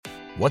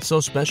What's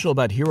so special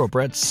about Hero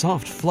Bread's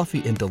soft,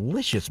 fluffy, and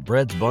delicious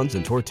breads, buns,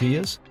 and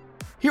tortillas?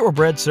 Hero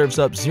Bread serves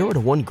up 0 to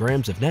 1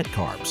 grams of net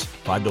carbs,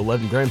 5 to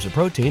 11 grams of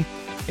protein,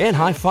 and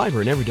high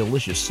fiber in every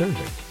delicious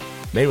serving.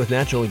 Made with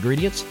natural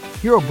ingredients,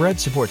 Hero Bread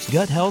supports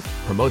gut health,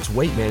 promotes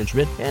weight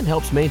management, and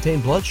helps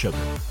maintain blood sugar.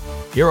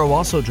 Hero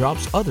also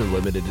drops other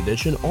limited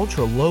edition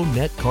ultra-low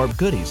net carb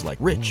goodies like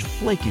rich,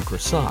 flaky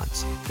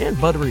croissants and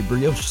buttery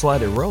brioche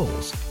slider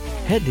rolls.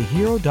 Head to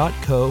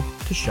hero.co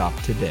to shop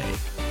today.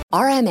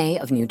 RMA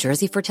of New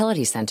Jersey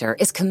Fertility Center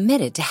is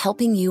committed to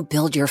helping you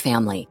build your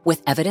family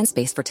with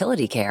evidence-based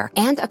fertility care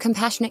and a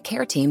compassionate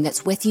care team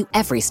that's with you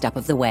every step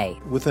of the way.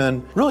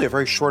 Within really a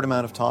very short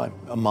amount of time,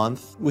 a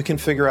month, we can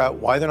figure out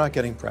why they're not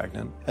getting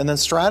pregnant and then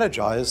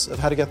strategize of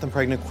how to get them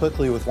pregnant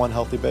quickly with one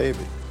healthy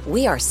baby.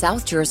 We are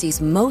South Jersey's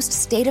most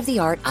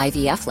state-of-the-art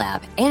IVF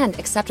lab and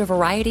accept a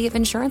variety of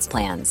insurance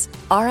plans.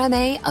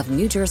 RMA of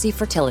New Jersey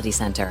Fertility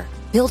Center,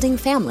 building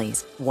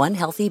families one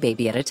healthy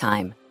baby at a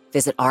time.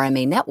 Visit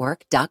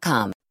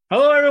RMAnetwork.com.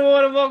 Hello,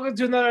 everyone, and welcome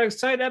to another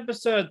exciting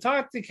episode of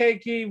Talk to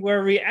Kēki,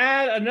 where we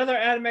add another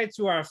anime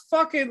to our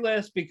fucking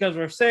list because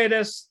we're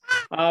sadists.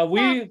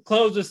 We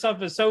close this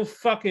stuff is so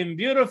fucking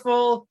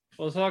beautiful.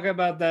 We'll talk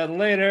about that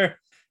later.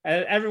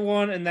 And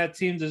everyone in that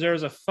team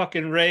deserves a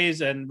fucking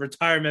raise and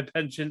retirement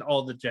pension,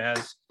 all the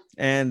jazz.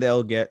 And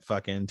they'll get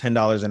fucking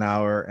 $10 an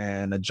hour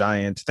and a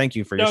giant thank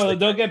you for your No,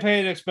 they'll get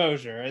paid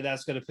exposure, and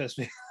that's going to piss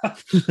me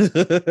off.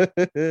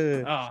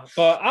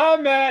 But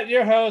I'm Matt,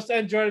 your host,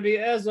 and joining me,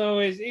 as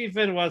always,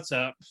 Ethan, what's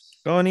up?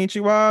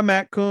 Konnichiwa,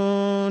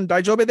 Matt-kun.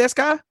 Daijoubu desu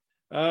ka?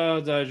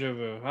 Oh,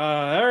 Daijobu.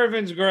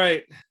 Everything's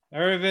great.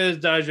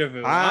 Everything's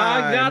Daijobu.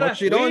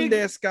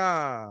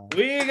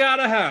 We got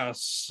a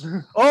house.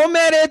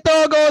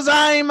 Omedetou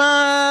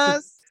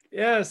gozaimasu.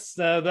 Yes,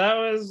 that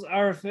was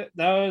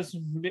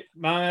me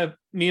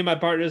and my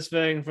partner's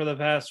thing for the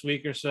past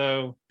week or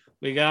so.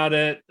 We got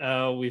it.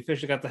 We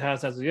officially got the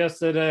house as of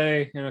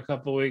yesterday. In a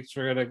couple of weeks,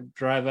 we're gonna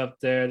drive up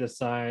there to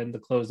sign the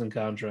closing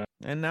contract.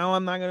 And now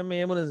I'm not gonna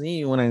be able to see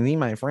you when I see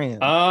my friends.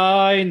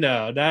 I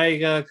know. Now you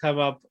gotta come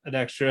up an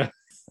extra.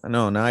 I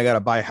know. Now I gotta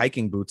buy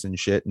hiking boots and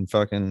shit and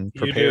fucking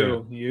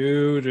prepare.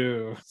 You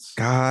do.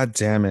 God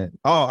damn it.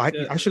 Oh,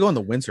 I should go in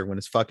the winter when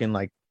it's fucking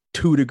like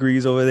 2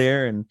 degrees over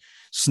there and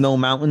snow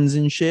mountains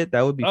and shit.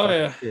 That would be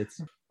shit.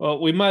 Well,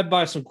 we might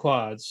buy some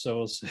quads, so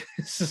we'll see.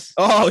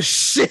 Oh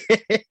shit.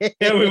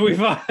 Yeah, we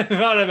thought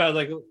about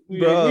like we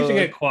should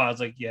get quads.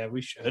 Like, yeah,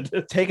 we should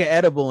take an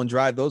edible and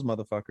drive those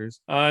motherfuckers.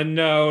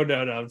 No.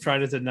 I'm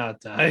trying to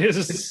not die.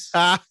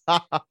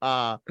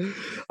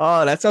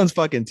 Oh, that sounds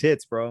fucking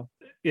tits, bro.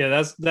 Yeah,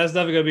 that's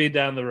definitely gonna be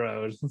down the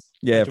road.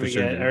 Yeah, for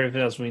sure. Get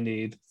everything else we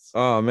need.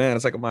 Oh man,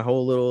 it's like my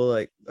whole little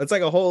it's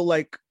like a whole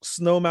like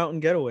snow mountain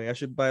getaway. I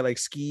should buy like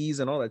skis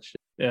and all that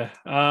shit. Yeah,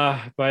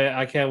 but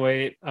I can't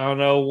wait. I don't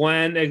know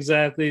when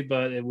exactly,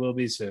 but it will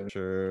be soon.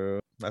 Sure,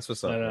 that's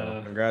what's up.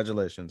 Bro.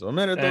 Congratulations,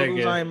 Omedetou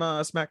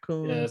gozaimasu,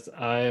 Matt-kun. Yes,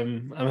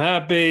 I'm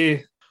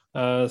happy.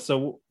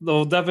 So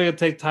we'll definitely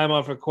take time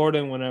off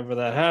recording whenever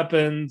that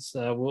happens.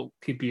 We'll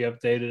keep you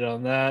updated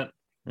on that.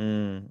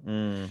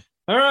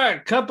 All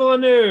right, couple of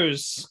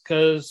news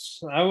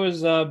because I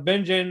was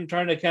binging,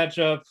 trying to catch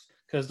up.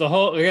 Because the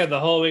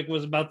whole week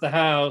was about the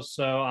house,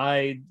 so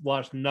I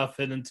watched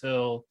nothing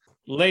until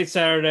late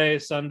Saturday,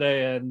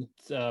 Sunday, and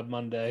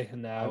Monday.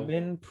 And now I've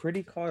been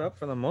pretty caught up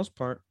for the most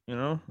part. You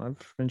know, I've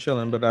been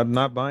chilling, but I'm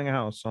not buying a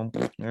house, so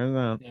there's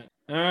that. Yeah.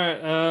 All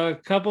right, a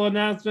couple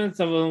announcements.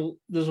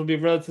 This will be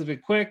relatively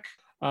quick.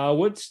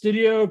 What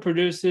studio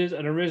produces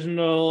an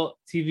original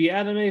TV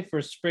anime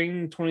for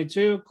spring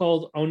 22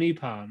 called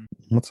Onipan?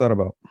 What's that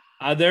about?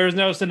 There is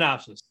no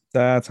synopsis.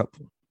 That's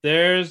helpful.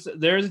 There's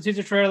a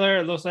teaser trailer.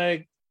 It looks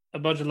like a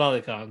bunch of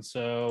lolicons.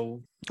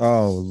 So,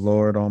 oh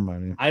Lord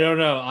Almighty, I don't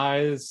know.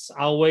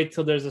 I'll wait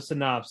till there's a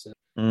synopsis,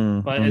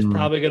 but it's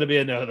probably going to be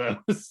a no though.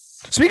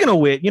 Speaking of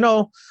which, you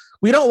know,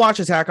 we don't watch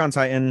Attack on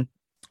Titan.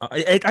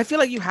 I feel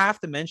like you have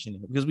to mention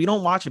it because we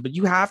don't watch it, but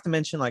you have to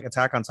mention like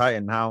Attack on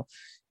Titan, how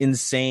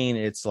insane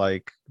it's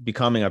like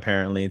becoming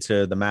apparently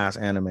to the mass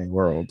anime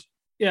world.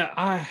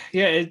 Yeah,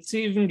 it's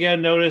even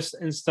getting noticed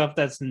in stuff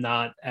that's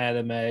not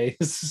anime.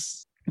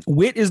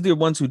 WIT is the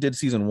ones who did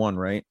season 1,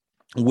 right?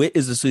 WIT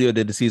is the studio that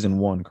did the season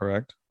 1,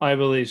 correct? I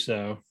believe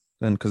so.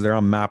 Then because they're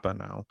on Mappa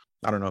now.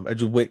 I don't know. I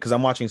just wait because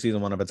I'm watching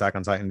season 1 of Attack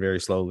on Titan very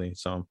slowly.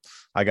 So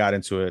I got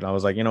into it. I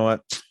was like, you know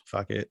what?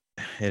 Fuck it.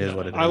 It is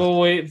what it is. I will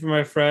wait for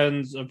my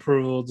friend's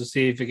approval to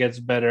see if it gets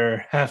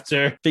better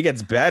after. If it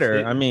gets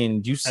better, I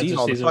mean, you see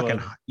all the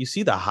fucking, you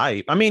see the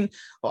hype. I mean,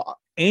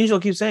 Angel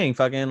keeps saying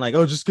fucking like,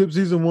 oh, just skip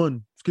season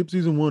 1. Skip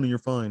season 1 and you're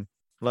fine.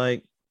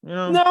 Like, you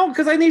know, no,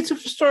 because I need to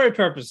for story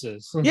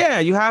purposes. Yeah,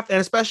 you have to,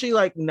 and especially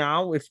like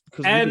now, we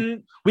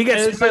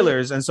get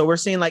spoilers, and so we're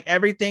seeing like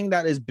everything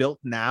that is built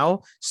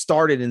now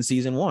started in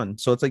season 1.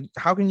 So it's like,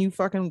 how can you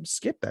fucking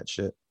skip that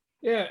shit?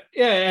 Yeah,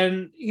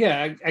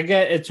 I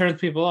get it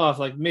turns people off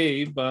like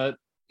me, but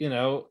you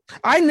know,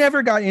 I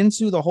never got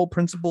into the whole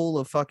principle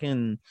of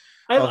fucking.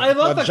 I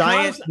love the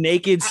giant,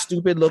 naked,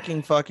 stupid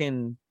looking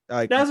fucking.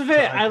 Like, that's the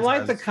thing. I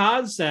like the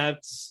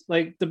concepts.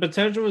 Like the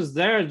potential was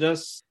there.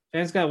 Just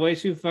fans got way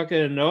too fucking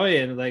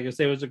annoying. Like if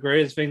it was the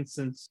greatest thing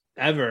since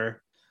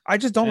ever. I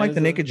just don't like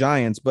the Naked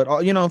Giants,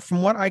 but you know,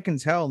 from what I can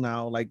tell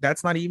now, like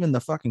that's not even the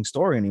fucking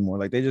story anymore.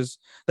 Like they just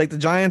like the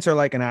Giants are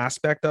like an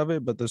aspect of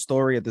it, but the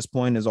story at this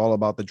point is all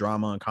about the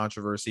drama and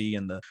controversy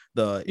and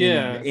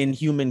the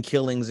inhuman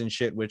killings and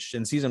shit, which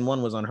in season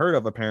 1 was unheard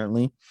of.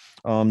 Apparently,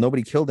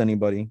 nobody killed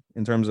anybody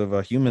in terms of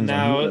humans.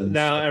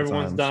 Now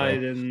everyone's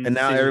died, and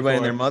now everybody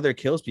and their mother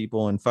kills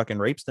people and fucking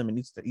rapes them and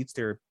eats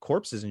their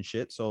corpses and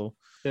shit. So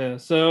yeah,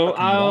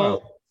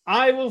 so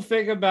I will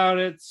think about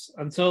it.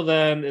 Until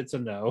then, it's a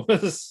no.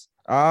 But it's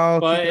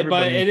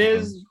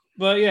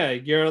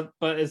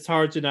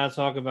hard to not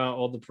talk about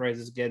all the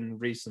praises getting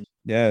recent.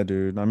 Yeah,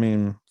 dude. I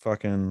mean,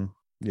 fucking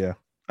yeah.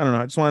 I don't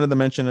know. I just wanted to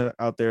mention it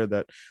out there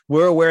that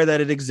we're aware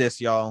that it exists,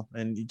 y'all.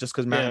 And just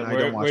because Matt and I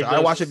don't watch it, I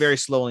watch it very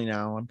slowly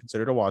now. I'm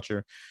considered a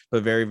watcher,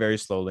 but very, very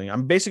slowly.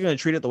 I'm basically going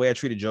to treat it the way I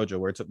treated JoJo,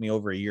 where it took me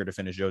over a year to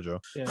finish JoJo.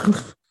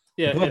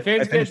 Yeah. If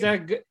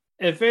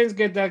things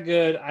get that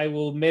good, I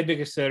will maybe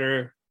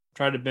consider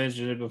try to binge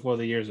it before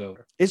the year's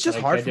over. It's just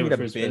hard for me to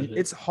binge.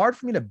 It's hard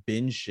for me to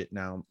binge shit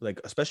now,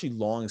 like especially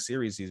long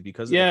series,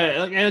 because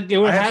it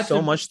would have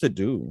so much to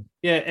do.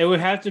 Yeah, it would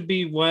have to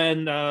be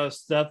when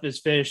stuff is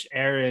finished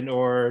airing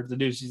or the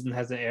new season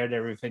hasn't aired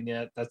everything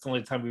yet. That's the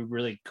only time we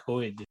really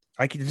could.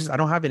 I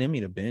don't have it in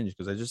me to binge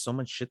because there's just so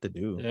much shit to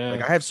do. Yeah.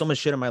 Like I have so much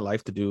shit in my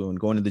life to do, and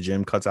going to the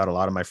gym cuts out a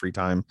lot of my free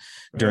time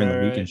during the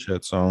week and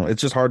shit. So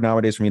it's just hard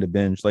nowadays for me to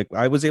binge. Like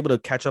I was able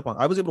to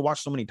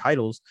watch so many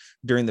titles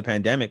during the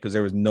pandemic because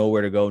there was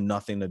nowhere to go,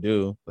 nothing to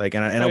do. Like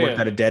I worked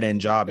at a dead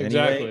end job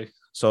anyway.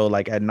 So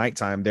like at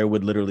nighttime, there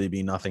would literally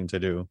be nothing to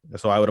do.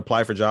 So I would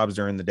apply for jobs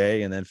during the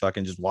day and then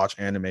fucking just watch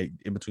anime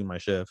in between my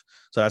shift.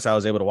 So that's how I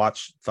was able to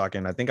watch I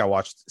think I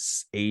watched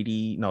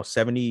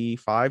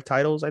 75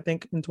 titles, I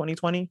think, in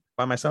 2020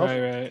 by myself.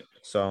 Right.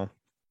 So,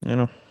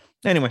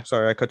 anyway,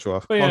 sorry, I cut you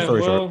off. Long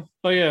story short.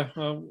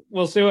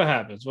 We'll see what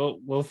happens.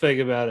 We'll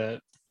think about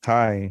it.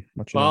 Hi.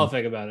 I'll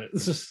think about it.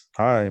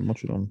 Hi,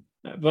 much done.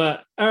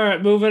 But all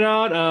right, moving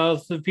on.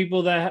 The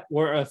people that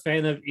were a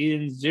fan of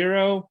Eden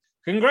Zero,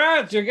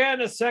 congrats, you're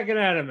getting a second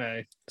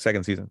anime.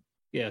 Second season.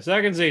 Yeah,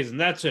 second season.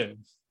 That's it.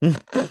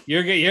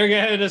 You're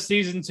getting a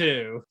season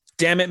 2.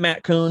 Damn it,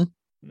 Matt Coon.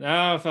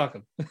 No, fuck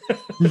him.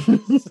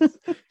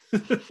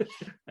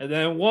 And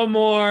then one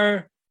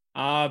more.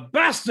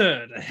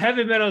 Bastard,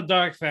 Heavy Metal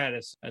Dark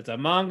Fantasy. It's a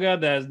manga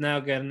that is now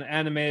getting an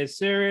animated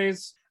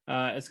series.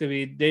 It's going to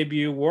be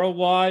debut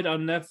worldwide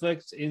on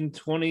Netflix in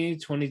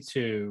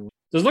 2022.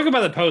 Just look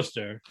about the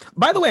poster.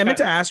 By the way, I meant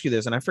to ask you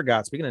this, and I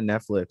forgot. Speaking of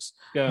Netflix,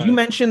 you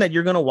mentioned that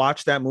you're going to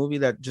watch that movie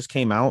that just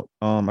came out.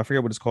 I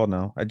forget what it's called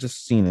now. I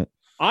just seen it.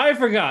 I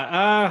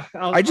forgot.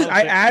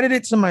 I added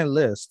it to my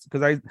list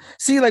because I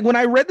see, like, when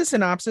I read the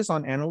synopsis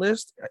on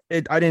Analyst,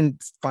 I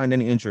didn't find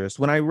any interest.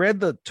 When I read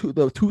the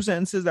two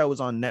sentences that was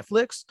on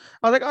Netflix,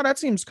 I was like, oh, that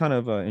seems kind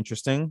of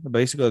interesting.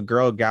 Basically, a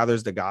girl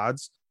gathers the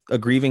gods. A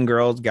grieving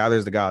girl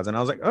gathers the gods, and I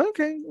was like, oh,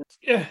 okay.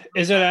 Yeah,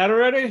 is it out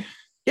already?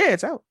 Yeah,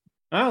 it's out.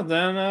 Oh,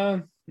 then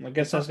I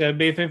guess that's gonna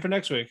be a thing for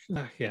next week.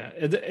 Yeah,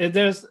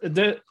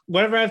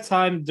 whenever I have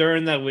time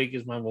during that week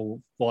is when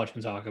we'll watch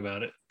and talk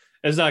about it.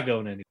 It's not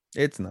going anywhere.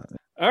 It's not.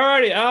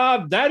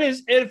 Alrighty, that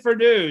is it for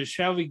news.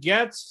 Shall we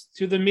get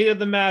to the meat of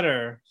the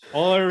matter?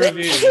 All our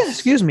reviews.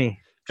 Excuse me.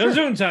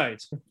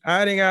 Gesundheit.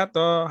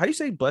 Arigato. How do you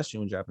say bless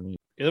you in Japanese?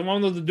 You're the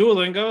one with the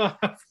Duolingo.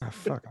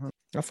 Fuck.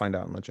 I'll find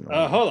out and let you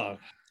know. Hold on.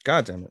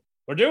 God damn it.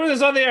 We're doing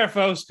this on the air,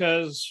 folks,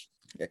 because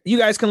you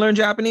guys can learn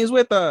Japanese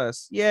with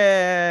us.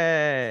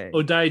 Yay.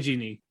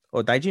 Odaijini.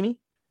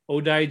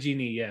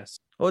 Odaijini, yes.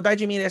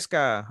 Odaijini desu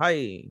ka?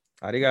 Hi.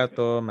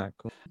 Arigato,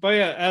 Maku. But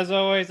yeah, as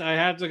always, I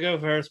have to go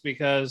first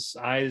because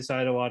I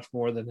decided to watch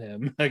more than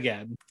him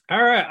again.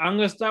 All right, I'm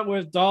going to start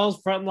with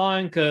Doll's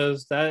Frontline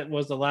because that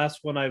was the last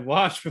one I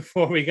watched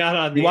before we got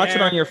on the You watched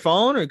it on your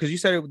phone? Or because you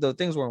said the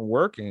things weren't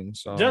working.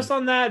 So just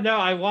on that, no,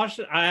 I watched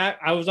it.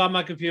 I was on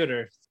my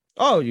computer.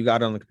 Oh, you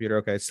got it on the computer.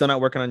 Okay. It's still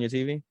not working on your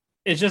TV?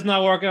 It's just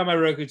not working on my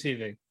Roku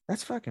TV.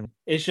 That's fucking...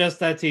 It's just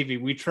that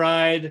TV. We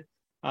tried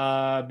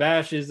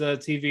Bash's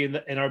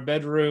TV in our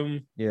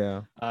bedroom.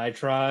 Yeah. I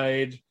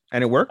tried...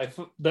 And it worked?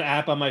 The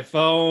app on my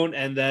phone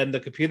and then the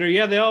computer.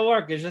 Yeah, they all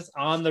work. It's just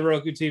on the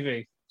Roku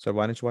TV. So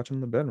why didn't you watch them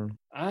in the bedroom?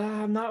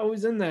 I'm not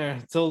always in there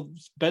until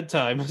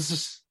bedtime.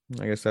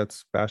 I guess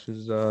that's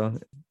Bash's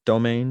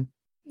domain.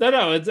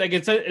 No, it's like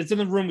it's in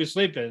the room we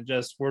sleep in.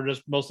 We're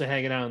just mostly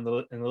hanging out in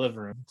the living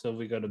room until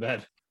we go to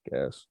bed.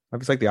 Yes,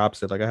 it's like the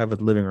opposite. Like I have a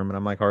living room and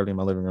I'm like hardly in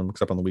my living room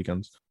except on the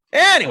weekends.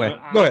 Anyway,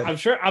 go ahead.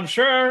 I'm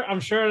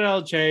sure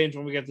that'll change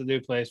when we get to the new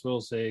place. We'll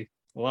see.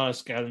 A lot of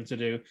scouting to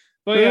do.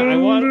 But yeah, I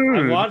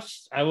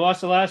watched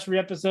the last 3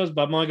 episodes,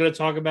 but I'm only going to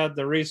talk about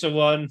the recent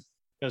one.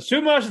 There's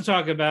too much to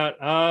talk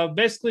about.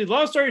 Basically,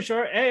 long story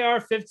short,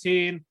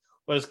 AR-15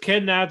 was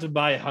kidnapped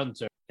by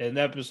Hunter in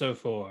episode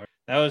 4.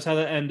 That was how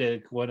that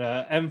ended when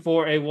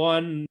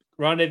M4A1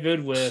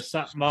 rendezvoused with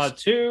Satma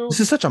 2.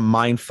 This is such a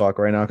mind fuck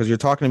right now because you're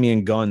talking to me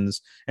in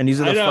guns, and these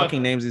are the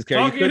fucking names of these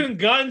characters. Talking in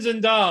guns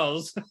and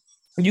dolls.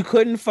 You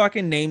couldn't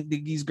fucking name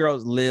these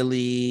girls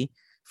Lily,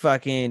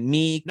 fucking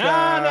Mika.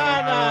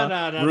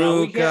 No.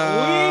 We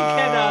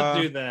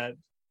cannot do that.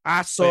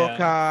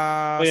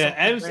 Ahsoka. But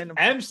yeah,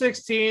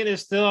 M16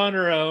 is still on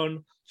her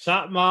own.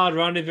 Shot Mod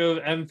rendezvous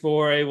with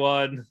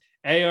M4A1.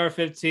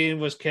 AR-15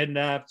 was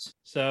kidnapped.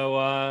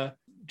 So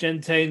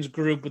Gentane's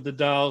group with the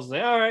dolls,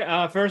 like, all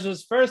right, first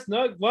is first.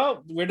 No,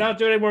 well, we're not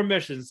doing any more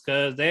missions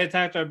because they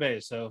attacked our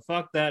base. So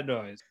fuck that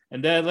noise.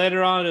 And then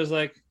later on, it's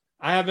like,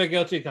 I have a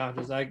guilty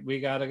conscience. Like,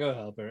 we gotta go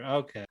help her.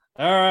 Okay.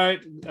 All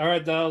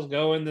right, dolls,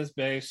 go in this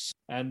base.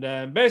 And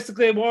then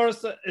basically more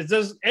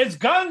it's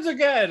guns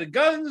again.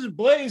 Guns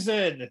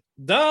blazing.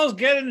 Dolls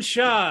getting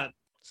shot.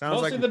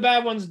 Mostly the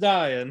bad ones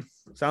dying.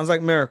 Sounds like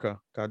America.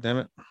 God damn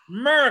it.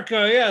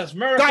 America, yes.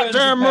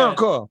 Goddamn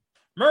America.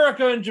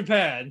 America and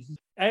Japan.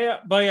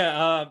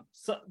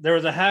 So there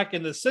was a hack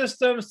in the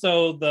system,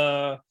 so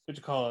the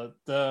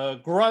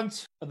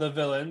grunt of the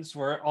villains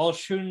were all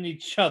shooting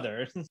each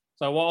other.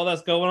 So while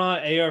that's going on,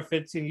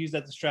 AR-15 used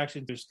that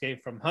distraction to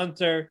escape from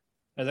Hunter.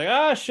 I was like,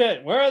 oh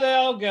shit, where they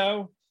all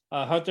go?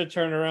 Hunter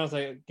turned around,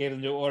 gave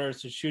them new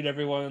orders to shoot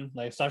everyone,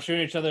 like stop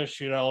shooting each other,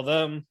 shoot all of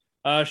them.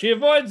 She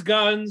avoids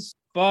guns,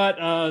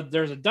 but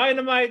there's a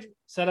dynamite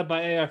set up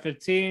by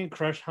AR-15,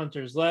 crush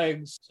Hunter's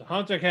legs, so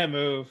Hunter can't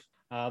move.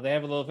 They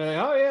have a little feeling,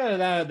 oh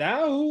yeah,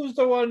 now who's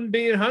the one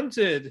being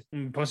hunted?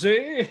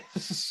 Pussy.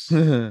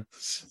 And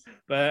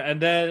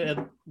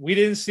then we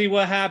didn't see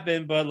what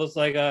happened, but it looks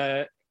like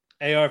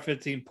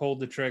AR-15 pulled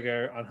the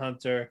trigger on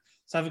Hunter.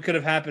 Something could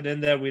have happened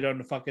in there. We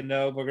don't fucking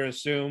know. We're going to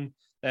assume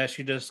that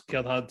she just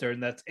killed Hunter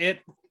and that's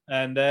it.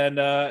 And then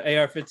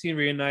AR-15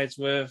 reunites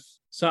with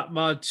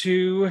Satma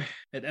 2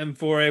 and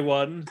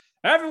M4A1.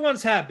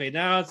 Everyone's happy.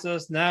 Now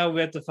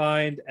we have to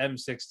find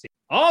M16.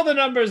 All the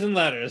numbers and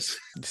letters.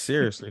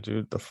 Seriously,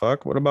 dude. The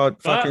fuck? What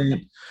about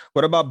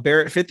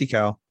Barrett 50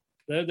 cal?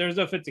 There's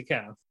no 50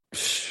 cal.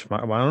 I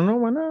don't know.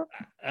 Why not?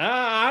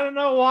 I don't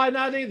know why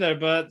not either,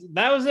 but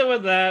that was it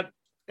with that.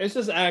 It's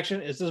just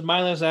action. It's just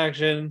mindless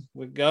action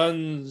with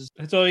guns.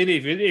 That's all you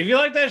need. If you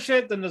like that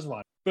shit, then just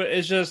watch. But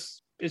it's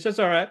just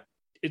all right.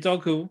 It's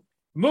all cool.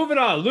 Moving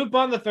on.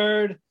 Lupin the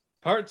Third,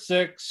 Part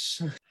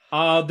 6.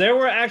 There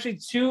were actually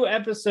 2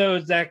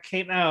 episodes that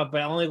came out,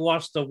 but I only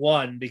watched the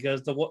one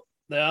because the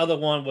other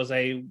one was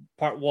a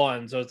part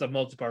 1, so it's a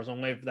multi-part. So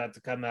I'm waiting for that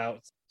to come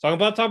out. So I'm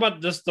about to talk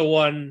about just the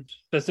one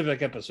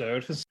specific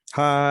episode.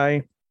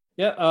 Hi.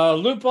 Yeah,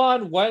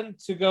 Lupin went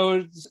to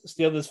go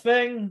steal this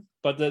thing,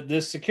 but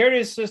this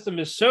security system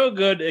is so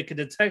good it can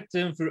detect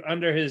him through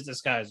under his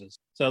disguises.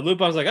 So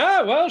Lupin's like,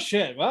 oh, well,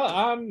 shit. Well,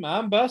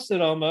 I'm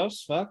busted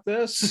almost. Fuck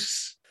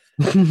this.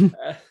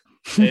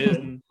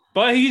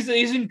 But he's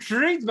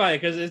intrigued by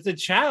it because it's a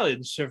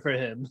challenge for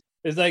him.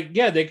 It's like,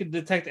 yeah, they can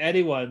detect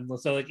anyone.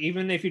 So, like,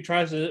 even if he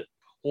tries to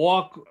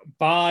walk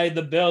by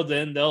the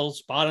building, they'll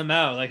spot him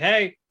out. Like,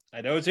 hey,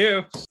 I know it's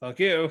you. Fuck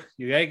you.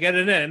 You ain't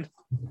getting in.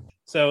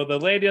 So the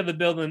lady of the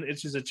building,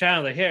 it's just a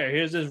challenge. Like,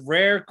 here's this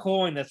rare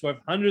coin that's worth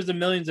hundreds of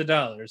millions of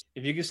dollars.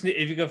 If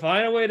you can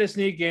find a way to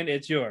sneak in,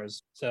 it's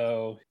yours.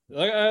 So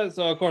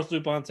of course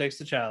Lupin takes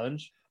the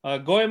challenge.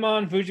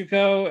 Goemon,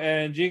 Fujiko,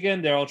 and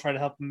Jigen, they're all trying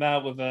to help him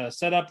out with a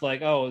setup.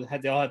 Like, they all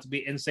have to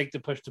be in sync to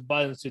push the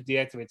buttons to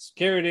deactivate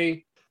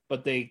security,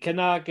 but they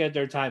cannot get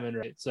their timing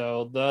right.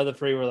 So the other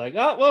 3 were like,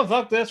 oh well,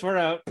 fuck this, we're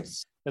out.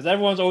 Because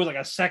everyone's always like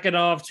a second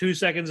off, 2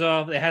 seconds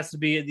off. It has to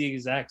be at the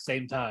exact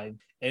same time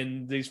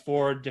in these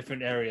 4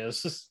 different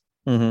areas.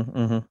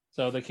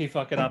 So they keep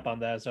fucking up on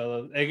that.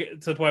 So they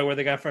get to the point where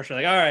they got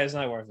frustrated. Like, all right, it's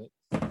not worth it.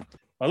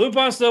 But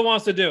Lupin still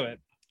wants to do it.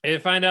 They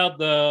find out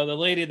the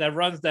lady that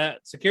runs that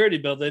security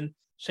building,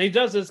 she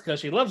does this because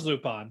she loves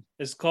Lupin.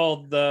 It's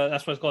called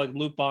that's why it's called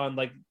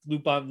like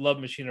Lupin Love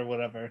Machine or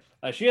whatever.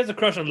 She has a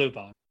crush on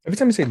Lupin. Every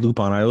time you say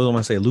Lupin, I always want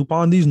to say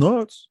Lupin these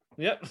nuts.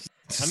 Yep.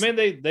 I mean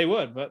they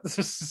would, but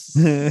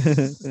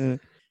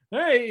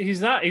hey, he's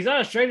not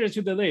a stranger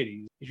to the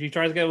lady. If he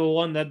tries to get with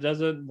one that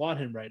doesn't want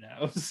him right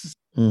now.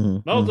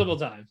 Multiple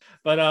times.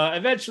 But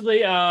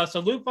eventually, so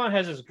Lupin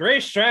has this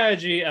great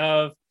strategy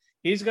of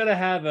he's gonna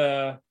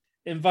have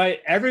invite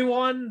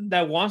everyone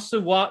that wants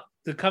to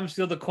come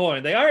steal the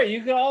coin. All right,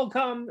 you can all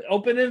come,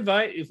 open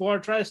invite if you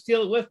want to try to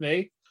steal it with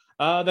me.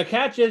 The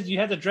catch is you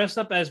have to dress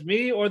up as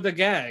me or the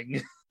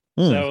gang.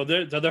 So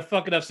they're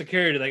fucking up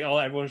security. Like,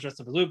 everyone's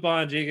dressed up as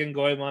Lupin, Jigen,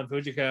 Goemon,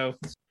 Fujiko.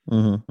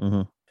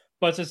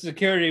 But the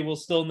security will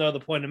still know to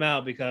point him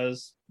out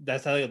because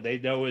that's how they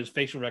know his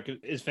facial record,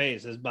 his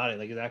face, his body,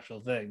 like his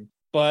actual thing.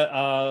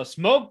 But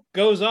smoke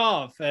goes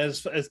off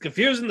as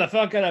confusing the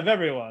fuck out of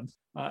everyone.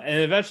 And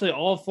eventually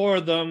all 4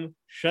 of them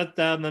shut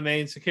down the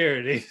main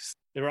security.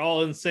 They were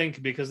all in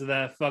sync because of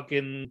that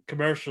fucking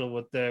commercial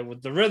with the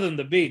rhythm,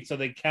 the beat. So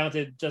they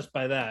counted just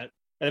by that.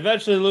 And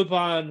eventually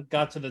Lupin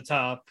got to the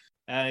top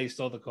and he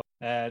stole the coin.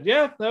 And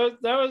yeah, that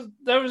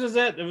was just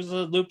it. It was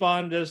a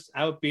Lupin just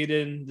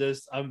outbeating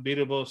this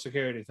unbeatable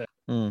security thing.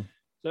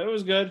 So it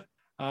was good.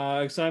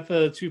 Except for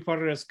the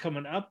 2-parter that's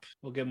coming up.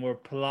 We'll get more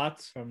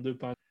plots from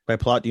Lupin. By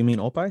plot, do you mean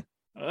Oppai?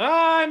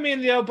 I mean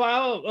the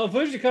Oppai. Oh,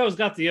 Fujiko's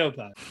got the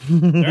Oppai.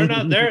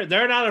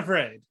 They're not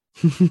afraid.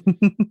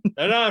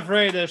 They're not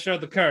afraid to show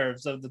the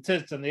curves of the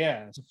tits and the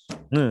ass.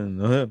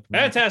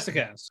 Fantastic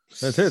ass.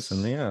 The tits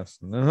and the ass.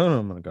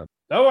 Oh my god.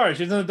 Don't worry,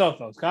 she's an adult,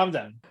 folks. Calm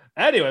down.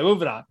 Anyway,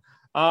 moving on.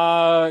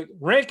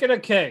 Ranking a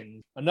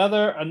King.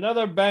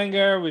 Another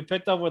banger. We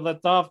picked up with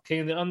left off.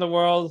 King of the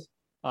Underworld.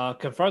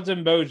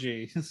 Confronting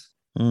Boji.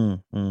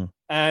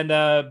 And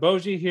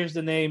Boji hears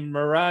the name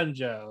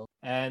Miranjo,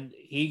 and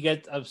he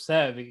gets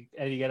upset,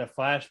 and you get a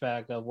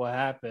flashback of what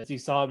happened. He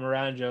saw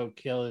Miranjo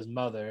kill his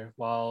mother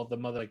while the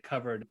mother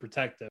covered to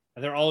protect him.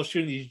 And they're all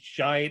shooting these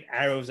giant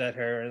arrows at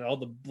her, and all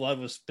the blood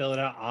was spilling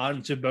out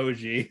onto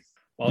Boji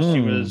while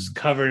she was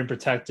covered and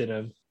protecting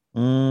him.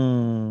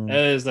 And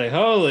it's like,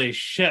 holy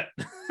shit.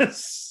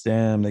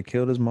 Damn, they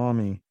killed his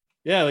mommy.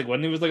 Yeah, like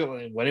when he was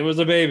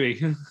a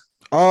baby.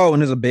 Oh,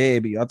 and there's a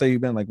baby. I thought you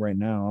meant like right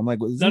now. I'm like,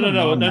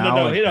 no.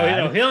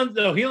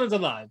 Healen's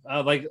alive.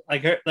 Like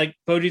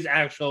Boji's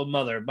actual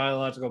mother,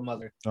 biological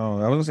mother. Oh,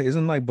 I was gonna say,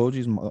 isn't like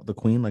Boji's the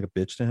queen like a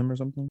bitch to him or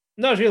something?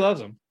 No, she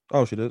loves him.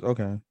 Oh, she does.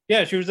 Okay.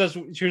 Yeah, she was just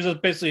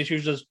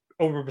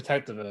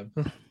overprotective of him.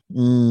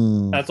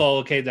 That's all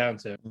it came down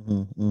to.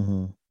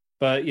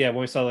 But yeah, when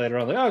we saw later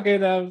on, like, okay,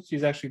 now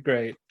she's actually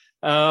great.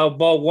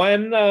 But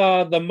when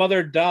the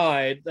mother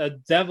died,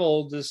 the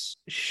devil just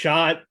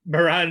shot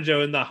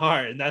Miranjo in the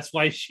heart, and that's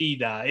why she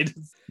died.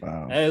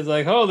 Wow. And it's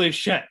like, holy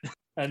shit.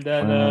 And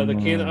then the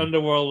king of the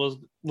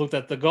underworld looked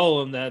at the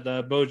golem that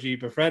Boji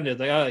befriended.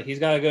 Like, oh, he's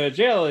got to go to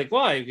jail. Like,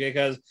 why?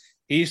 Because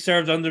he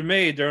served under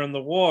me during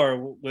the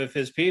war with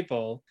his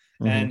people,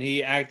 and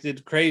he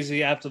acted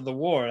crazy after the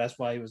war. That's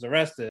why he was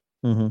arrested.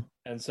 And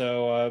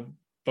so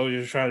Boji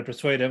was trying to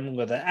persuade him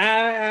with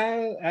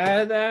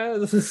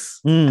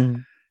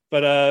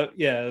But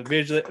yeah,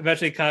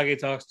 eventually Kage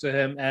talks to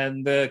him,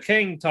 and the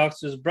king talks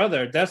to his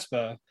brother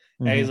Despa,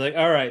 and he's like,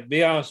 "All right,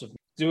 be honest with me.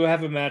 Do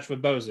have a match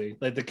with Boji,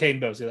 like the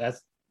king Boji.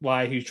 That's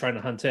why he's trying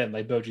to hunt him,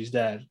 like Boji's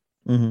dad.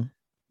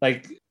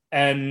 Like,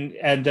 and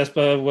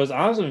Despa was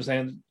honest with him,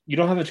 saying, you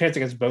don't have a chance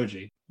against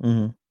Boji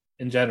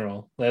in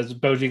general, as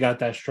Boji got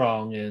that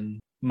strong in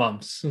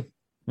months.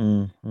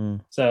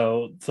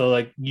 So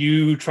like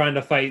you trying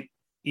to fight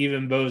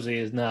even Boji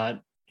is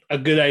not a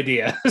good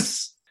idea."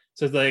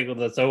 So it's like,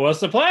 so what's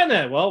the plan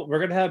then? Well, we're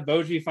gonna have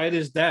Boji fight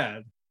his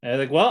dad. And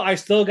like, well, I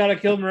still gotta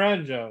kill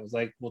Miranjo. It's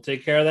like, we'll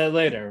take care of that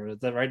later.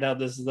 Right now,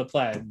 this is the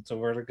plan, so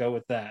we're gonna go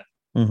with that.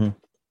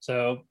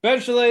 So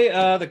eventually,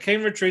 the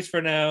king retreats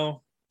for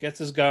now, gets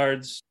his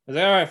guards. He's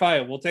like, all right,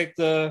 fine. We'll take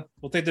the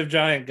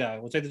giant guy.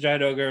 We'll take the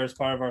giant ogre as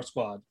part of our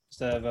squad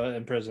instead of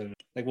imprisonment.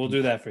 Like, we'll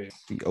do that for you.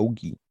 The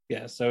Ogie.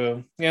 Yeah.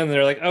 So and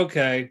they're like,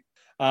 okay.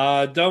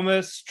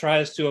 Domus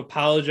tries to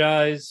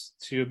apologize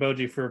to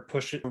Boji for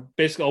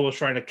basically almost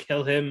trying to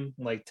kill him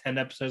like 10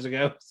 episodes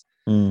ago.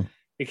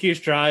 He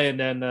keeps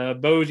trying, and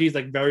Boji's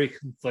like very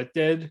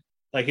conflicted.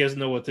 Like he doesn't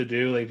know what to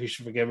do, like if he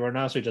should forgive her or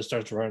not, so he just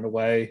starts running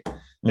away.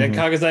 Then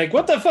Kaga's like,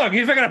 what the fuck?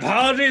 You think an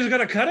apology is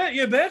gonna cut it,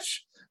 you bitch?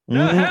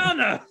 No, hell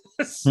no.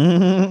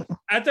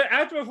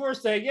 After before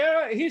saying,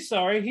 yeah, he's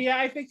sorry.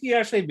 I think he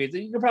actually means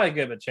it. You can probably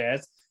give him a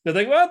chance. They're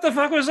like, what the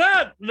fuck was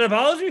that? An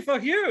apology?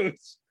 Fuck you.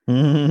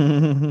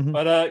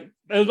 But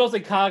it was mostly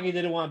Kage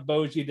didn't want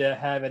Boji to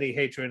have any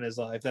hatred in his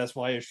life. That's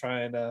why he was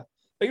trying to,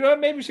 like, you know what,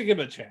 maybe we should give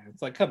him a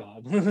chance. Like, come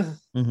on.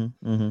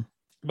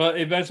 But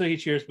eventually he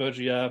cheers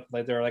Boji up,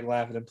 like they're like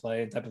laughing and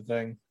playing type of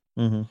thing.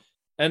 And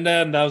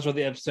then that was where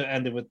the episode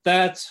ended with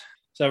that.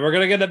 So we're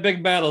gonna get a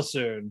big battle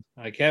soon.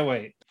 I can't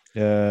wait.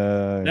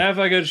 Yeah.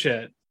 Definitely good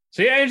shit.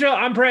 See, Angel,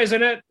 I'm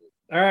praising it.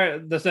 All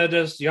right,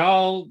 just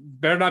y'all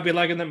better not be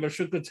liking that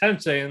Mushoku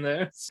Tensei in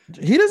there.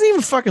 He doesn't even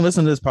fucking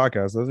listen to this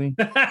podcast, does he?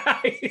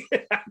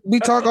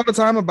 We talk all the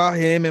time about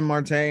him and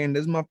Martin.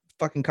 This my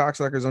fucking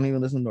cocksuckers don't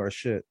even listen to our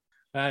shit.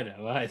 I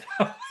know.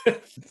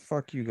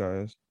 Fuck you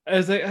guys. I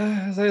was like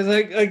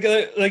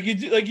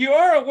you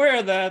are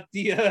aware that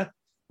the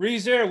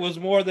ReZero was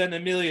more than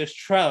Emilia's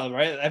trial,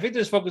 right? I think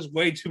there's focused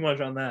way too much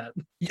on that.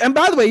 And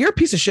by the way, you're a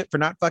piece of shit for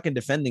not fucking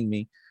defending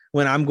me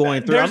when I'm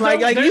going through. I'm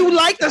like you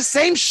like the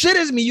same shit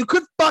as me. You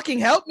could fucking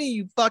help me,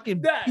 you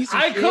fucking piece of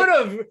shit. I could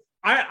have.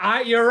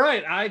 You're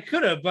right. I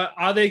could have, but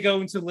are they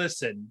going to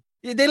listen?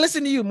 They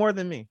listen to you more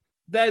than me.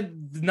 That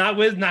not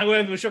with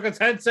Mushoku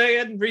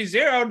Tensei and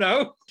ReZero,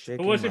 no.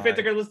 But what's your think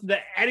they're gonna listen to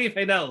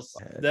anything else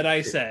that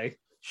I say?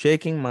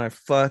 Shaking my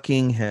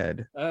fucking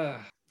head.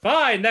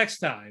 Fine, next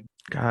time.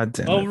 God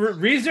damn it. Well,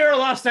 ReZero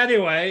lost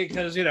anyway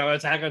because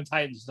Attack on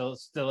Titan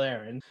still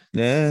airing.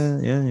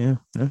 Yeah,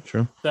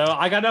 true. So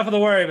I got nothing to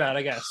worry about,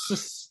 I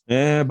guess.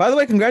 Yeah. By the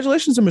way,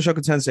 congratulations to Mushoku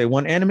Tensei.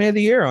 Won Anime of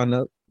the Year on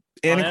the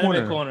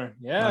Anime Corner.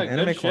 Yeah, good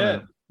Anime shit.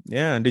 Corner.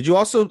 Yeah. Did you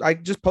also? I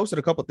just posted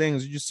a couple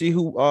things. Did you see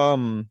who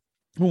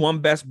won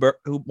best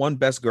girl?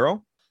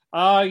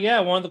 Yeah,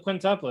 one of the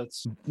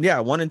quintuplets. Yeah,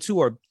 1 and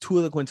 2 are two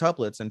of the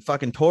quintuplets, and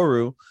fucking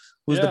Toru,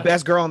 who's the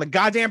best girl on the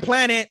goddamn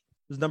planet,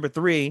 who's number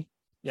 3.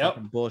 Yep.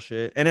 Fucking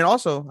bullshit. And then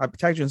also, I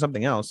tagged you in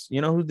something else.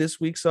 You know who this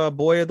week's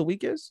boy of the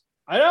week is?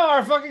 I know,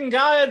 our fucking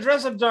guy at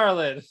Dress Up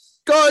Darling.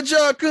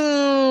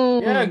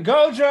 Gojo-kun! Yeah,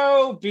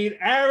 Gojo beat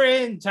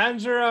Aaron,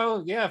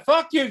 Tanjiro. Yeah,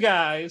 fuck you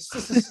guys.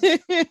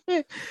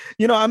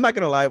 I'm not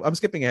gonna lie. I'm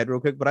skipping ahead real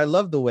quick, but I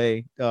love the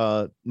way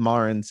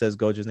Marin says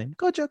Gojo's name.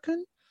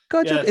 Gojo-kun.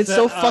 Gojo. Yeah, it's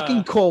so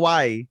fucking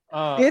kawaii.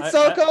 It's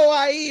so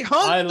kawaii.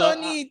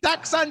 Hontoni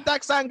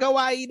taksan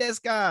kawaii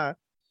desu ka.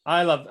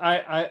 I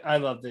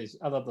love these.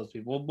 I love those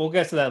people. We'll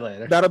get to that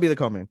later. That'll be the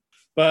comment.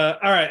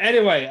 But all right.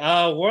 Anyway,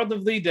 World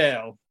of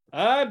Leedale.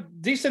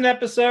 Decent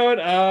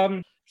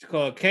episode. It's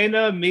called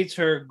Kana meets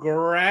her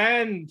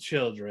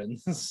grandchildren.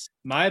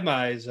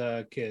 Mai's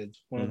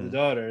kids, one of the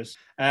daughters.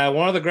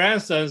 One of the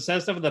grandsons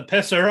says something to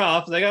piss her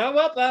off. They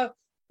go,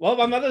 well,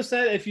 my mother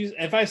said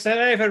if I said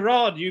anything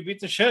wrong, you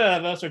beat the shit out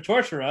of us or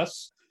torture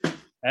us. And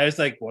it's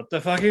like, what the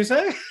fuck are you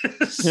saying?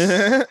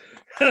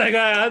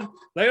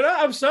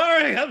 I'm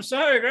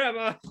sorry,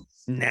 Grandma.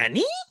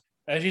 Nanny?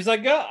 And she's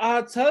like,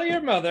 I'll tell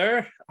your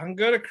mother I'm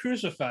gonna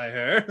crucify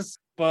her.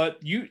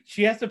 But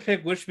she has to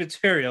pick which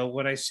material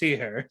when I see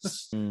her.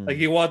 Like,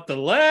 you want the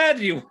lead,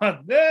 you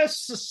want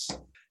this.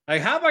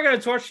 Like, how am I gonna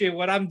torture you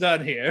when I'm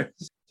done here?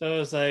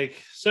 So it's like,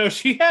 so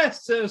she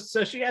has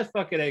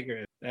fucking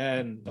anger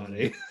and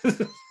buddy.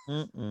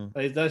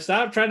 Like,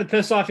 stop trying to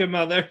piss off your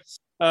mother.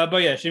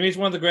 But yeah, she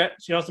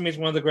also meets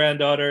one of the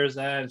granddaughters,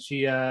 and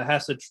she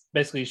has to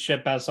basically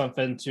ship out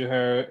something to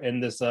her in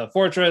this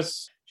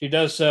fortress. She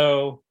does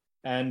so.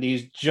 And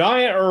these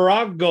giant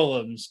rock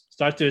golems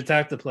start to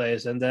attack the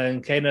place. And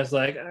then Kana's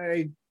like,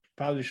 I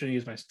probably shouldn't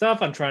use my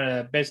stuff. I'm trying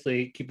to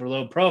basically keep her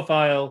low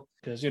profile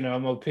because,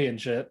 I'm OP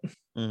and shit.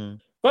 Mm-hmm.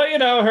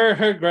 But,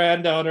 her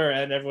granddaughter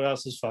and everyone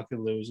else is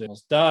fucking losing.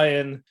 Almost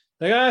dying.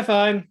 Like,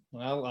 fine.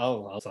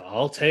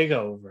 I'll take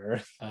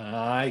over,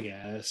 I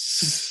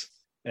guess.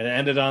 And it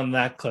ended on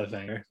that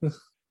cliffhanger.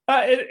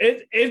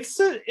 It's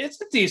a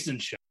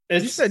decent show.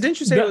 Didn't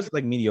you say it was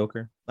like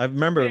mediocre? I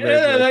remember.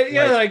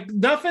 Like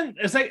nothing.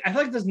 It's like I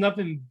feel like there's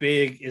nothing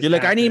big. You're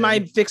like, I need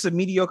my fix of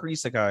mediocre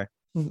isekai.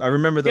 I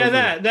remember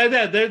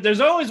those. There's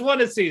always one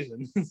a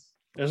season.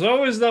 There's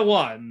always the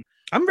one.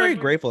 I'm very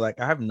grateful. Like,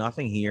 I have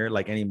nothing here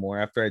like anymore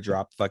after I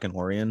dropped fucking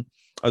Orion.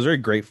 I was very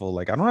grateful.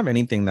 Like, I don't have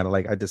anything that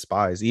I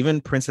despise. Even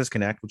Princess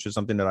Connect, which is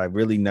something that I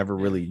really never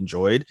really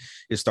enjoyed,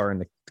 is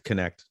starting to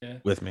connect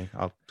with me.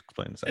 I'll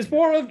explain this. It's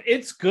more of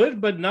it's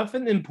good, but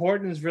nothing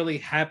important is really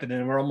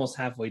happening. We're almost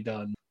halfway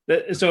done.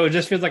 So it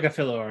just feels like a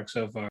filler arc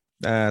so far.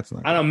 That's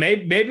not. I don't know.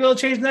 Maybe it'll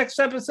change next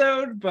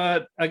episode,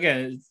 but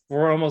again,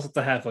 we're almost at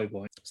the halfway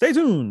point. Stay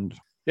tuned.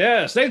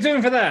 Yeah, stay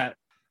tuned for that.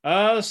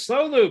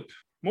 Slow loop.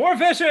 More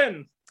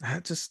fishing.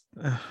 Again,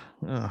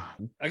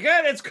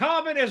 it's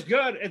common, it's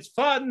good, it's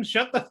fun.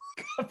 Shut the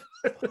fuck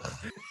up.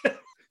 I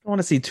want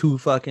to see two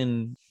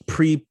fucking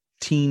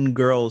pre-teen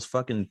girls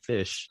fucking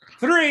fish.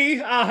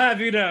 3, I'll have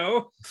you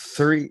know.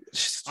 3.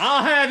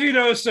 I'll have you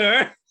know,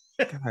 sir.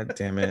 God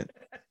damn it.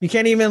 You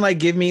can't even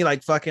give me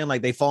fucking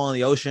they fall in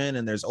the ocean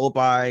and there's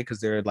oppai because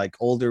they're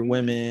older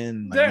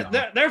women.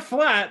 They're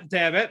flat,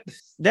 damn it.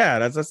 Yeah,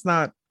 that's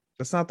not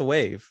the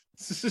wave.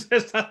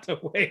 That's not the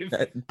wave.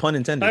 Pun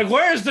intended.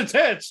 Where's the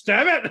tits?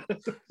 Damn it,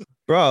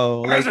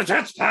 bro. Where's the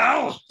tits,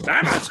 pal?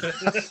 Damn it.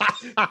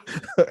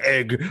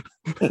 Egg.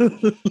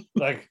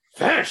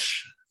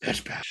 Fish.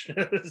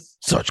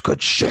 Such good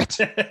shit.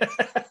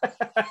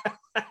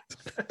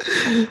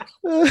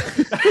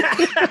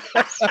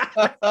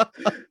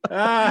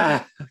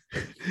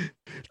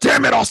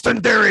 Damn it,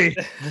 Austin Theory.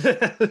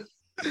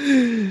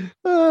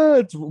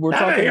 We're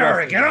talking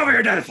about get over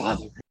your dead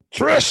father.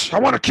 Trish, I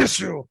want to kiss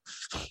you.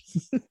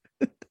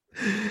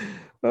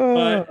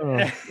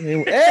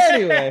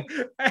 Anyway.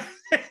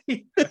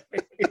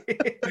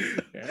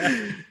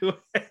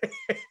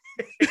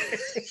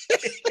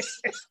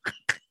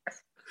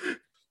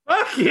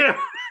 Fuck you.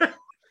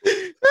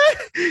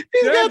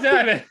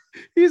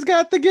 He's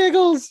got the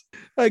giggles.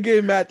 I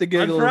gave Matt the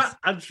giggles.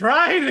 I'm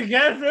trying to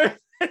get through.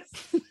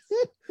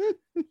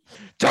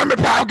 Damn it,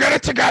 pal, get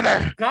it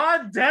together.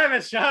 God damn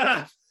it,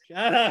 shut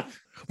up.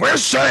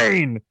 Where's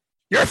Shane?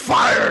 You're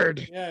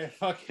fired. Yeah,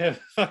 fuck him.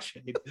 Fuck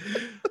Shane.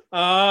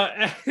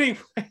 Anyway,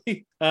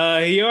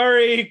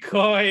 Hiyori,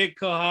 Koi,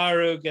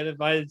 Koharu get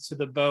invited to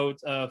the boat,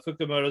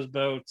 Fukumoto's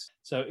boat.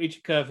 So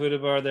Ichika,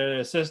 Fudobar, they're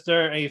their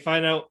sister, and you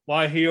find out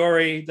why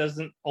Hiyori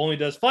only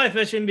does fly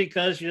fishing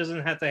because she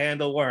doesn't have to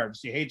handle worms.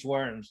 She hates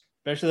worms,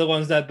 especially the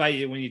ones that bite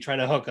you when you try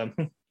to hook them.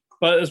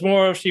 But it's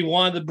more of she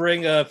wanted to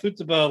bring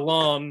Futaba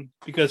along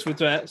because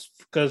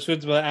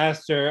Futaba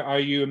asked her, "Are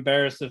you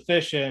embarrassed of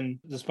fishing?"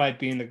 Despite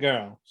being a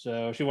girl,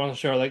 so she wants to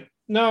show her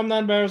no, I'm not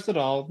embarrassed at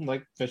all.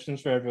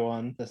 Fishing's for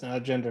everyone. That's not a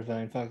gender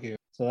thing. Fuck you.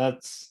 So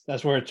that's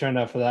where it turned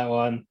out for that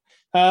one.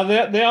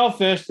 They all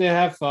fish. They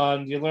have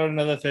fun. You learn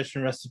another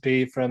fishing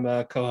recipe from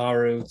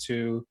Koharu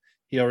to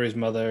Hiyori's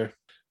mother.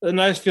 The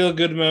nice feel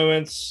good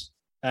moments,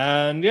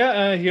 and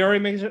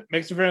Hiyori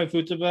makes a friend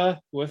with Futaba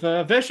with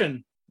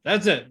fishing.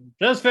 That's it.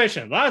 Just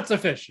fishing. Lots of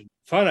fishing.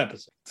 Fun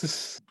episode.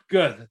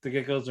 Good. The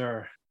giggles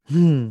are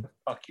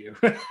fuck you.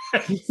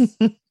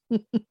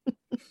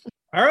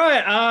 All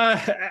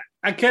right.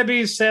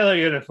 Akebi's sailor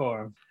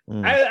uniform.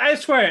 I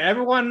swear,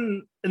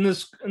 everyone in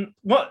this,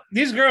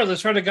 these girls, I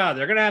swear to God,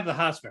 they're gonna have the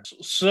hot spot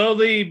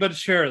slowly but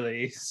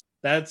surely.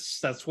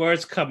 That's where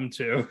it's come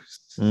to.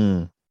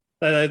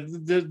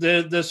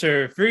 This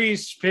her free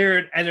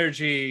spirit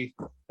energy.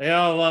 They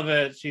all love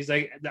it. She's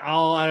like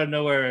all out of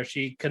nowhere.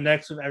 She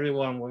connects with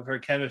everyone with her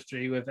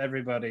chemistry with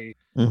everybody.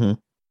 We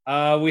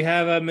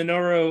have a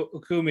Minoru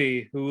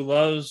Ukumi who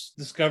loves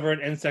discovering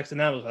insects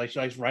and animals. Like she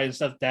likes writing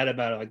stuff down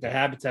about it, like their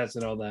habitats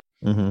and all that.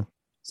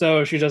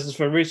 So she does this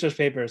for research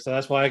papers. So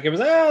that's why I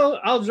was like,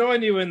 I'll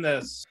join you in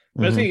this.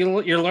 Basically,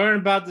 you learn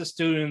about the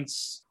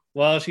students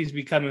while she's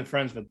becoming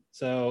friends with them.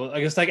 So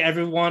I guess like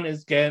everyone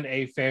is getting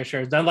a fair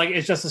share. It's not like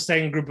it's just the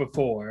same group of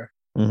four.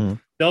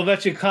 They'll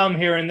let you come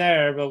here and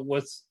there, but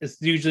it's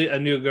usually a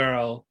new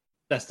girl.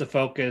 That's the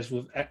focus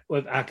with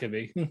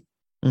Akabe.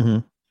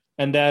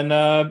 And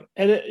then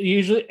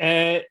usually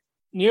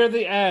near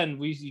the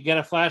end, you get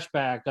a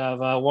flashback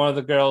of one of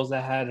the girls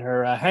that had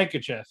her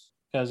handkerchief.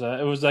 Because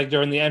it was like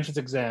during the entrance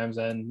exams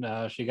and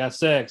she got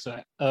sick. So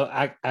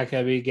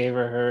Akabe gave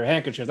her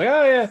handkerchief. Like,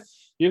 oh, yeah,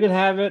 you can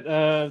have it.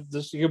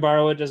 Just you can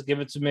borrow it. Just give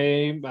it to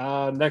me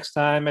next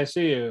time I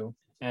see you.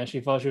 And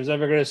she thought she was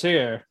ever going to see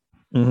her.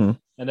 And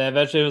then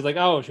eventually it was like,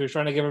 oh, she was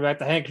trying to give her back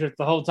the handkerchief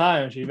the whole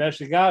time. She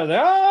eventually got it.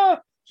 Like, oh!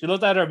 She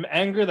looked at her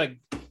angry, like,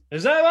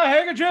 is that my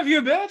handkerchief,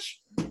 you bitch?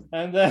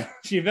 And then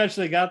she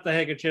eventually got the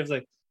handkerchief.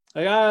 Like,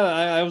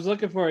 I was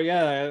looking for it.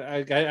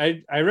 Yeah,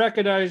 I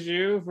recognize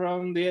you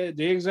from the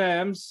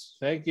exams.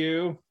 Thank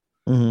you.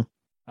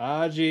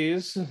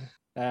 Geez.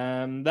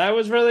 That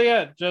was really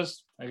it.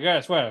 Just, I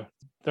guess, well,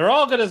 they're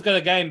all good as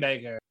good a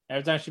gangbanger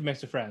every time she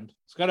makes a friend.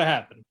 It's gonna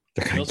happen.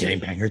 They're gonna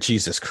gangbanger.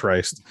 Jesus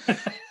Christ.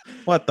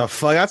 What the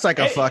fuck? That's like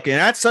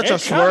that's such a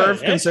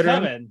swerve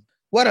considering.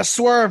 What a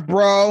swerve,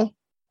 bro.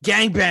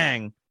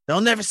 Gangbang.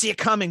 They'll never see it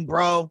coming,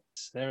 bro.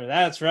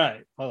 That's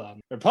right. Hold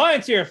on.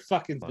 Replying to your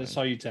fucking. This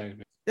all you tagged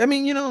me. I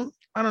mean,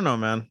 I don't know,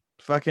 man.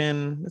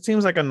 Fucking, it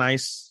seems like a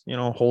nice,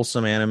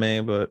 wholesome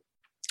anime, but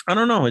I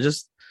don't know. It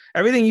just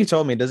everything you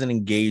told me doesn't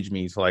engage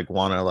me to like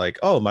want to like,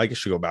 oh, Mike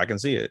should go back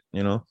and see it.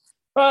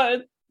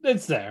 Well,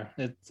 it's there.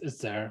 It's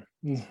there.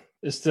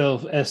 It's still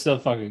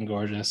fucking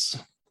gorgeous.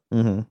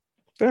 Fair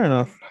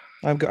enough.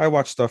 I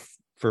watch stuff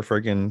for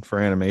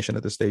animation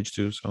at this stage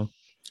too, so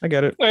I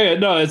get it. Oh, yeah,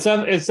 no, it's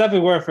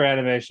definitely worth for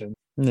animation.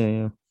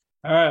 Yeah.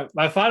 All right,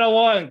 my final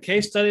one,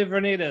 Case Study of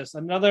Vanitas.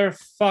 Another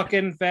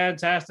fucking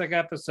fantastic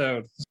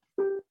episode.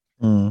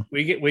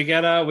 We get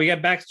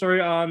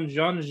backstory on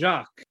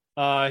Jean-Jacques.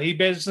 He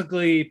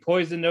basically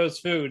poisoned those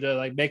food to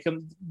like make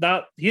him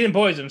he didn't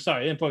poison him.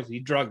 Sorry, he didn't poison. He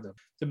drugged him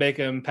to make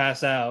him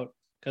pass out.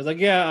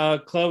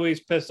 Because Chloe's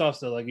pissed off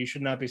still. Like you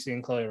should not be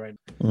seeing Chloe right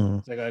now.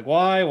 It's like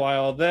why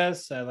all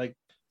this? And like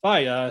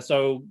fine.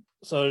 So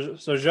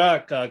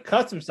Jacques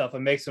cuts himself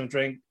and makes him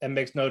drink and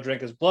makes no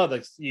drink his blood.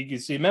 Like you can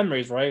see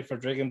memories, right, for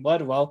drinking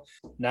blood. Well,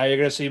 now you're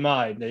gonna see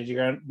mine. Now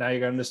you're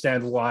gonna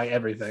understand why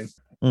everything.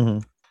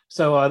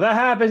 So that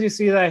happens. You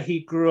see that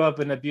he grew up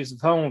in an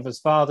abusive home with his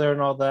father and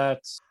all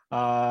that.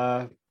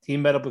 He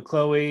met up with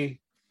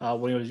Chloe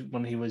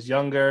when he was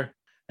younger.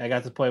 And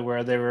got to the point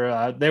where they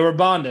were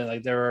bonded,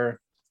 like they were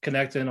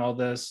connected and all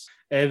this.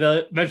 And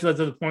eventually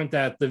to the point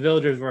that the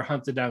villagers were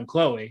hunted down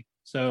Chloe.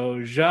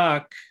 So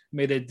Jacques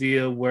made a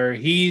deal where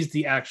he's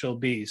the actual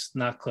beast,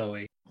 not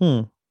Chloe.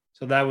 So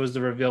that was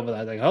the reveal of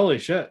that. Like, holy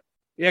shit.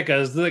 Yeah,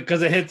 because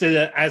it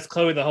hinted as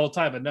Chloe the whole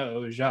time, but no, it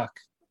was Jacques.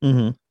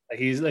 Like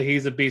he's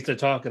the beast they're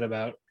talking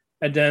about.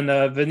 And then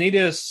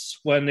Vanitas,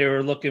 when they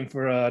were looking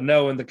for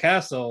No in the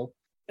castle,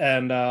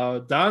 and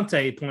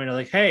Dante pointed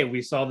like, hey,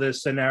 we saw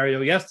this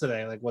scenario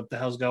yesterday. Like, what the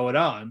hell's going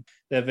on?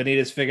 Then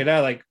Vanitas figured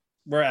out, like,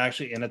 we're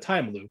actually in a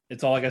time loop.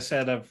 It's all like I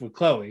said with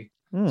Chloe.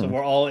 So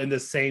we're all in the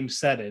same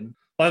setting.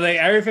 But like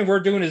everything we're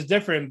doing is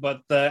different,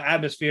 but the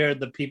atmosphere,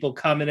 the people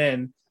coming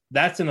in,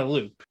 that's in a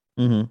loop.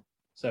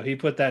 So he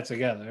put that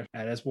together,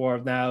 and it's more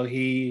of now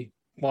he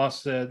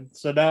wants to.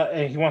 So now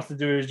he wants to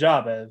do his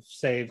job and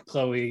save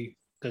Chloe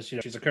because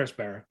she's a curse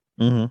bearer.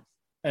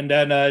 And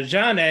then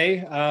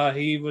Jane,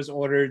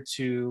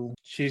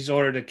 she's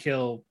ordered to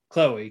kill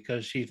Chloe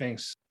because she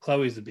thinks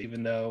Chloe's the beast,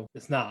 even though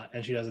it's not,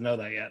 and she doesn't know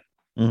that yet.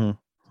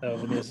 So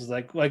Vanitas is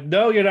like,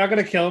 no, you're not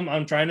gonna kill him.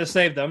 I'm trying to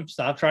save them.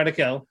 Stop trying to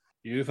kill.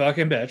 You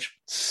fucking bitch.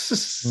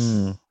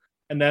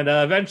 And then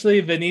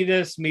eventually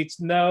Vanitas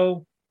meets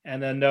No,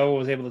 and then No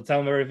was able to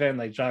tell him everything,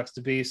 like Jacques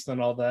the Beast and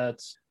all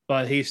that.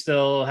 But he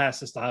still has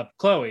to stop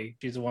Chloe.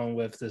 She's the one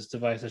with this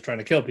device that's trying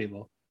to kill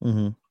people.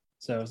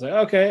 So it's like,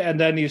 okay. And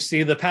then you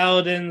see the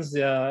Paladins,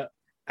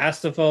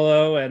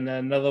 Astafolo, and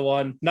then another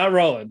one, not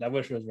Roland. I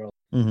wish it was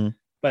Roland.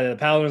 But the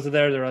Paladins are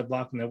there. They're like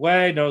blocking their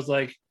way. No's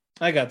like,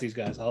 I got these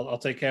guys. I'll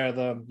take care of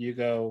them. You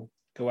go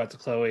out to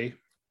Chloe.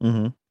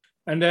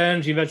 And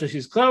then she eventually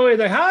sees Chloe.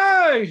 Like,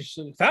 hi,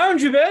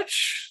 found you,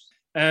 bitch.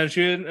 And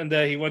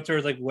he went to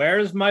her like,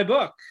 where's my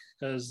book?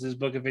 Because his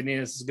book of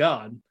Vanitas is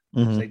gone.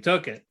 So they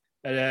took it.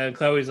 And then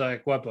Chloe's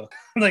like, what book?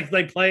 like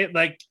play it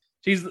like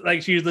she's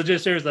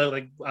legit serious.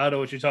 Like, I don't know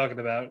what you're talking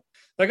about.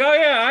 Like, oh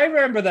yeah, I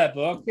remember that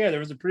book. Yeah, there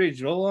was a pretty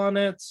jewel on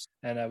it,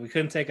 and we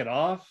couldn't take it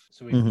off,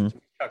 so we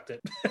chucked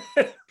it.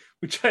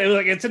 Which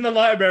like it's in the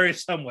library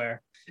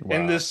somewhere. Wow.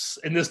 In this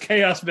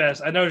chaos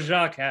mess. I know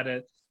Jacques had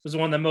it. Was the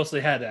one that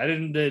mostly had it. I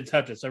didn't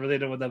touch it, so I really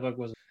don't know what that book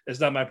was. It's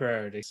not my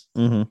priority.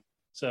 Mm-hmm.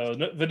 So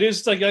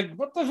Vadu's like,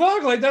 what the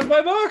fuck? Like, that's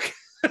my book.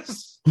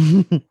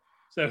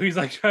 So he's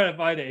like trying to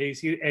find it.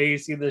 You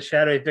see the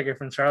shadowy figure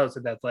from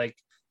Charlottesville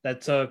that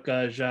took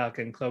Jacques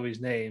and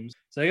Chloe's names.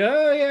 It's like,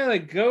 oh yeah,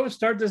 like go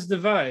start this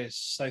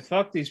device. Like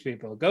fuck these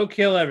people. Go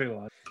kill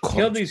everyone.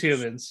 Kill these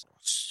humans.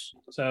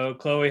 So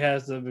Chloe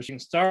has the machine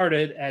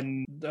started,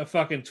 and the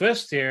fucking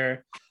twist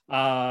here,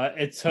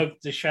 it took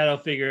the shadow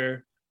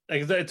figure.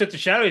 Like it took the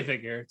shadowy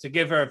figure to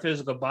give her a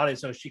physical body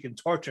so she can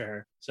torture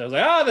her. So it's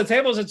like, oh, the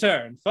tables are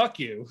turned. Fuck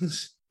you.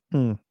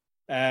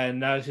 And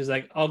now she's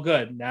like, oh,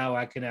 good. Now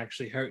I can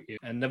actually hurt you.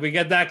 And then we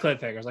get that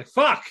cliffhanger. It's like,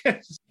 fuck.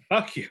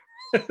 Fuck you.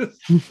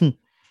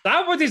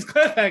 Stop with these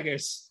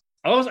cliffhangers.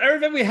 Almost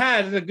everything we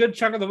had in a good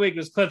chunk of the week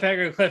was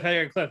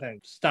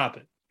cliffhanger. Stop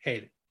it.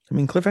 Hate it. I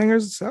mean,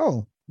 cliffhangers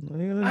sell. I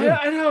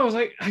know. I was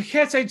like, I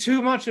can't say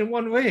too much in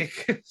 1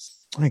 week.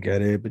 I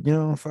get it, but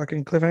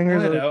fucking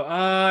cliffhangers.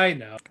 I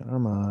know.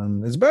 Come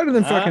on, it's better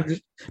than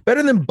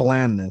better than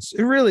blandness.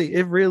 It really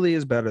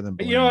is better than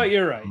blandness. You know what?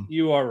 You're right.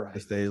 You are right.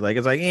 It's like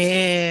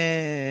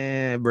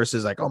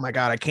versus like, oh my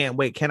god, I cannot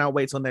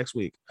wait till next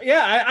week.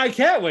 Yeah, I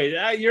can't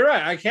wait. You're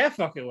right. I can't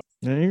fucking wait.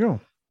 There you go.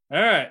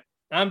 All right,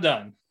 I'm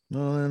done.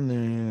 Well, then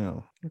there you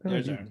go.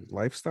 Turn.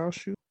 Lifestyle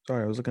shoe.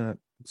 Sorry, I was looking at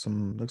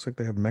some. Looks like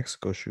they have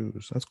Mexico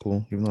shoes. That's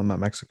cool, even though I'm not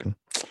Mexican.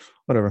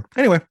 Whatever.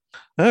 Anyway,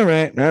 all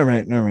right.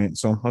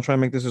 So I'll try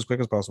and make this as quick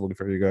as possible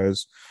for you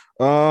guys.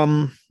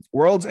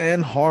 World's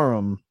End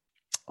Harem.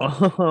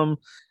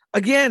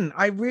 Again,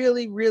 I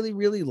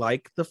really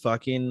like the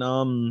fucking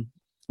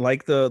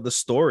like the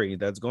story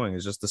that's going.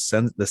 It's just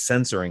the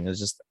censoring is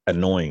just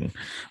annoying.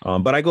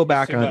 But I go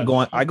back and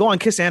I go on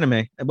Kiss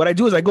Anime. And what I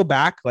do is I go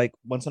back like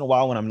once in a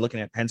while when I'm looking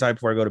at hentai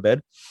before I go to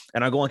bed,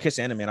 and I go on Kiss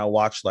Anime and I'll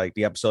watch like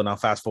the episode and I'll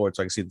fast forward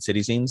so I can see the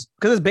titty scenes,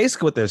 because it's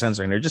basically what they're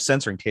censoring. They're just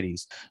censoring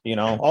titties,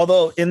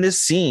 Although in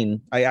this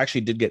scene, I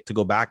actually did get to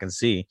go back and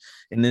see.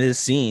 And in this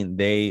scene,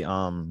 they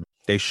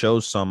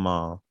show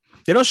some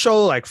they don't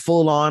show like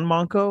full on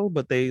Monko,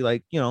 but they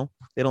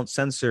they don't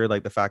censor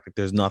like the fact that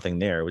there's nothing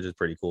there, which is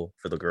pretty cool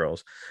for the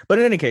girls. But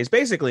in any case,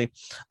 basically,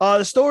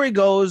 the story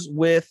goes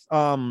with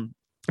the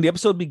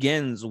episode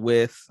begins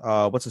with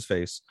what's his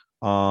face?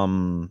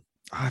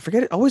 I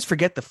forget it. I always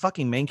forget the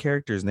fucking main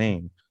character's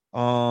name.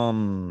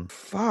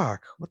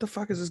 Fuck. What the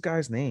fuck is this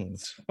guy's name?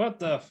 What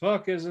the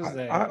fuck is his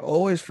name? I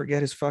always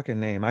forget his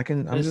fucking name.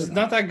 This is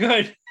not that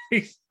good.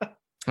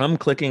 I'm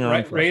clicking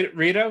on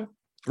Rito?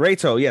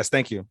 Reito. Yes,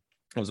 thank you.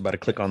 I was about to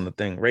click on the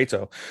thing.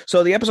 Reito.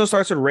 So the episode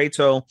starts with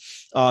Reito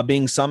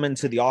being summoned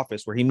to the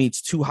office where he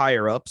meets two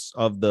higher ups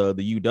of the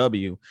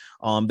UW.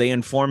 They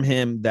inform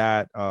him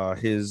that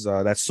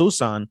that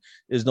Susan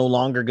is no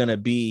longer going to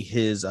be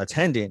his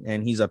attendant,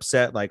 and he's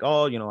upset. Like,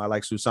 oh, I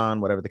like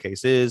Susan, whatever the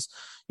case is,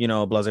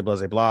 blah, blah,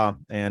 blah, blah.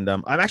 And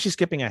I'm actually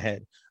skipping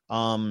ahead.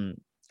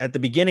 At the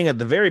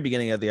very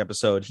beginning of the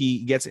episode,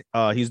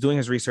 he's doing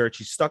his research.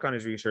 He's stuck on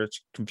his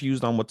research,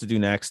 confused on what to do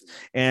next.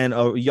 And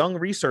a young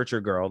researcher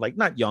girl, like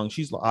not young,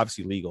 she's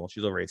obviously legal.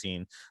 She's over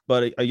 18,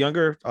 but a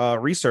younger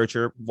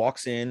researcher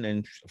walks in,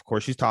 and of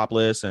course she's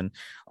topless. And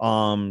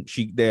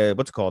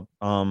Reito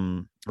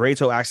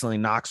accidentally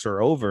knocks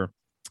her over.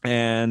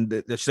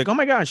 And she's like, oh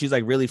my god, she's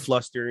like really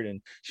flustered,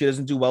 and she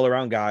doesn't do well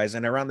around guys.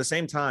 And around the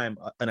same time,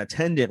 an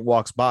attendant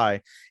walks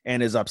by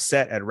and is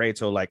upset at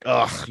Reito, like,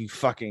 ugh,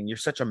 you're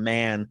such a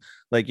man,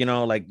 like,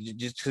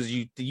 just because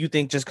you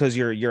think just because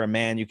you're a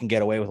man you can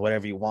get away with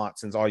whatever you want,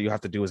 since all you have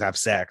to do is have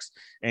sex.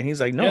 And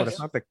he's like, no, yes.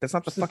 that's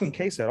not the fucking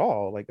case at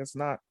all. Like, that's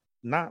not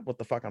what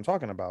the fuck I'm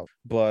talking about.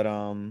 But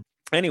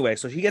anyway,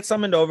 so she gets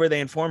summoned over.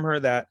 They inform her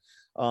that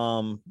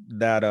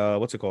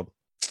what's it called,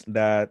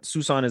 that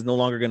Susan is no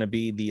longer going to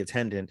be the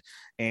attendant,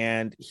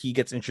 and he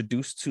gets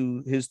introduced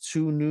to his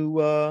two new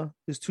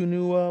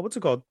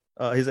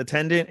his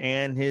attendant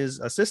and his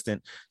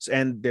assistant.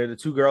 And they're the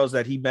two girls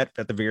that he met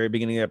at the very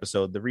beginning of the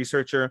episode. The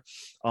researcher,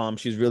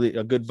 she's really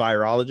a good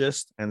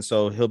virologist, and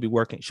so she'll be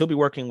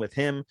working with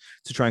him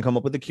to try and come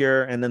up with a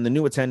cure. And then the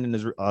new attendant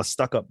is a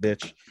stuck-up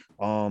bitch.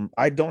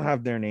 I don't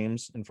have their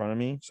names in front of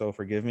me, so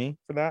forgive me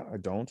for that. I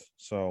don't,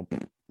 so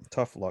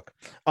tough luck.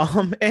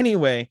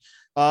 Anyway,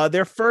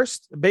 their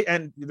first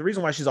and the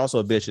reason why she's also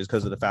a bitch is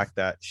because of the fact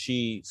that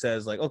she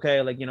says, like,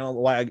 okay, like,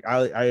 why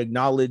I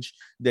acknowledge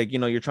that,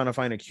 you're trying to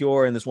find a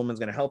cure and this woman's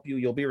going to help you.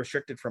 You'll be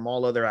restricted from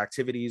all other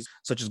activities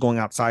such as going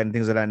outside and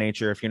things of that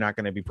nature if you're not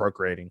going to be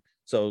procreating.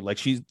 So like,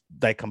 she's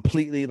like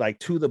completely like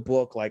to the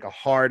book, like a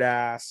hard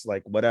ass,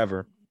 like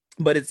whatever.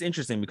 But it's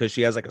interesting because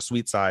she has like a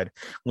sweet side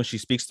when she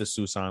speaks to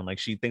Susan. Like,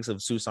 she thinks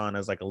of Susan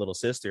as like a little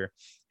sister,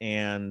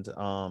 and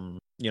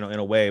in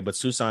a way, but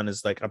Susan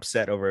is like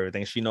upset over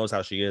everything. She knows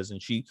how she is,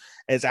 and she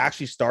is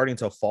actually starting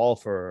to fall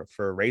for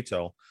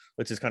Reito,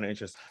 which is kind of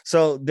interesting.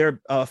 So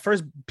their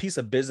first piece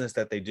of business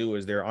that they do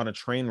is they're on a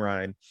train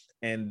ride,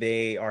 and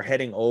they are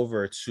heading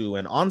over to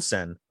an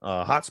onsen,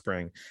 hot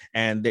spring,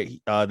 and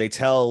they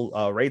tell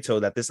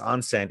Reito that this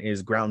onsen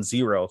is ground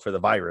zero for the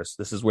virus.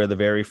 This is where the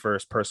very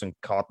first person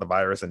caught the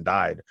virus and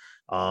died.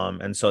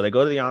 And so they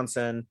go to the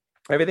onsen.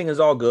 Everything is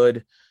all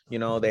good.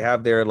 They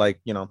have their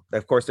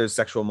of course there's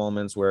sexual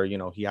moments where,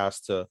 he has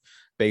to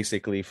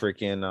basically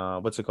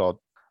freaking, what's it called?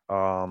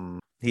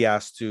 He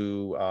has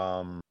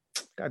to,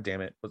 God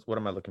damn it. What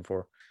am I looking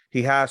for?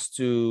 He has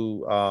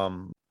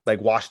to,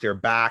 wash their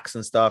backs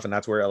and stuff. And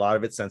that's where a lot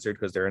of it's censored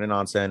because they're in an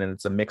onsen and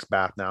it's a mixed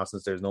bath now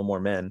since there's no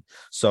more men.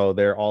 So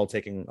they're all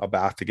taking a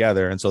bath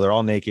together. And so they're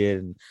all naked.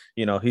 And,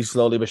 he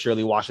slowly but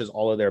surely washes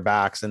all of their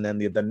backs. And then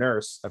the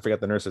nurse, I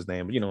forget the nurse's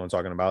name, but you know what I'm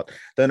talking about.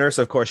 The nurse,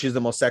 of course, she's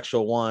the most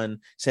sexual one,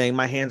 saying,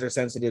 my hands are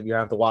sensitive. You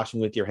have to wash them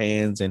with your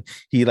hands. And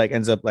he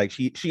ends up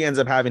she ends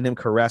up having him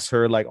caress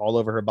her all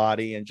over her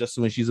body. And just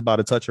when she's about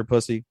to touch her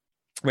pussy,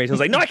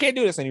 Rachel's like, no, I can't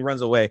do this. And he runs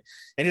away.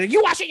 And he's like,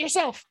 you wash it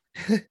yourself.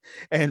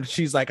 And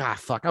she's like,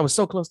 fuck, I was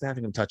so close to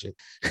having him touch it.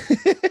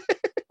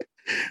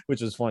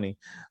 Which was funny.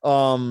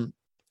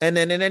 And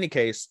then in any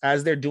case,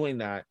 as they're doing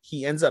that,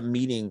 he ends up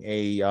meeting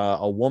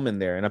a woman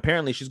there. And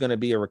apparently she's going to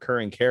be a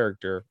recurring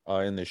character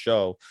in the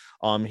show.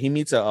 He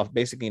meets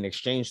basically an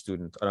exchange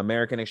student, an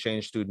American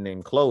exchange student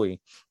named Chloe.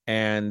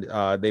 And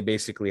they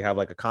basically have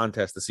a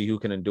contest to see who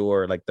can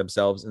endure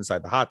themselves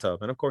inside the hot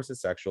tub. And of course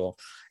it's sexual.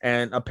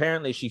 And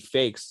apparently she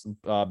fakes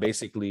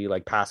basically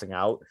passing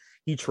out.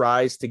 He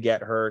tries to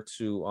get her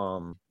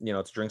to,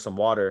 to drink some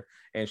water.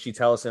 And she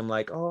tells him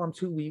oh, I'm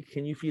too weak.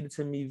 Can you feed it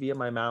to me via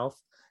my mouth?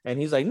 And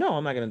he's like, no,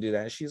 I'm not going to do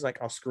that. And she's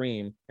like, I'll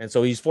scream. And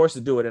so he's forced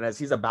to do it. And as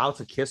he's about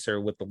to kiss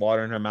her with the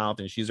water in her mouth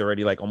and she's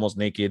already almost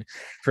naked,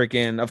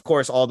 freaking, of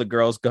course, all the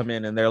girls come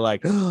in and they're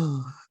like,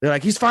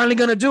 he's finally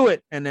going to do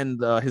it. And then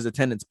his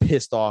attendant's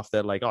pissed off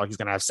that oh, he's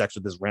going to have sex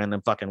with this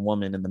random fucking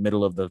woman in the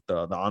middle of the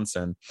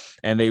onsen.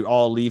 And they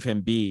all leave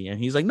him be. And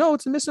he's like, no,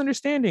 it's a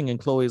misunderstanding. And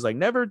Chloe's like,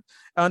 never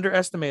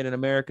underestimate an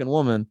American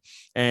woman.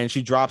 And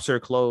she drops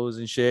her clothes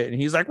and shit.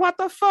 And he's like, what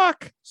the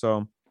fuck?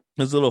 So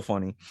it's a little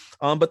funny.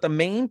 But the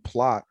main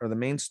plot or the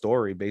main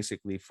story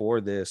basically for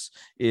this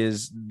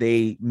is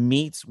they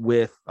meet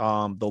with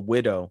the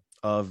widow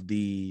of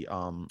the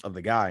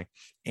guy.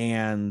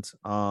 And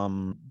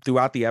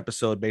throughout the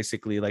episode,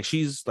 basically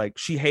she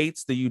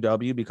hates the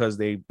UW because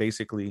they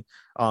basically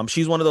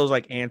she's one of those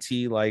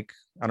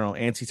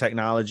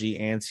anti-technology,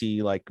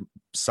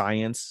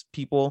 anti-science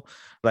people.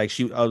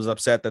 She was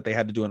upset that they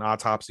had to do an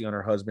autopsy on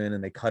her husband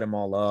and they cut him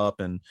all up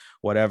and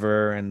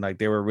whatever, and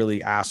they were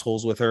really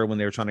assholes with her when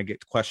they were trying to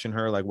question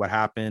her what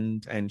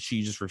happened, and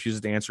she just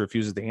refuses to answer.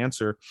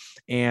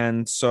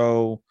 And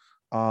so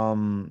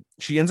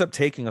she ends up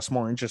taking a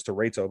small interest to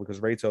Reito because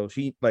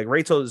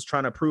Reito is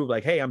trying to prove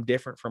hey, I'm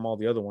different from all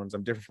the other ones.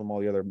 I'm different from all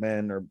the other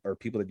men or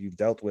people that you've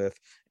dealt with.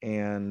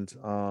 And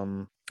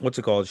what's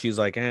it called? She's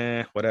like,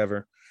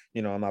 whatever.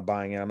 I'm not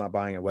buying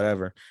it,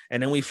 whatever.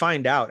 And then we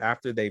find out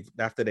after they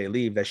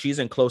leave that she's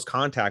in close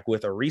contact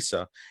with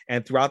Arisa.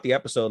 And throughout the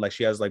episode,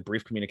 she has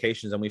brief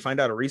communications. And we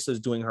find out Arisa is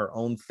doing her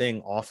own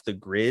thing off the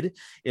grid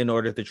in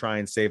order to try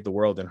and save the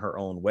world in her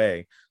own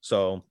way.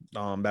 So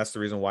that's the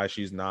reason why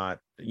she's not,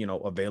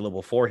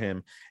 available for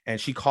him. And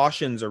she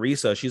cautions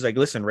Arisa. She's like,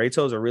 listen,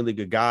 Reito's a really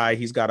good guy.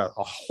 He's got a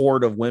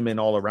horde of women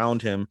all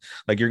around him.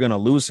 You're going to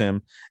lose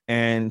him.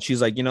 And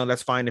she's like,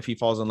 that's fine if he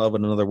falls in love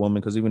with another woman,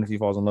 because even if he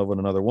falls in love with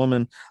another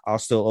woman, I'll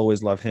still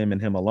always love him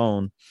and him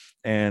alone.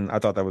 And I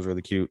thought that was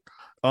really cute.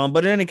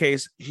 But in any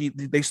case,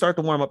 they start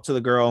to warm up to the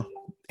girl,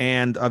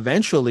 and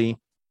eventually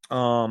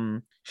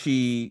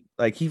she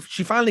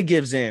finally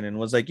gives in and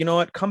was like, you know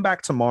what, come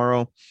back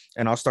tomorrow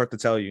and I'll start to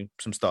tell you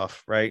some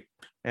stuff, right?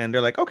 And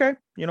they're like, okay,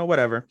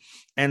 whatever.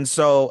 And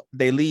so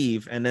they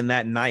leave, and then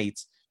that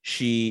night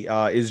she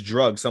is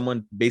drugged.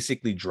 Someone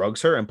basically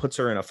drugs her and puts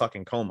her in a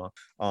fucking coma.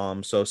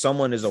 So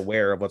someone is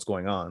aware of what's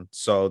going on.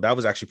 So that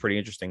was actually pretty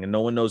interesting, and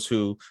no one knows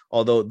who,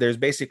 although there's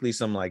basically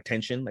some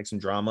tension, some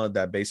drama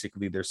that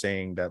basically they're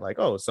saying that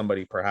oh,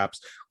 somebody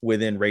perhaps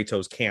within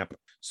Reito's camp.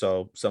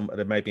 So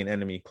there might be an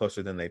enemy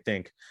closer than they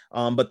think.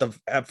 But the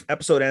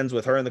episode ends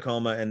with her in the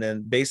coma, and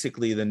then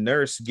basically the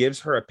nurse gives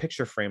her a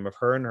picture frame of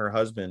her and her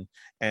husband,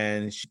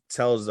 and she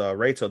tells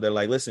Reito, they're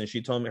like, listen,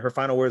 she told me her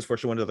final words before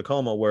she went to the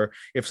coma were,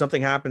 if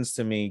something happens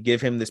to me,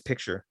 give him this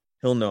picture,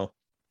 he'll know.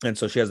 And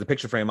so she has the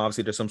picture frame.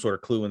 Obviously there's some sort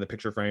of clue in the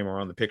picture frame or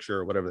on the picture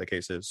or whatever the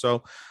case is.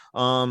 So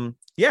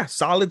yeah,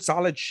 solid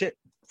shit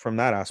from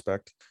that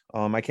aspect.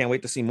 I can't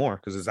wait to see more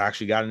because it's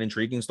actually got an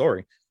intriguing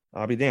story.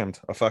 I'll be damned.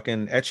 A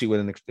fucking ecchi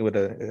with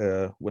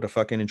a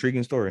fucking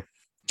intriguing story.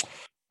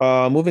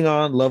 Moving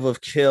on, Love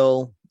of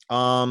Kill.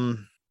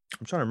 I'm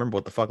trying to remember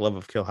what the fuck Love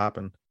of Kill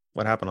happened.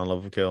 What happened on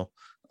Love of Kill?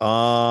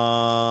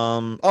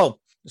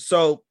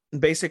 So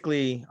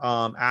basically,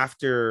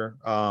 after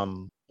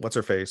what's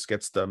her face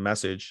gets the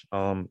message.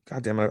 God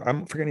damn it,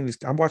 I'm forgetting these.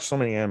 I've watched so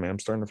many anime. I'm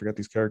starting to forget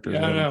these characters.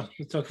 Yeah, no,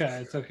 it's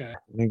okay. Let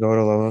me go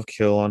to Love of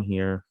Kill on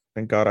here.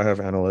 Thank God I have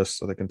analysts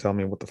so they can tell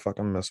me what the fuck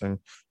I'm missing.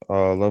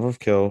 Love of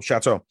Kill.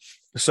 Chateau.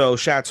 So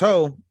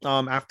Chateau,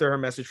 after her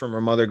message from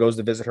her mother, goes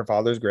to visit her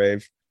father's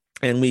grave.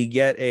 And we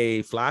get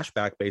a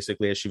flashback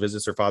basically as she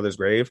visits her father's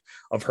grave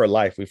of her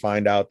life. We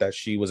find out that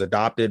she was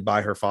adopted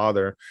by her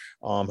father.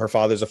 Her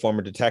father's a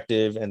former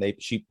detective, and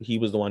he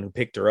was the one who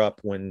picked her up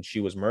when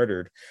she was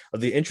murdered.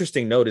 The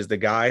interesting note is the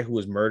guy who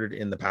was murdered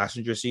in the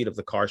passenger seat of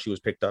the car she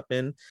was picked up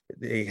in.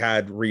 They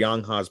had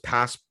Ryangha's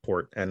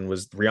passport and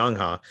was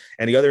Ryangha.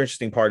 And the other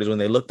interesting part is when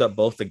they looked up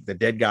both the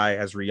dead guy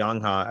as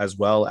Ryangha as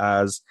well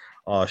as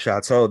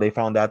Chateau, they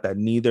found out that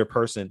neither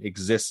person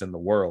exists in the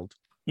world,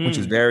 which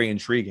is very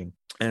intriguing.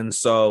 And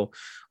so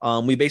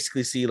we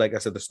basically see, like I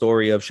said, the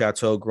story of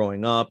Chateau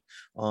growing up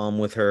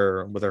with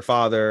her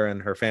father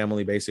and her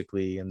family,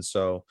 basically. And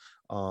so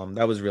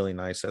that was really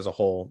nice as a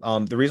whole.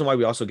 The reason why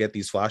we also get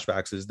these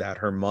flashbacks is that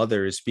her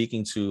mother is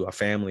speaking to a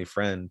family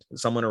friend,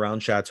 someone around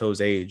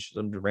Chateau's age,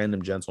 some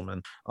random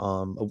gentleman.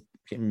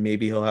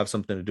 Maybe he'll have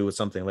something to do with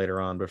something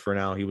later on, but for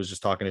now he was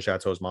just talking to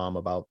Chateau's mom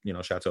about,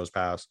 Chateau's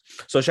past.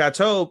 So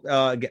Chateau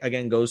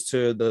again goes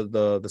to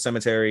the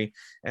cemetery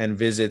and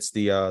visits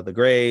the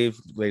grave,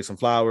 lays some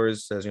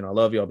flowers, says, I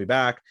love you, I'll be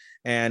back.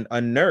 And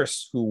a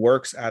nurse who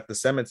works at the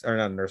cemetery, or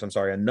not a nurse, I'm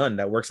sorry, a nun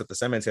that works at the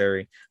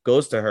cemetery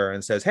goes to her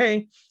and says,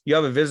 hey, you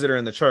have a visitor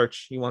in the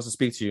church. He wants to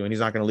speak to you, and he's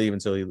not going to leave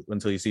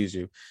until he sees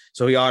you.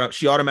 So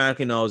she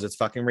automatically knows it's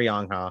fucking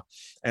Ryangha.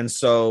 And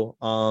so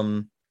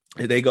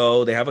they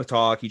have a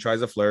talk. He tries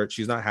to flirt.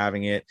 She's not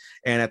having it.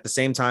 And at the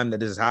same time that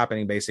this is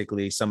happening,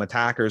 basically some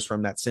attackers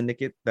from that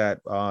syndicate that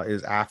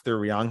is after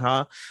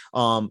Ryangha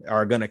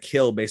are going to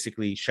kill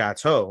basically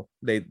Chateau.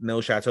 They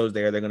know Chateau's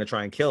there. They're going to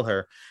try and kill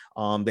her.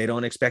 They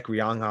don't expect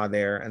Ryangha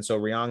there. And so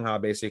Ryangha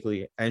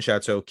basically and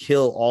Chateau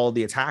kill all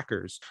the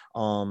attackers.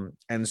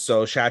 And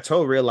so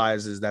Chateau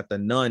realizes that the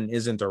nun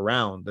isn't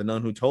around. The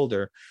nun who told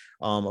her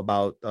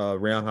about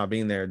Ryangha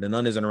being there, the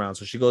nun isn't around.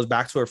 So she goes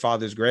back to her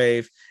father's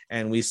grave,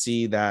 and we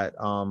see that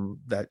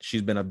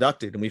she's been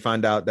abducted. And we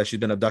find out that she's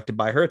been abducted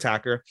by her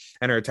attacker,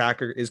 and her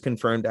attacker is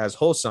confirmed as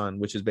Hosan,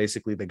 which is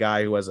basically the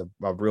guy who has a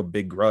real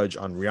big grudge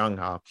on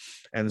Ryangha.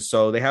 And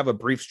so they have a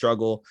brief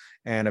struggle,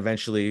 and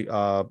eventually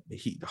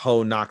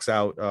Ho knocks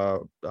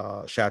out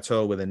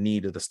Chateau with a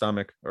knee to the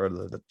stomach or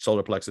the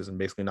solar plexus and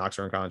basically knocks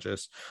her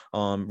unconscious.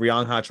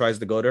 Ryangha tries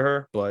to go to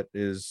her, but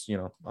is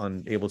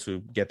unable to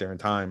get there in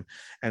time.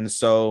 And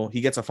so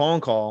he gets a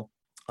phone call.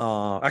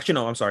 Actually,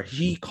 no, I'm sorry.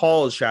 He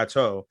calls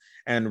Chateau,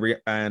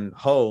 and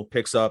Ho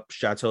picks up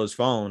Chateau's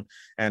phone,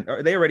 and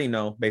they already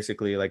know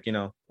basically,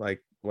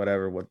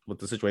 whatever what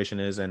the situation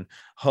is. And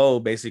Ho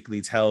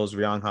basically tells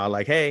Ryangha,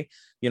 like, hey,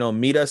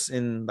 meet us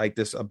in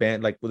this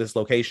this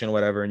location or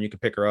whatever, and you can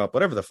pick her up,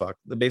 whatever the fuck.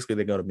 Basically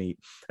they go to meet.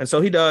 And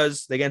so he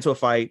does. They get into a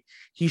fight.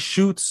 He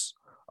shoots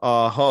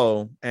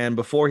Ho, and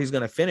before he's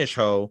gonna finish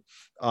Ho,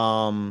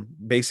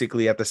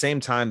 basically at the same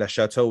time that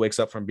Chateau wakes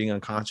up from being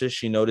unconscious,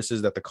 she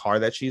notices that the car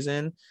that she's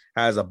in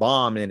has a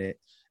bomb in it.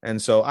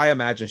 And so I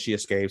imagine she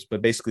escapes,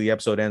 but basically the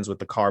episode ends with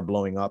the car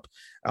blowing up,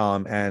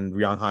 and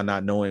Ryangha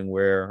not knowing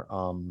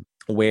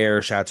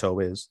where Chateau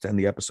is to end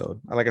the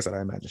episode. Like I said,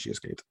 I imagine she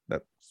escaped.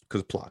 That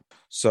because plot.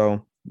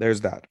 So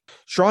there's that.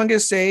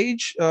 Strongest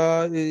Sage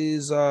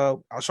is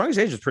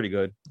pretty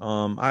good.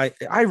 I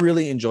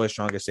really enjoy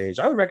Strongest Sage.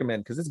 I would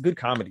recommend because it's good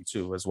comedy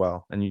too as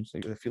well. And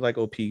if you like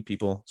OP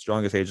people,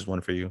 Strongest Sage is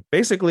one for you.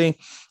 Basically,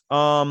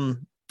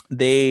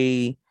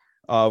 they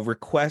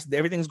request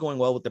everything's going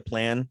well with the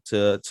plan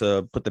to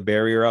put the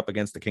barrier up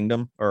against the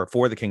kingdom, or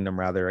for the kingdom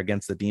rather,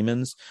 against the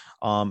demons.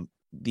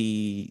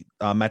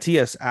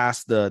 Matthias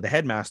asked the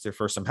headmaster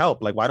for some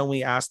help. Like, why don't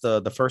we ask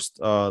the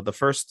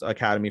first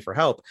academy for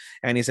help?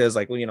 And he says,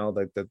 like, well,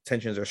 the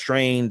tensions are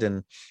strained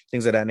and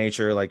things of that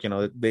nature. Like,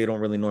 they don't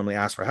really normally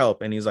ask for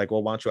help. And he's like,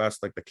 well, why don't you ask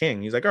the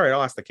king? He's like, all right,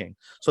 I'll ask the king.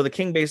 So the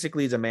king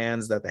basically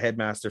demands that the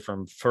headmaster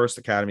from first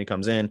academy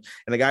comes in,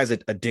 and the guy's a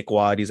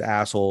dickwad. He's an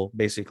asshole,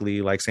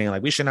 basically, like saying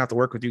like, we shouldn't have to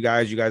work with you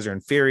guys. You guys are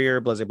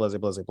inferior, blah, blah, blah,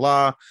 blah,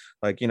 blah.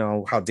 Like,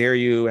 how dare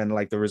you? And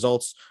like the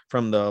results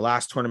from the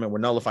last tournament were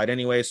nullified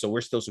anyway, so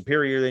we're still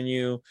superior than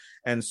you.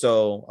 And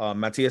so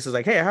Matthias is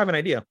like, hey, I have an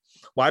idea.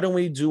 Why don't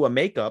we do a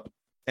makeup,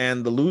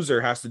 and the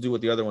loser has to do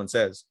what the other one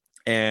says?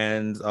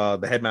 And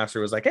the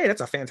headmaster was like, hey,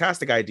 that's a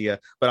fantastic idea,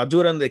 but I'll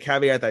do it under the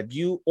caveat that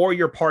you or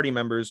your party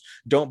members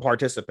don't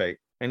participate.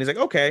 And he's like,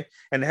 okay.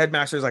 And the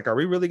headmaster's like, are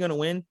we really going to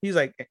win? He's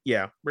like,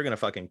 yeah, we're going to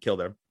fucking kill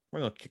them. We're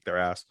going to kick their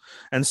ass.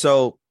 And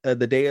so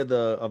the day of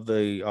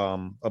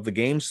the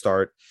game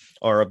start,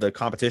 or of the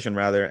competition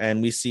rather,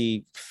 and we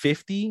see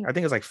 50, I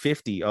think it's like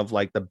 50 of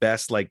like the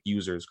best like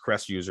users,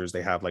 crest users.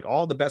 They have like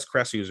all the best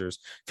crest users,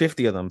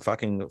 50 of them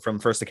fucking from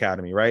First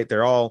Academy, right?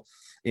 They're all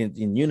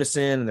in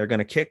unison, and they're going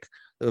to kick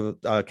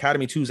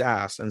Academy 2's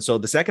ass. And so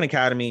the second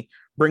academy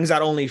brings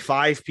out only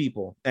 5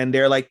 people, and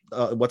they're like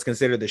what's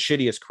considered the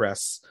shittiest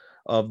crests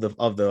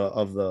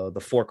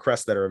the four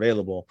crests that are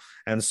available.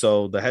 And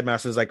so the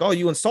headmaster is like, oh,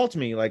 you insult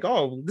me, like,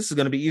 oh, this is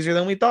going to be easier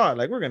than we thought,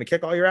 like we're going to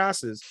kick all your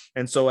asses.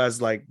 And so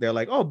as like they're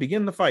like, oh,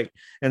 begin the fight.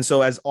 And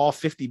so as all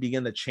 50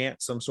 begin to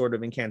chant some sort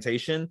of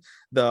incantation,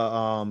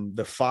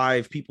 the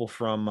 5 people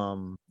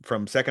from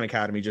Second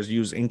Academy just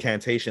use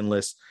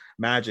incantation-less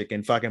magic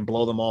and fucking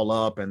blow them all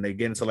up, and they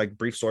get into like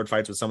brief sword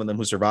fights with some of them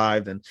who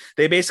survived, and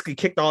they basically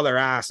kicked all their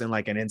ass in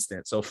like an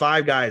instant. So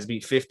 5 guys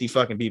beat 50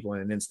 fucking people in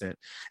an instant,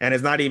 and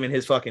it's not even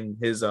his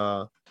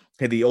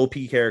the OP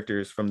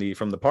characters from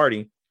the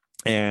party.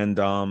 And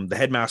the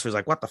headmaster is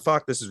like, what the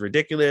fuck, this is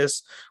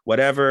ridiculous,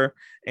 whatever.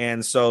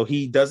 And so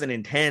he doesn't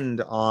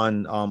intend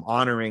on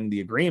honoring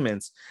the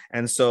agreements.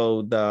 And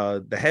so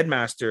the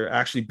headmaster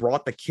actually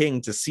brought the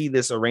king to see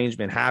this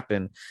arrangement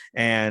happen.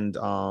 And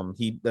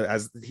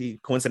he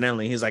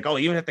coincidentally, he's like, oh,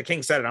 even if the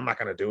king said it, I'm not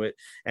gonna do it.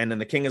 And then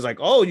the king is like,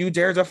 oh, you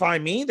dare defy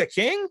me, the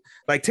king?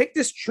 Like, take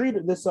this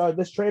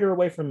traitor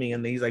away from me.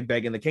 And he's like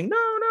begging the king, no.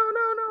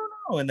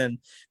 And then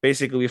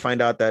basically we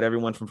find out that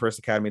everyone from First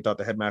Academy thought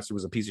the headmaster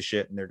was a piece of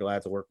shit, and they're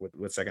glad to work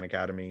with Second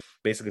Academy.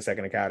 Basically,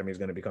 Second Academy is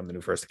going to become the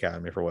new First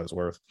Academy for what it's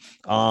worth.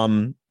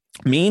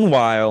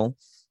 Meanwhile,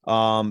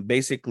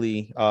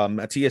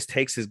 Matthias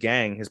takes his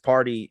gang, his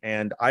party,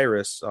 and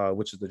Iris,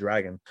 which is the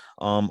dragon,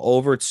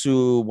 over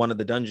to one of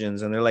the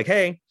dungeons, and they're like,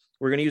 hey,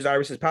 we're going to use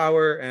Iris's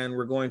power, and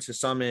we're going to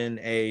summon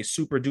a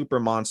super duper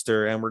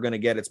monster, and we're going to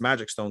get its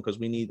magic stone because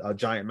we need a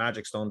giant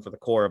magic stone for the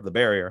core of the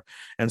barrier.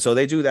 And so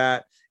they do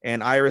that,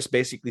 and Iris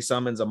basically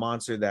summons a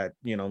monster that,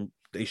 you know,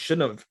 they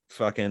shouldn't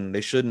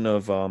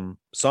have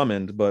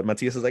summoned, but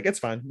Matthias is like, it's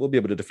fine, we'll be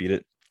able to defeat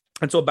it.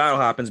 And so a battle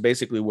happens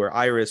basically where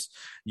Iris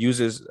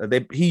uses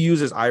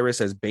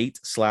Iris as bait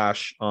 /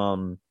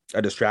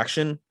 a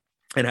distraction,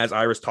 and has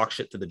Iris talk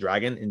shit to the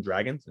dragon in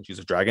dragons, and she's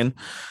a dragon.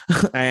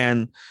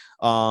 And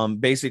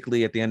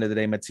basically at the end of the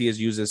day, Matthias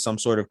uses some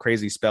sort of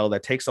crazy spell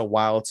that takes a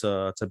while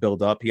to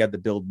build up. He had to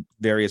build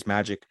various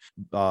magic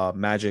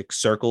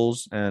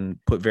circles and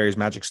put various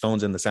magic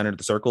stones in the center of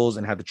the circles,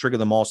 and had to trigger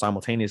them all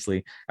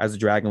simultaneously as the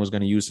dragon was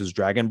going to use his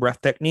dragon breath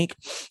technique.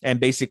 And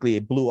basically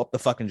it blew up the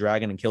fucking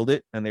dragon and killed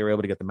it, and they were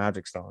able to get the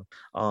magic stone.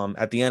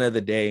 At the end of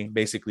the day,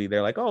 basically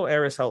they're like, oh,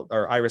 Iris held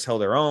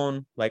her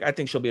own, like, I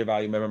think she'll be a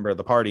valuable member of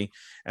the party.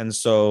 And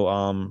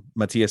so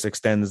Matthias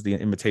extends the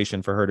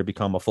invitation for her to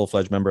become a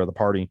full-fledged member of the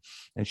party,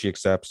 and she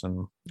accepts,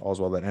 and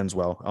all's well that ends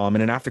well.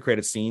 In an after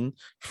credit scene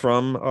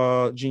from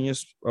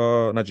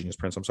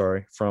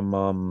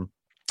from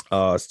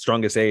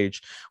Strongest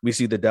Age, we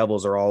see the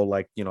devils are all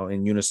like, you know,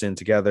 in unison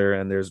together,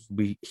 and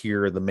we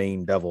hear the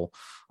main devil,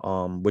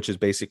 which is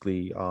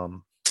basically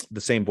the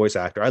same voice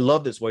actor. I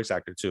love this voice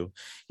actor too.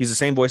 He's the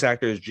same voice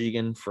actor as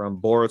Jigen from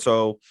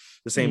Boruto,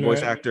 the same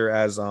voice actor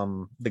as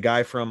the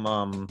guy from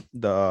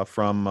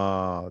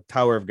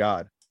Tower of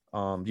God.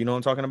 Do you know what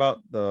I'm talking about?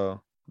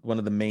 One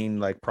of the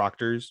main like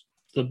proctors.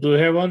 The blue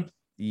hair one?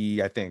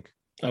 Yeah, I think.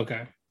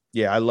 Okay.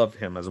 Yeah, I love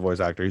him as a voice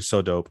actor. He's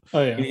so dope.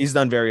 Oh yeah. He's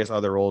done various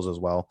other roles as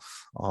well.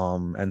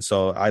 And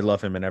so I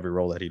love him in every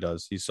role that he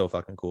does. He's so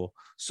fucking cool.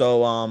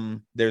 So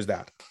there's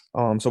that.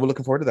 So we're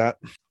looking forward to that.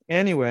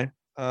 Anyway,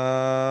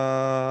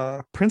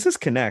 Princess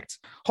Connect.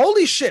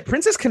 Holy shit,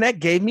 Princess Connect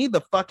gave me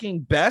the fucking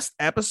best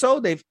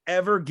episode they've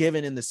ever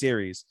given in the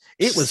series.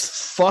 It was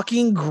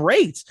fucking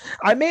great.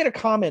 I made a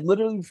comment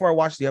literally before I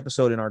watched the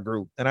episode in our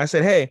group, and I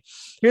said, hey,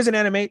 here's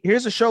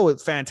a show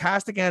with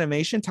fantastic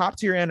animation, top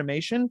tier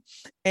animation,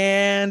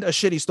 and a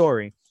shitty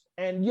story.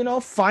 And you know,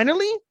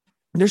 finally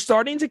they're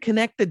starting to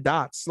connect the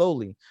dots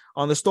slowly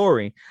on the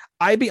story.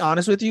 I'd be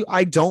honest with you,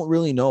 I don't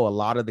really know a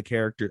lot of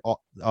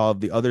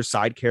the other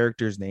side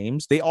characters'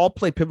 names. They all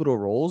play pivotal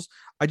roles.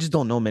 I just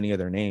don't know many of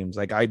their names.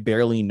 Like, I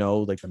barely know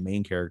like the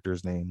main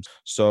characters' names.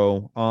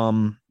 So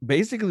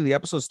basically the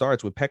episode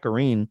starts with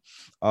Pecorine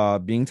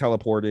being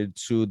teleported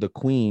to the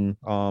queen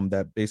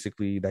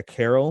that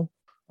Carol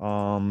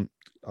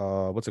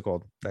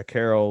that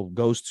Carol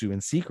goes to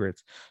in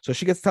secret. So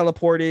she gets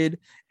teleported,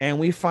 and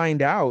we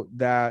find out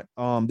that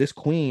this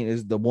queen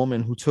is the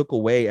woman who took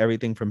away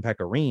everything from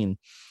Pecorine,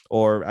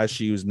 or as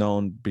she was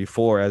known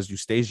before as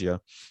Eustasia.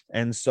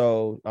 And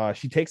so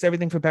she takes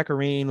everything from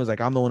Pecorine, was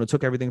like, I'm the one who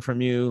took everything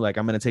from you, like,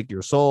 I'm gonna take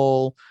your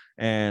soul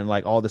and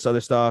like all this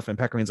other stuff. And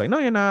Pecorine's like, no,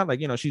 you're not. Like,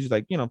 you know, she's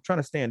like, you know, trying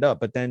to stand up,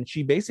 but then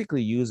she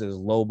basically uses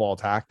lowball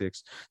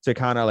tactics to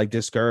kind of like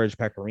discourage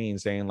Pecorine,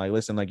 saying like,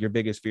 listen, like, your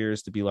biggest fear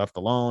is to be left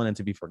alone and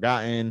to be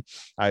forgotten.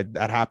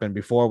 That happened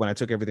before when I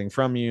took everything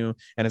from you,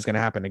 and it's going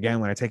to happen again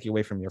when I take you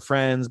away from your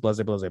friends, blah,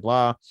 blah, blah,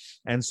 blah.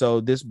 And so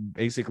this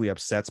basically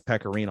upsets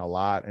Pecorine a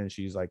lot, and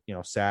she's like, you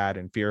know, sad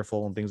and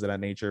fearful and things of that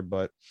nature.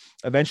 But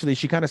eventually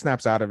she kind of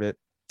snaps out of it,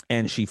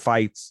 and she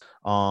fights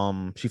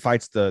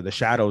the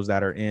shadows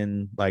that are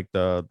in like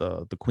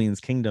the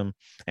queen's kingdom,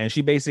 and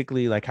she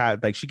basically like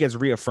had like she gets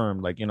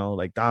reaffirmed, like, you know,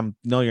 like,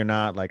 no, you're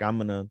not, like, I'm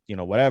gonna, you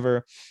know,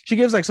 whatever. She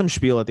gives like some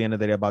spiel at the end of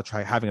the day about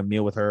having a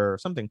meal with her or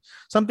something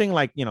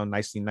like, you know,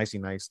 nicey nice,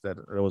 that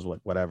it was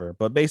whatever.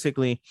 But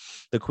basically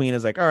the queen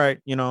is like, all right,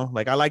 you know,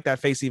 like, I like that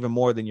face even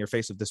more than your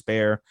face of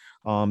despair.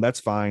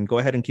 That's fine, go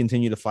ahead and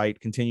continue to fight,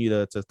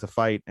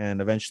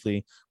 and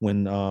eventually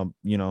when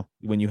you know,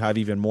 when you have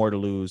even more to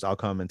lose, I'll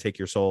come and take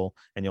your soul,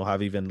 and you'll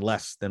have even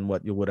less than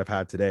what you would have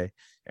had today.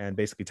 And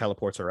basically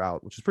teleports her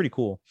out, which is pretty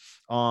cool.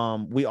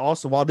 We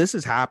also, while this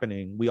is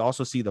happening, we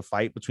also see the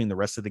fight between the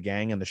rest of the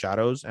gang and the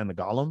shadows and the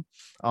golem.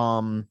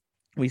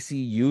 We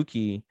see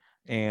Yuki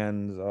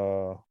and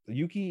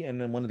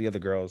then one of the other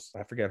girls,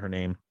 I forget her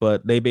name,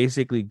 but they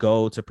basically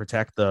go to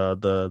protect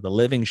the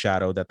living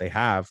shadow that they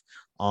have.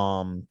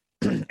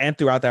 And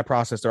throughout that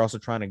process, they're also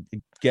trying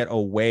to get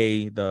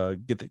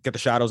the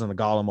shadows and the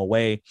golem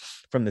away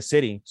from the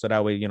city, so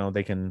that way, you know,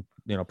 they can,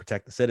 you know,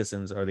 protect the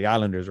citizens, or the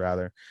islanders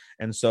rather.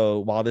 And so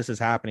while this is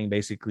happening,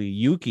 basically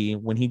Yuki,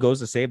 when he goes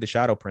to save the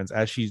Shadow Prince,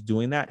 as she's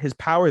doing that, his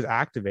powers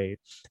activate,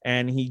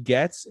 and he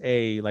gets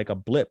a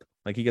blip,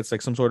 like he gets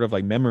like some sort of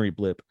like memory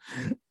blip,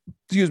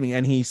 excuse me,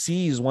 and he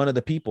sees one of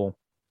the people.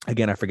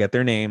 Again, I forget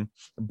their name,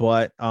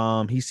 but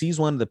he sees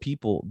one of the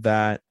people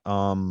that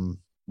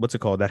what's it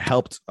called, that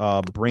helped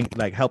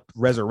helped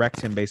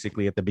resurrect him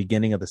basically at the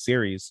beginning of the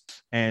series.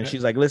 And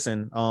she's like,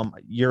 listen,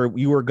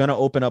 you were gonna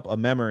open up a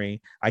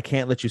memory, I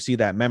can't let you see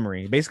that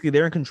memory. Basically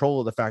they're in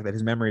control of the fact that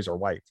his memories are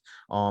wiped.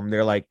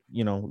 They're like,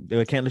 you know,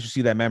 they can't let you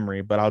see that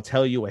memory, but I'll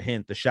tell you a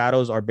hint, the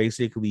shadows are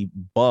basically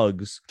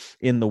bugs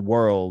in the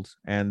world,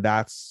 and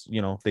that's,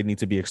 you know, they need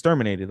to be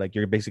exterminated. Like,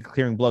 you're basically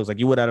clearing bugs like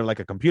you would out of like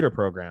a computer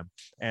program.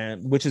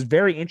 And which is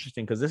very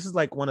interesting, because this is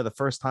like one of the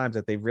first times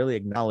that they've really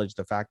acknowledged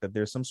the fact that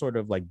there's some sort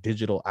of like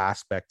digital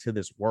aspect to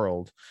this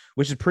world,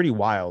 which is pretty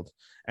wild.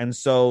 And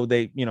so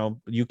they, you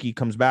know, Yuki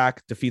comes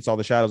back, defeats all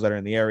the shadows that are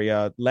in the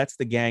area, lets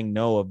the gang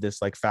know of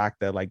this like fact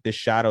that like this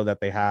shadow that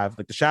they have,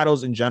 like the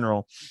shadows in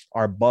general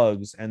are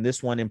bugs, and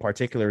this one in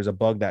particular is a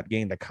bug that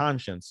gained a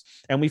conscience.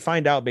 And we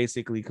find out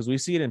basically, because we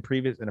see it in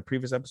a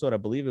previous episode, I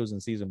believe it was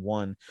in season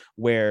 1,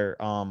 where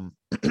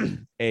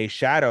a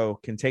shadow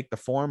can take the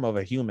form of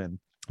a human,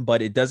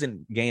 but it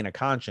doesn't gain a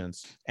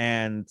conscience.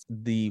 And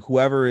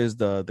whoever is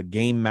the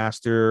game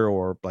master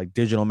or like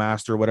digital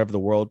master, whatever the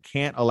world,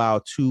 can't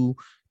allow two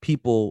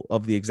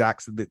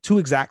exact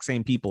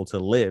same people to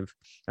live.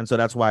 And so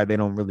that's why they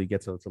don't really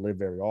get to live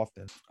very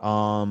often.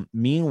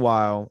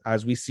 Meanwhile,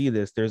 as we see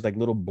this, there's like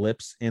little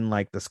blips in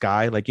like the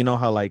sky, like, you know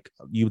how like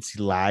you would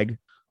see lag,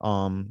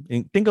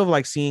 think of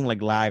like seeing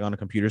like lag on a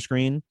computer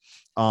screen.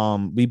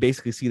 We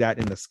basically see that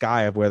in the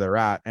sky of where they're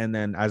at, and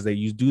then as they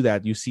do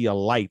that, you see a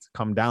light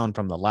come down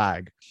from the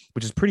lag,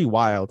 which is pretty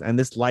wild. And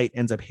this light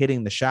ends up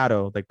hitting the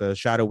shadow, like the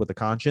shadow with the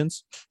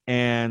conscience,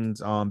 and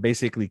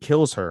basically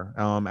kills her.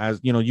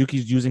 As you know,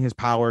 Yuki's using his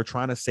power,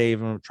 trying to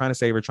save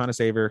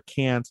her,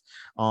 can't.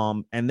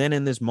 And then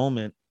in this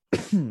moment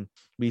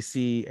we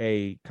see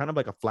a kind of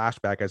like a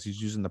flashback as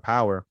he's using the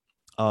power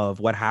of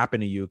what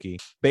happened to Yuki.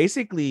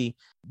 Basically,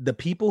 the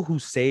people who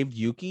saved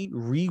Yuki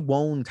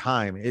rewound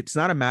time. It's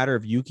not a matter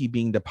of Yuki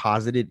being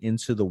deposited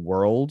into the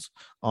world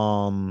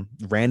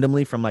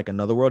randomly from like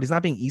another world. He's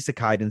not being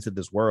isekai'd into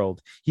this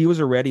world. He was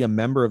already a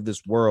member of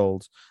this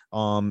world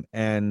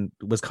and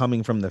was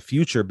coming from the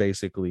future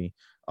basically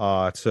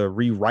to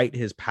rewrite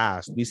his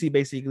past. We see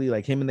basically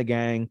like him and the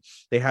gang,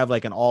 they have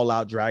like an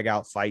all-out drag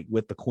out fight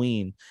with the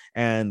queen,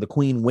 and the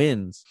queen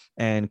wins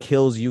and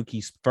kills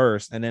Yuki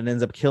first, and then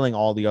ends up killing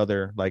all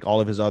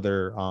of his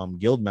other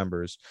guild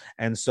members.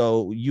 And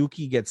so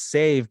Yuki gets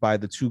saved by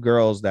the two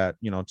girls that,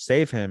 you know,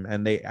 save him.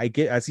 And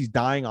as he's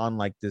dying on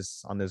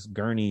this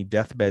gurney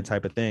deathbed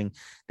type of thing,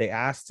 they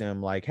asked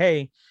him like,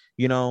 hey,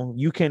 you know,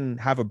 you can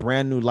have a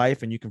brand new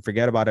life and you can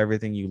forget about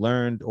everything you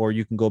learned, or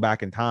you can go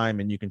back in time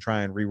and you can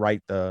try and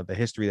rewrite the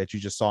history that you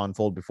just saw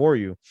unfold before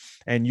you.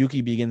 And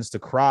Yuki begins to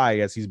cry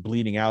as he's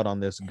bleeding out on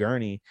this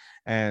gurney.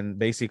 And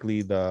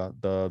basically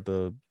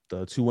the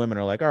two women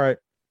are like, all right,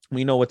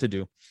 we know what to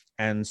do.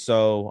 And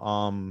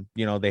so,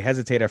 you know, they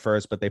hesitate at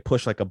first, but they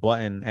push like a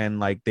button, and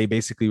like they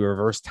basically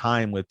reverse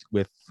time with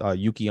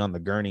Yuki on the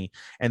gurney.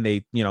 And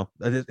they, you know,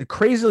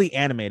 crazily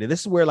animated. This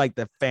is where like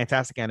the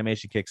fantastic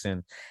animation kicks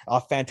in. A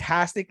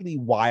fantastically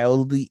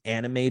wildly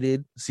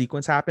animated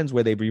sequence happens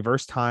where they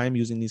reverse time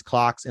using these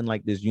clocks in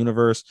like this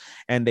universe,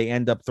 and they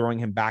end up throwing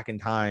him back in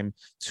time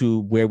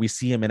to where we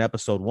see him in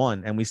episode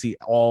 1, and we see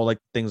all like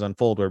things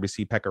unfold where we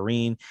see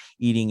Pecorine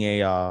eating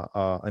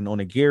an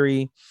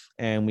onigiri,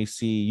 and we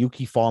see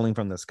Yuki falling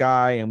from the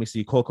sky, and we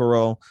see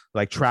Kokoro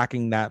like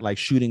tracking that like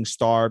shooting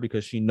star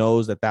because she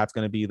knows that that's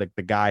going to be like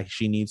the guy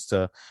she needs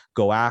to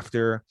go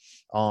after.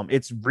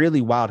 It's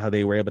really wild how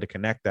they were able to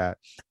connect that.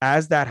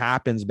 As that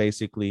happens,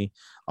 basically,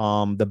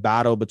 the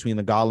battle between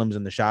the golems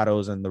and the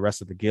shadows and the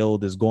rest of the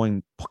guild is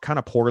going kind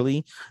of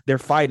poorly. They're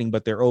fighting,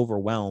 but they're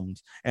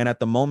overwhelmed. And at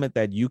the moment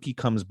that Yuki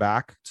comes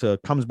back to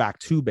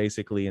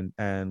basically,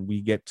 and we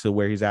get to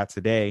where he's at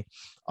today,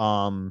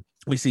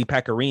 we see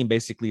Pecorine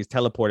basically is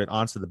teleported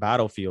onto the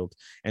battlefield,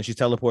 and she's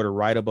teleported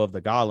right above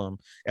the golem.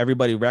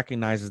 Everybody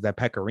recognizes that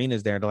Pecorine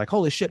is there. They're like,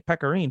 holy shit,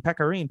 Pecorine,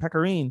 Pecorine,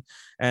 Pecorine.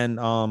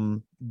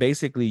 And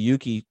basically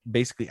Yuki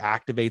basically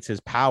activates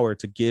his power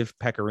to give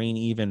Pecorine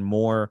even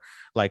more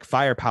like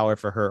firepower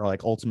for her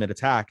like ultimate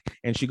attack.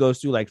 And she goes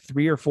through like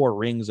 3 or 4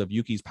 rings of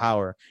Yuki's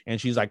power, and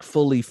she's like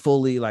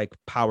fully like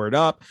powered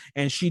up,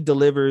 and she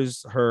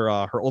delivers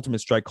her her ultimate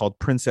strike called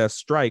Princess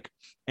Strike.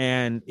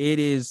 And it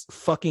is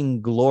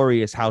fucking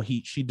glorious how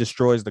she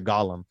destroys the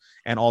golem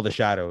and all the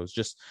shadows,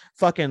 just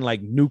fucking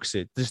like nukes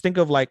it. Just think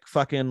of like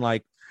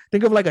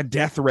a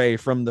death ray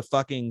from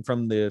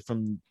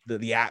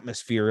the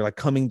atmosphere like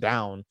coming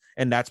down,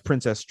 and that's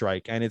Princess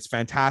Strike. And it's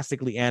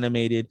fantastically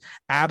animated,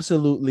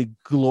 absolutely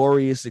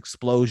glorious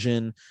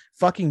explosion,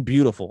 fucking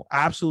beautiful,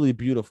 absolutely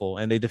beautiful.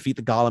 And they defeat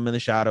the golem in the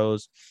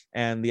shadows,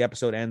 and the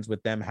episode ends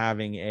with them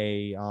having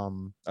a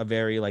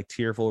very like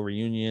tearful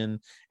reunion,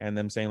 and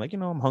them saying like,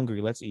 I'm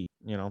hungry, let's eat,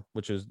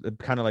 which is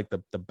kind of like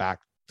the back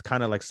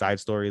kind of like side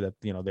story that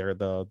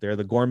they're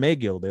the gourmet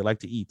guild. They like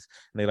to eat,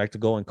 and they like to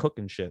go and cook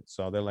and shit.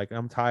 So they're like,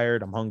 I'm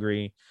tired, I'm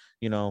hungry,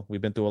 we've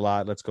been through a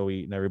lot, let's go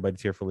eat. And everybody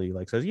tearfully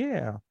like says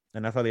yeah.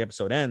 And that's how the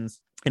episode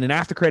ends. In an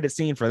after credit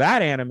scene for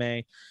that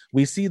anime,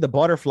 we see the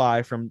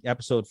butterfly from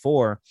episode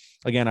 4.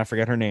 Again, I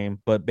forget her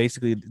name, but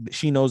basically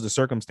she knows the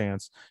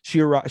circumstance.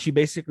 She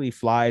basically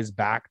flies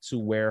back to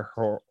where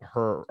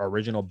her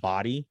original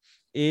body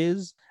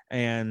is.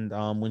 And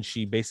when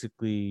she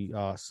basically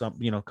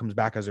comes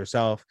back as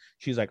herself,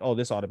 she's like, oh,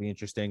 this ought to be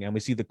interesting. And we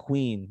see the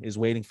queen is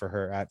waiting for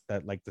her at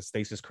that like the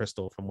stasis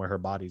crystal from where her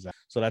body's at.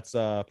 So that's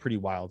pretty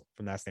wild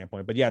from that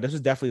standpoint. But yeah, this is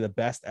definitely the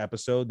best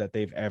episode that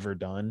they've ever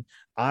done.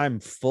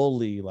 I'm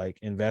fully like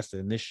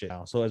invested in this shit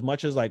now. So as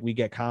much as like we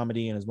get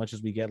comedy, and as much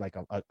as we get like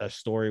a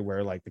story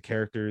where like the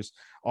characters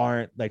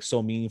aren't like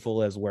so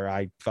meaningful as where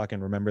I fucking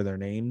remember their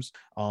names,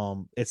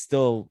 it's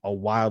still a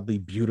wildly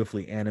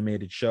beautifully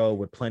animated show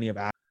with plenty of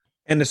action.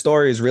 And the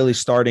story is really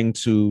starting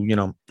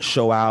to,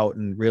 show out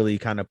and really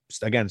kind of,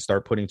 again,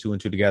 start putting 2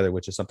 and 2 together,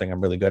 which is something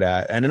I'm really good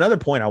at. And another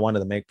point I wanted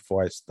to make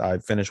before I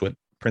finish with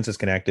Princess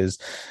Connect is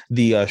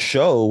the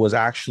show was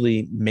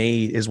actually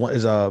made is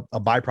a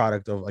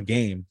byproduct of a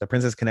game. The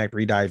Princess Connect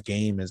Redive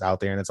game is out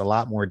there, and it's a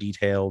lot more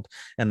detailed,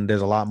 and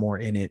there's a lot more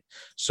in it.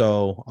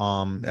 So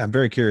I'm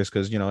very curious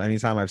because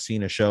anytime I've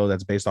seen a show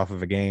that's based off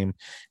of a game,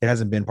 it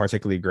hasn't been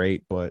particularly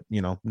great. But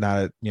now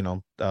that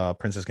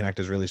Princess Connect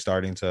is really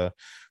starting to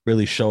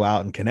really show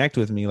out and connect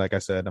with me, like I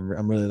said,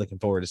 I'm really looking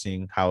forward to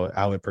seeing how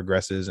it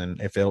progresses,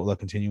 and if they'll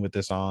continue with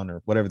this on,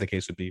 or whatever the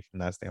case would be from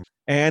that standpoint.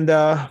 And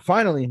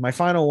finally, my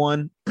final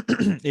one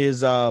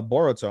is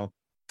Boruto.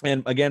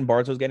 And again,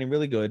 Boruto's getting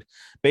really good.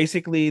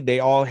 Basically,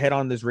 they all head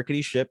on this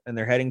rickety ship, and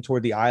they're heading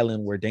toward the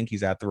island where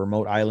Denki's at, the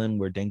remote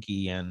island where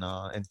Denki and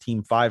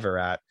Team 5 are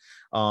at.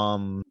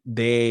 Kawaki's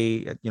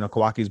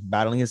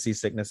battling his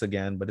seasickness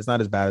again, but it's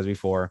not as bad as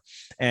before.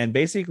 And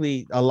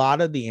basically, a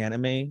lot of the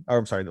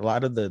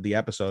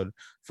episode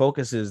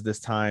focuses this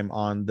time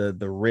on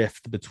the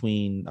rift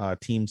between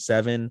Team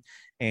 7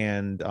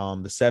 and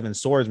the 7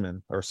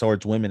 swordsmen or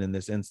swordswomen in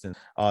this instance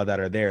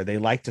that are there. They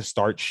like to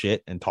start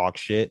shit and talk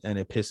shit, and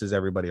it pisses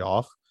everybody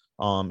off,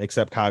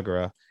 except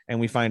Kagura. And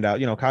we find out,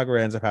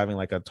 Kagura ends up having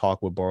like a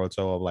talk with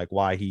Boruto of like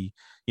why he,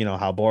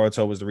 how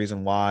Boruto was the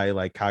reason why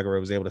like Kagura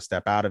was able to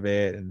step out of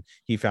it, and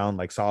he found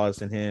like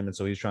solace in him, and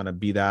so he's trying to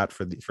be that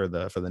for the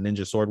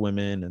ninja sword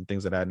women and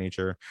things of that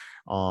nature.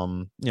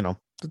 The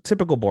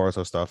typical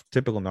Boruto stuff,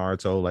 typical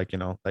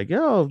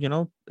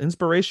Naruto,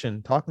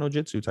 inspiration, talk no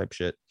jutsu type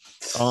shit.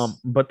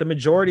 But the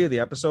majority of the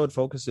episode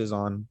focuses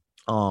on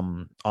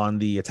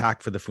the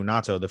attack for the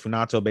Funato. The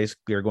Funato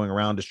basically are going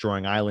around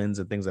destroying islands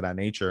and things of that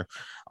nature.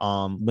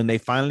 When they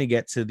finally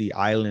get to the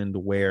island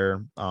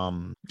where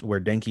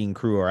Denki and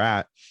crew are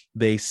at,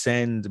 they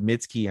send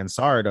Mitsuki and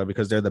Sarada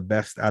because they're the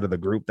best out of the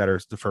group that are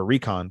for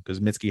recon, because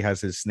Mitsuki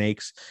has his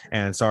snakes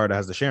and Sarada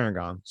has the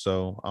Sharingan.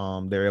 So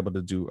they're able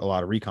to do a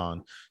lot of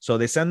recon. So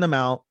they send them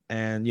out,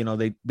 and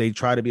they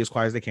try to be as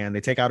quiet as they can.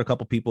 They take out a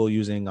couple people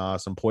using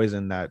some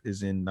poison that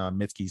is in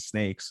Mitsuki's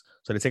snakes.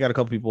 So they take out a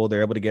couple people.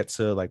 They're able to get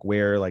to like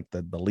where like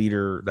the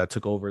leader that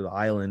took over the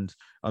island,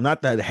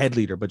 not the head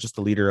leader, but just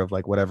the leader of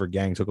like whatever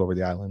gang took over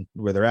the island,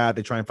 where they're at.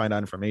 They try and find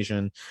out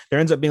information. There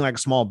ends up being like a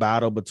small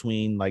battle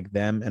between like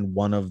them and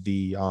one of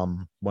the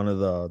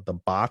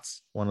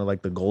bots, one of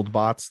like the gold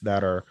bots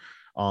that are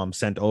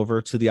sent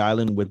over to the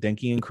island with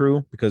Denki and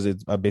crew, because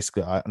it's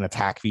basically an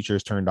attack feature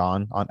is turned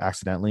on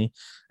accidentally.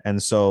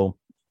 And so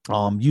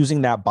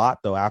using that bot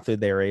though, after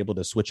they're able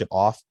to switch it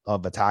off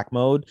of attack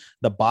mode,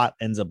 the bot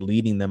ends up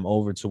leading them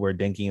over to where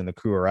Denki and the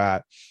crew are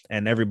at,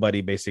 and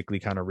everybody basically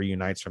kind of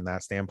reunites from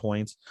that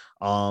standpoint.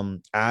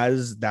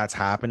 As that's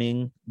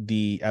happening,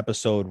 the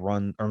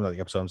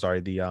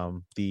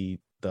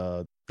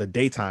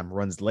daytime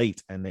runs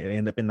late, and they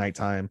end up in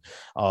nighttime.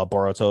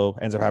 Boruto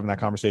ends up having that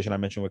conversation I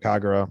mentioned with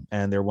Kagura,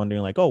 and they're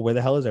wondering like, oh, where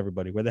the hell is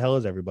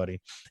everybody?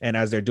 And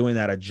as they're doing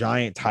that, a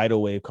giant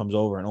tidal wave comes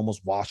over and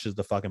almost washes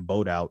the fucking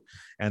boat out,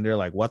 and they're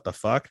like, what the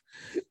fuck?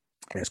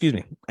 excuse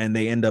me, and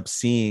they end up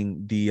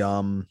seeing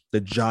the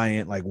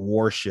giant like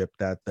warship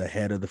that the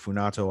head of the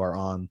Funato are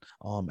on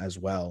as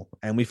well.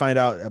 And we find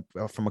out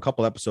from a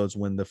couple episodes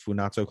when the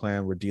Funato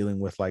clan were dealing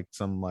with like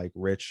some like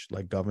rich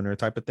like governor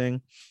type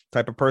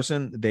of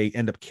person, they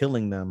end up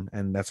killing them,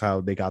 and that's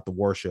how they got the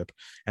warship.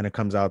 And it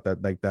comes out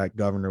that like that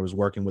governor was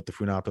working with the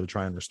Funato to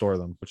try and restore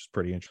them, which is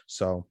pretty interesting.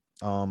 So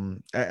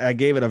I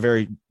gave it a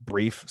very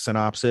brief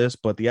synopsis,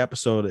 but the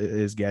episode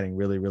is getting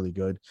really, really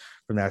good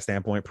from that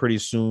standpoint. Pretty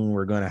soon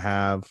we're gonna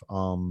have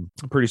a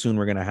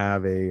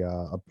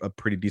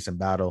pretty decent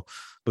battle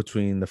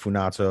between the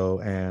Funato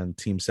and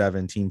Team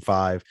 7, Team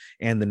 5,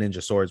 and the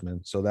Ninja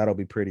Swordsman. So that'll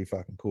be pretty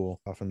fucking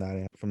cool from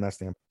that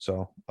standpoint.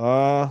 So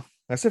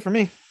that's it for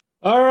me.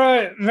 All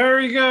right,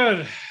 very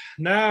good.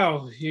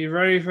 Now, you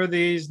ready for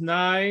these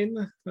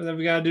 9 that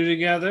we gotta do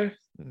together?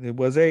 It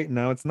was 8,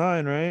 now it's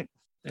 9, right?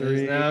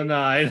 3, now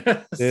 9.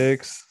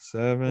 6,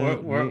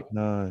 7, 8,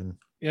 9.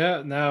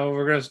 Yeah, now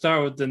we're gonna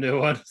start with the new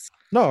ones.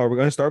 No, are we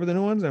going to start with the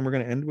new ones and we're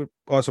going to end with?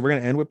 Oh, so we're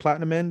going to end with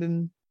Platinum End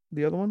and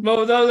the other one? No,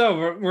 we're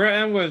gonna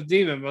end with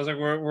Demon. But I was like,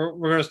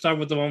 we're gonna start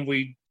with the one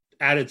we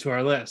added to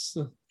our list.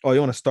 Oh,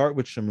 you want to start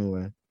with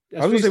Shenmue?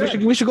 I was gonna say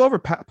we should go over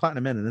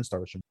Platinum End and then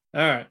start with Shenmue.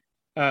 All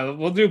right,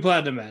 we'll do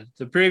Platinum End,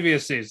 the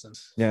previous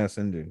seasons. Yes,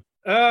 indeed.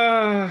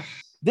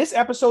 This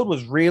episode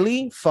was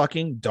really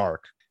fucking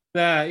dark.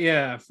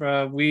 Yeah.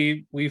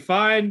 We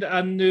find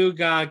a new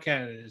god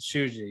candidate,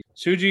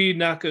 Shuji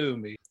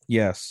Nakaumi.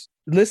 Yes.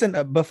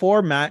 Listen,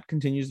 before Matt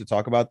continues to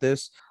talk about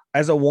this,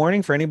 as a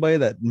warning for anybody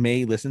that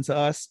may listen to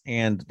us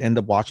and end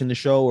up watching the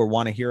show or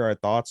want to hear our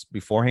thoughts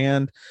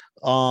beforehand,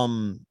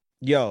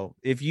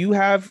 if you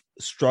have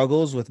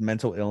struggles with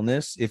mental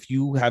illness, if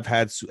you have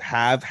had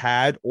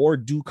or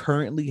do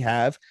currently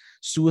have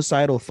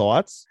suicidal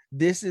thoughts,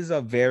 this is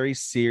a very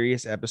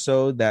serious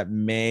episode that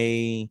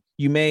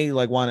you may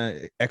like want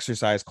to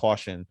exercise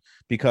caution,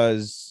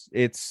 because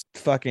it's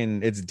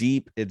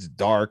deep, it's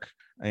dark.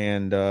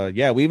 And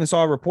we even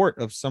saw a report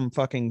of some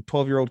fucking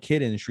 12-year-old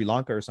kid in Sri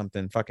Lanka or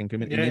something fucking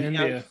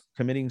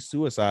committing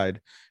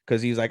suicide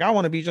because he's like, I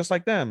want to be just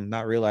like them,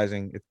 not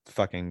realizing it's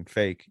fucking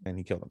fake, and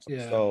he killed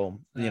himself.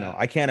 So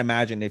I can't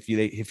imagine if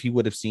he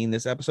would have seen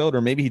this episode,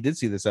 or maybe he did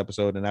see this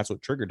episode and that's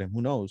what triggered him,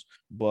 who knows.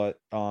 But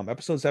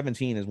episode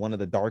 17 is one of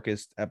the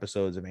darkest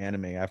episodes of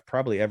anime I've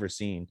probably ever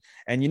seen.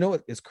 And you know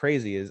what is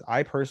crazy is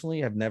I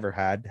personally have never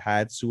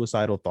had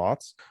suicidal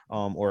thoughts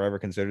or ever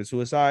considered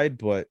suicide,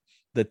 but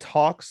the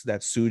talks that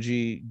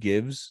Suji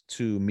gives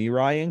to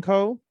Mirai and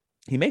Co.,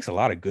 he makes a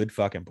lot of good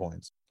fucking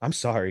points. I'm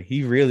sorry.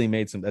 He really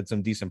made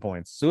some decent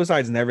points.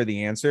 Suicide's never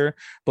the answer,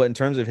 but in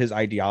terms of his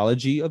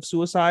ideology of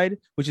suicide,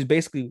 which is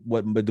basically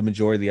what the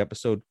majority of the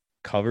episode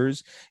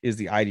covers, is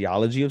the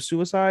ideology of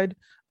suicide.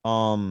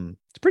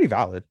 It's pretty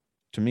valid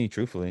to me,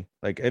 truthfully.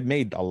 Like, it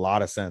made a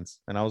lot of sense.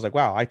 And I was like,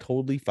 wow, I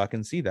totally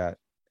fucking see that.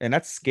 And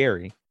that's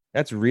scary.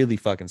 That's really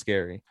fucking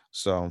scary.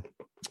 So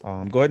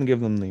go ahead and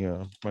give them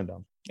the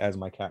rundown. As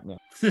my cat meow.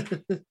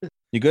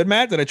 You good,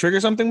 Matt? Did I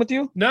trigger something with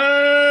you? No.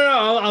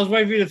 I was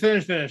waiting for you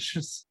to finish.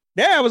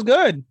 Yeah, it was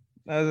good.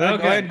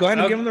 Okay. Go ahead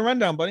and give him the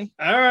rundown, buddy.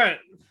 All right.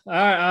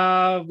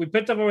 We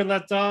picked up where we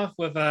left off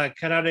with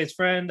Kanade's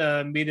friend,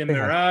 meeting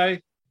Mirai.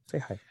 Say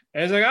hi.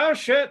 And he's like, oh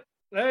shit,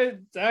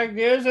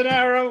 here's an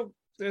arrow.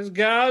 There's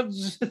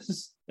gods.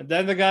 And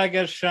then the guy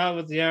gets shot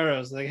with the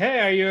arrows. Like, hey,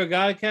 are you a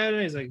god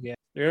candidate? He's like, yeah,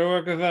 you're gonna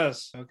work with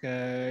us.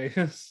 Okay.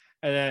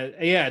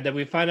 And then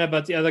we find out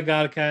about the other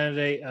god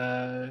candidate,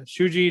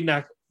 Shuji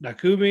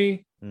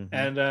Nakumi. Mm-hmm.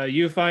 And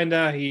you find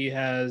out he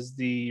has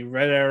the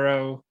red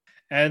arrow.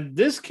 And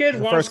this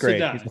kid wants to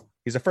die.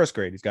 He's a first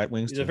grade. He's got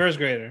wings. He's a first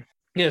grader.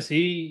 Yes,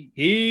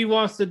 he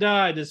wants to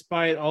die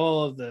despite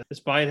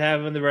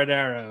having the red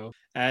arrow.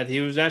 And he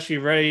was actually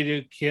ready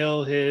to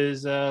kill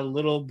his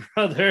little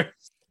brother.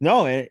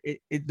 No,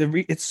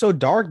 it's so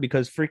dark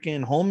because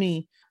freaking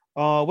homie,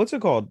 what's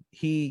it called?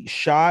 He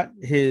shot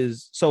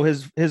his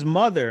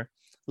mother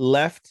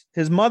left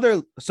his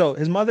mother. So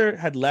his mother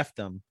had left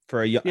them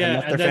left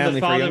their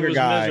family for a younger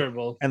guy,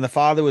 miserable. And the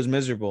father was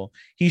miserable.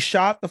 He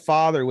shot the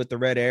father with the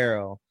red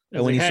arrow,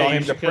 and when he saw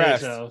him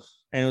depressed,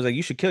 and it was like,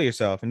 you should kill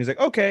yourself. And he's like,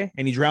 okay,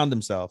 and he drowned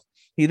himself.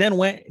 He then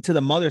went to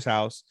the mother's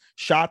house,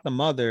 shot the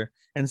mother,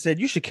 and said,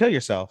 you should kill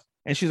yourself.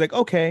 And she's like,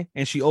 okay,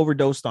 and she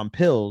overdosed on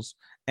pills.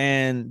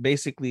 And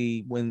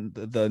basically, when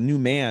the new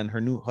man,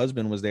 her new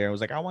husband, was there, I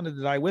was like, I wanted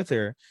to die with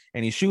her.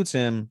 And he shoots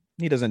him.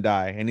 He doesn't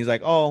die. And he's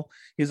like,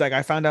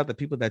 I found out that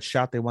people that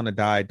shot, they want to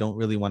die, don't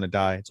really want to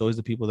die. It's always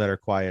the people that are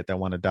quiet that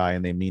want to die,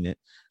 and they mean it.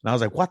 And I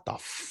was like, what the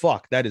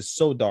fuck? That is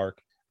so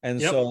dark. And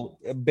so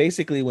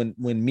basically, when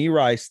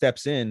Mirai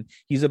steps in,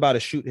 he's about to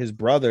shoot his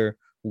brother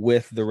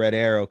with the red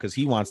arrow because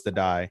he wants to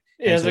die.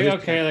 Yeah, it's like,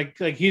 okay,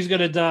 like he's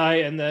gonna die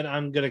and then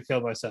I'm gonna kill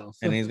myself.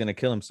 And he's gonna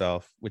kill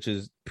himself, which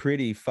is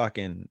pretty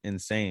fucking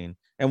insane.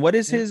 And what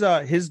is his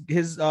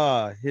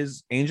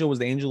angel was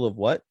the angel of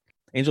what?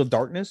 Angel of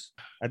darkness?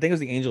 I think it was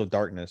the angel of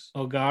darkness.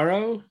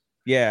 Ogaro?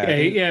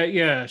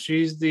 Yeah.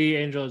 She's the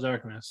angel of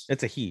darkness.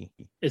 It's a he.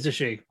 It's a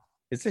she.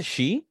 It's a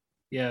she?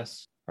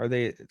 Yes. Are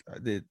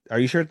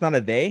you sure it's not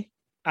a they?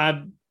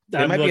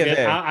 It might be a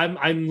they.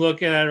 I'm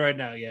looking at it right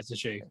now. Yeah, it's a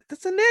she.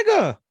 That's a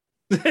nigga.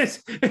 Bro,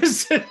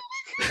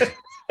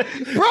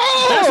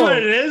 that's what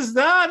it is.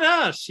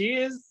 No,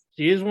 she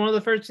is one of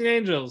the 13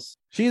 angels.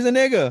 She's a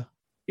nigga.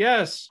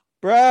 Yes,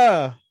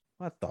 bruh.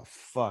 What the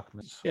fuck,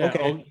 man? Yeah,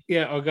 okay.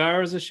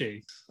 Ogara's a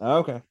she.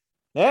 Okay.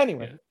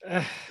 Anyway.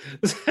 Yeah.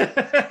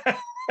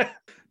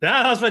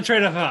 That was my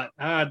train of thought.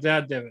 God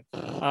damn it.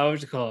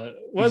 What you call it?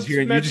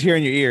 You just hear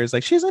in your ears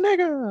like she's a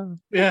nigga.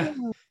 Yeah.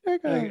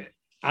 Nigga. Okay.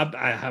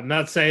 I'm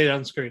not saying it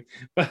on screen,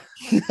 but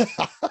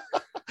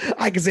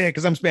I can say it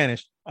because I'm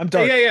Spanish. I'm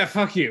dark. Yeah.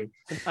 Fuck you.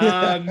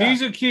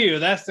 Mizuki,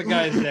 that's the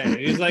guy's name.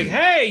 He's like,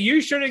 hey, you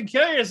shouldn't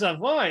kill yourself.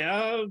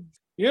 Why?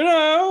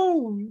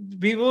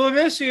 People will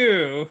miss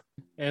you.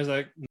 And it's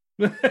like,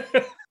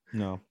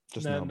 no,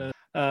 just no.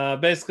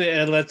 Basically,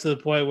 it led to the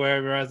point where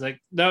everyone's like,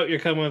 no, you're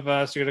coming with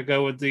us. You're gonna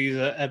go with these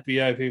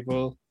FBI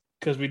people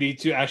because we need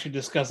to actually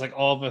discuss. Like,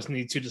 all of us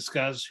need to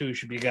discuss who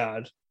should be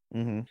God.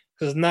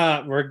 Because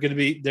not,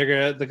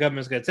 the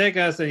government's gonna take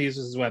us and use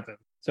us as a weapon.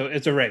 So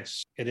it's a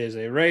race. It is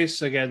a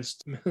race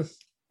against.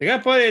 They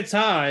got plenty of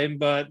time,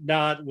 but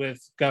not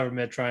with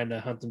government trying to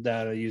hunt them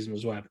down and use them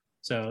as weapons.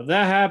 So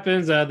that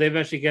happens. They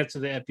eventually get to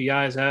the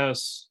FBI's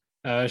house.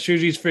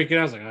 Shuji's freaking out.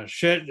 I was like, oh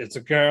shit, it's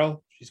a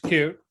girl. She's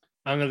cute.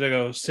 I'm gonna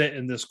go sit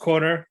in this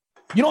corner.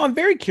 I'm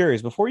very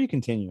curious. Before you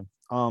continue,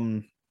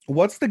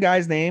 what's the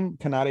guy's name?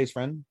 Kanade's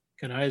friend.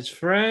 Kanade's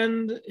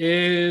friend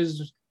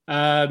is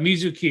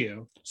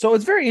Mizuki. So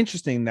it's very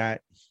interesting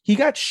that he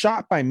got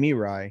shot by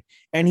Mirai,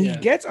 and he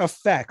gets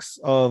effects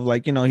of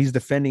he's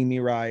defending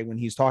Mirai when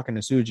he's talking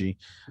to Suji,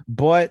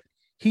 but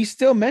he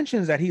still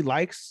mentions that he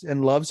likes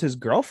and loves his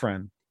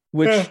girlfriend,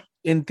 which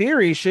in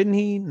theory, shouldn't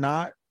he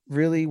not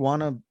really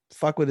want to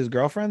fuck with his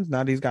girlfriends now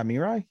that he's got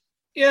Mirai?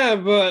 Yeah,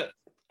 but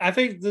I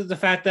think the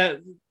fact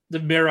that the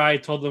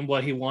Mirai told him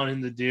what he wanted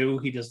him to do,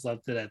 he just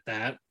left it at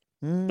that.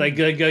 Like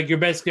you're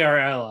basically our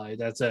ally.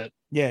 That's it.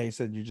 Yeah, he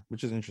said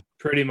which is interesting.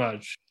 Pretty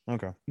much.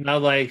 Okay.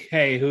 Not like,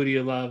 hey, who do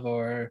you love?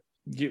 Or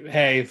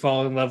hey,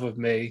 fall in love with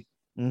me.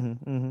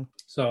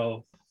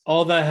 So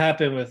all that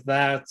happened with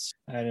that,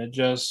 and it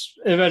just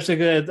eventually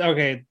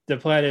the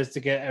plan is to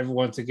get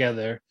everyone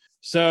together.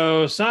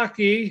 So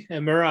Saki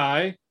and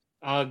Mirai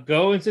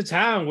go into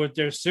town with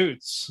their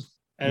suits,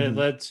 and it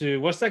led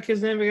to, what's that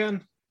kid's name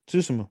again?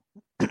 Susumu.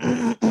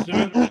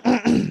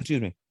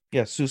 Excuse me.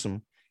 Yeah,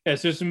 Susumu. Yeah,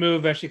 Susumu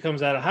eventually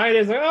comes out of hiding.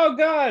 It's like, oh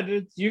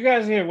god, you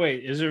guys here.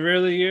 Wait, is it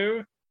really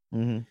you?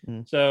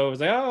 So it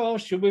was like, oh,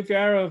 shoot with your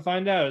arrow and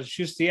find out.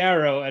 Shoots the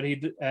arrow, and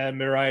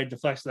Mirai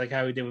deflects like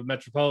how he did with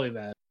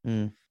Metropolitan.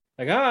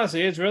 Like,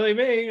 see, it's really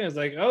me. It's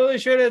like, holy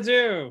shit, it's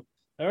you.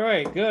 All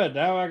right, good.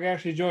 Now I can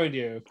actually join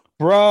you.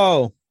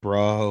 Bro.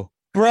 All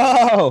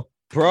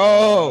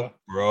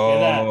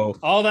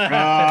that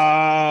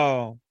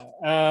happened.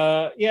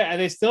 And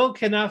they still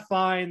cannot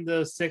find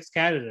the sixth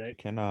candidate.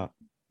 Cannot.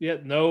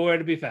 Yet nowhere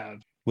to be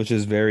found. Which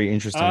is very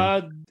interesting.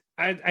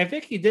 I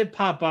think he did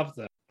pop up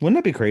though. Wouldn't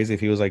it be crazy if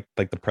he was like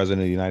the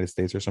president of the United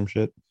States or some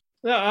shit?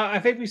 No, I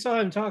think we saw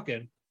him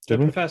talking.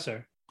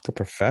 Professor. The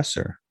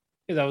professor.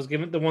 Yeah, that was the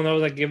one that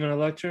was like giving a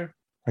lecture.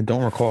 I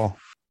don't recall.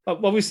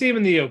 Well, we see him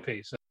in the OP.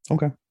 So.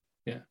 Okay.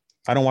 Yeah.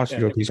 I don't watch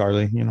the OPs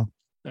hardly,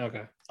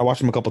 Okay. I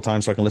watched him a couple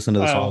times so I can listen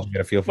to the songs and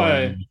get a feel for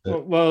him.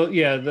 Well,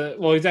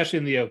 he's actually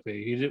in the OP.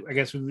 I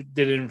guess we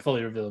didn't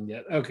fully reveal him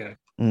yet. Okay.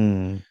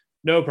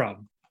 No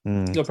problem.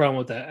 No problem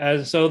with that.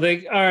 And so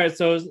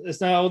so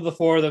it's now the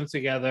four of them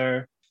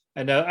together.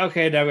 And now we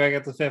gotta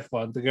get the fifth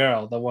one, the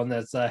girl, the one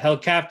that's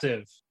held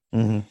captive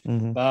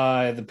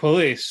by the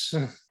police.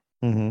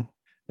 I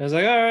was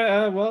like,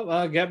 all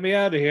right, get me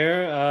out of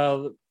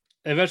here.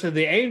 Eventually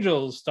the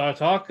angels start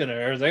talking to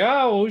her. It's like,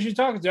 oh, who's she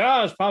talking to?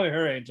 Oh, it's probably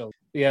her angel.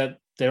 Yeah,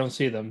 they don't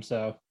see them,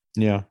 so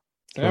yeah.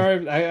 All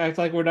right, I act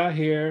like we're not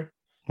here.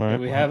 Right,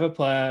 we have a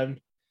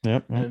plan.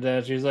 Yep. And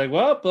then she's like,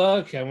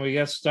 well, can we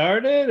get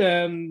started?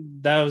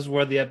 And that was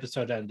where the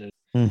episode ended.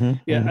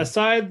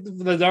 Aside from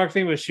the dark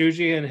thing with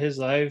Shuji and his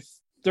life,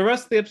 the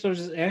rest of the episode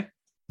is just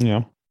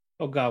Yeah.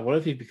 Oh god, what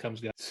if he becomes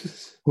God?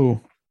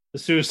 Who? The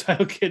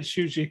suicidal kid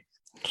Shuji.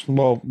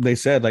 Well, they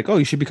said like, oh,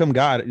 you should become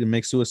God and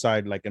make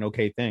suicide like an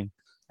okay thing.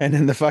 And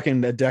then the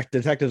fucking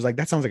detective's like,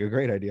 that sounds like a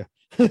great idea.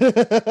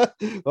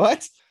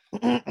 What?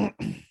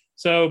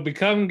 So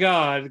become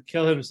God,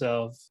 kill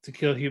himself to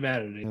kill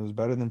humanity. It was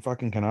better than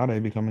fucking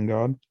Kanade becoming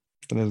God.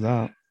 What is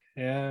that?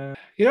 Yeah.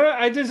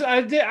 I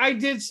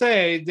did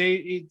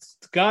say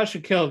God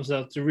should kill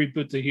himself to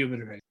reboot the human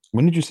race.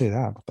 When did you say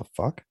that? What the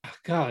fuck?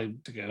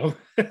 God, to go.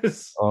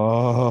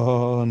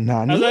 Oh,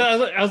 Nani?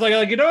 I was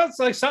like, it's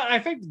like I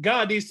think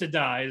God needs to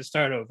die to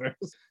start over.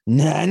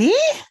 Nani?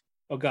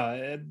 Oh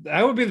god,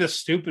 that would be the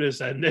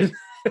stupidest ending.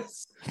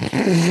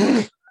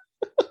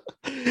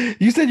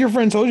 You said your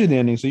friend told you the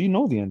ending, so you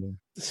know the ending.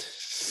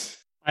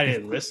 I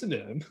didn't listen to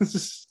him.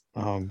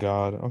 Oh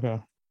god. Okay.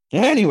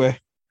 Anyway,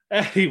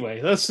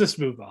 let's just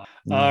move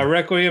on.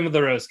 Requiem of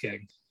the Rose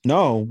King.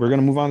 No, we're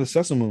gonna move on to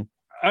Sesame.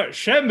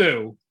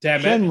 Shenmue. Damn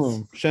it.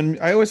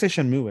 Shenmue. I always say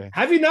Shenmue.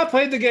 Have you not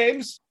played the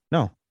games?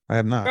 No, I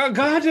have not. Oh,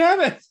 god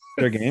damn it.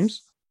 They're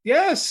games?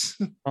 Yes.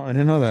 Oh, I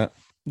didn't know that.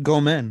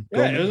 Go men.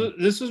 Go Yeah, men.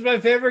 this was my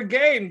favorite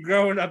game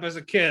growing up as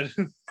a kid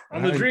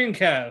on the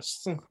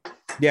Dreamcast.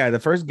 Yeah, the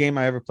first game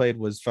I ever played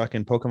was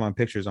fucking Pokemon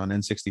Pictures on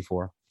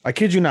N64. I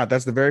kid you not.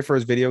 That's the very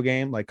first video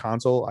game, like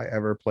console I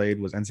ever played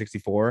was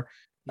N64.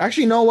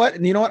 Actually, you know what?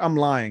 I'm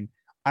lying.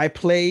 I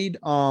played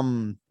I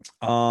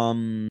think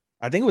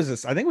it was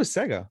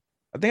Sega.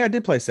 I think I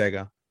did play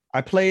Sega.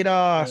 I played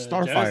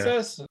Starfire.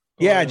 Genesis?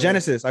 Yeah,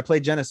 Genesis. I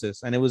played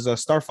Genesis and it was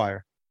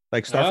Starfire.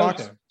 Like Star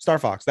Fox. Okay. Star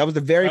Fox. That was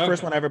the very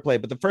first one I ever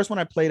played. But the first one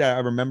I played, I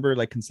remember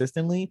like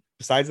consistently,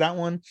 besides that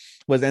one,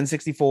 was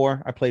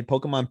N64. I played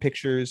Pokemon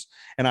Pictures,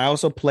 and I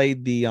also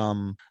played the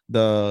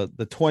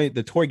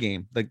toy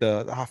game, like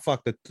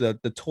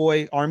the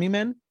toy Army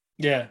Men.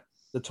 Yeah.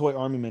 The toy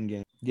Army Men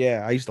game.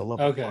 Yeah, I used to love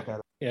it. Okay.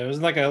 Yeah, it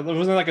wasn't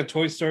like a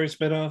Toy Story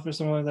spinoff or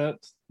something like that.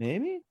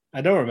 Maybe? I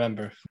don't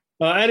remember.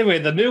 Anyway,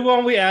 the new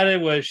one we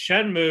added was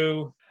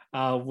Shenmue,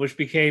 which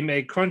became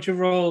a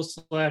Crunchyroll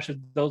 /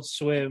 Adult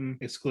Swim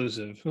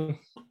exclusive.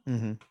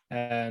 Mm-hmm.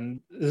 And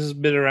this has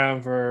been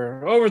around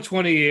for over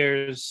 20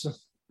 years.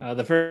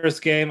 The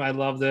first game, I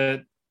loved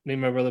it. Me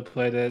and my brother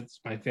played it. It's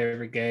my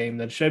favorite game.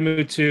 Then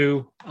Shenmue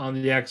 2 on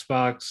the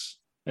Xbox.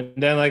 And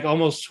then like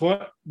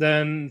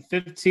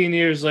 15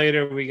 years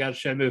later, we got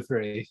Shenmue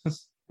 3.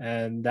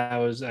 And that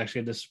was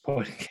actually a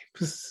disappointing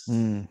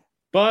game.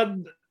 But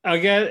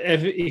again,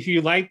 if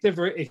you liked it,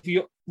 if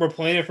you were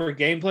playing it for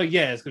gameplay,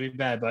 yeah, it's gonna be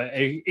bad. But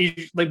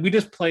like we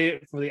just play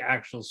it for the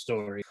actual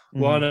story.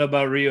 One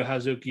about Ryo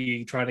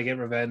Hazuki trying to get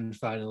revenge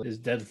finally, his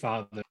dead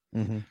father.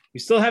 We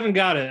still haven't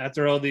got it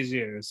after all these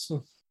years,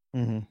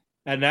 and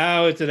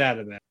now it's an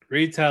anime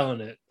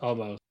retelling it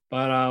almost.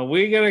 But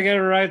we're gonna get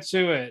right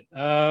to it.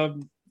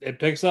 It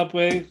picks up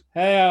with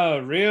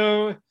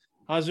Ryo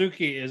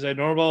Hazuki is a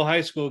normal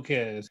high school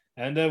kid.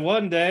 And then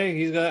one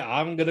day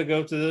I'm gonna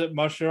go to the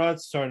martial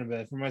arts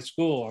tournament for my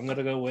school. I'm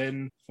gonna go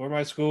win for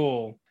my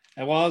school.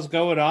 And while it's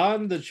going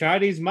on, the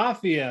Chinese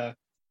mafia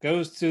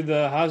goes to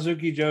the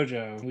Hazuki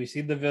Jojo. We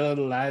see the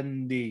villain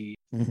Landy.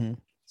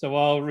 So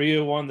while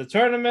Ryu won the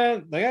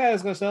tournament, like,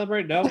 let's go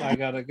celebrate. No, I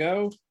gotta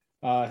go.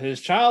 His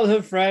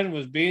childhood friend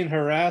was being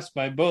harassed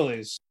by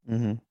bullies.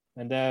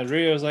 And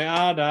Rio's like,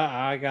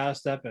 I gotta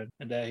step in.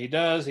 And he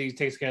does. He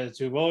takes care of the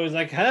two bullies.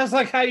 Like, that's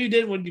like how you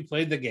did when you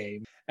played the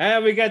game.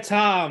 And we got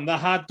Tom, the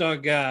hot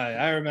dog guy.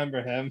 I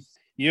remember him.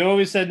 You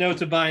always said no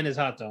to buying his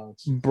hot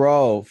dogs.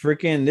 Bro,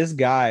 freaking this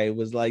guy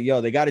was like, yo,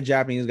 they got a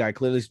Japanese guy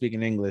clearly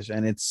speaking English,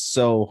 and it's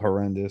so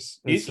horrendous.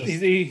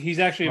 He's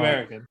actually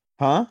American.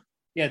 Huh?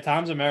 Yeah,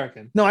 Tom's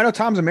American. No, I know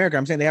Tom's American.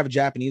 I'm saying they have a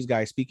Japanese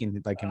guy speaking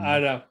like him. I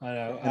know.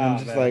 And I'm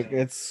just like,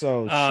 it's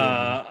so shit.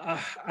 I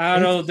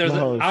don't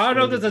know. I don't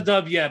know if there's a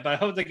dub yet, but I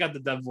hope they got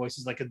the dub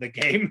voices like in the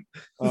game.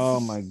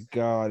 Oh my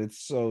god,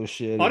 it's so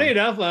shit. Funny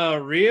enough,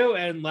 Ryo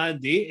and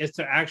Landy is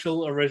their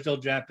actual original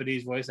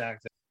Japanese voice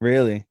actor.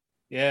 Really?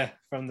 Yeah,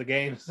 from the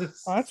games.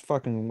 Oh, that's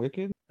fucking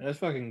wicked. That's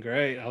fucking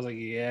great. I was like,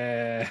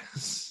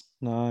 yes.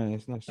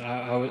 Nice.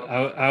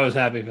 I was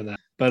happy for that.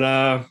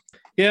 But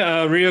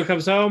Ryo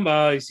comes home.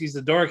 He sees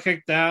the door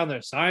kicked down.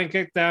 Their sign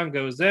kicked down.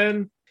 Goes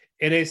in.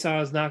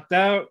 Ine-san is knocked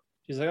out.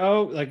 She's like,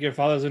 "Oh, like your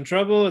father's in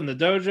trouble in the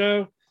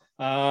dojo."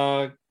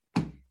 That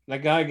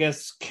guy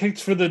gets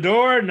kicked for the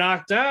door,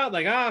 knocked out.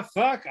 Like,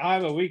 fuck,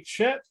 I'm a weak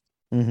shit.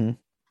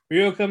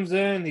 Ryo comes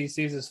in. He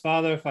sees his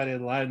father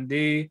fighting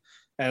Landy,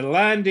 and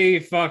Landy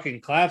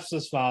fucking claps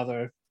his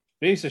father,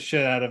 beats the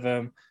shit out of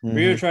him.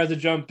 Ryo tries to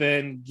jump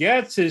in,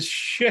 gets his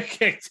shit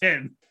kicked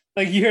in.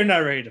 Like, you're not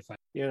ready to fight.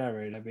 You're not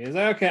ready to be. He's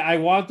like, okay, I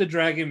want the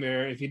dragon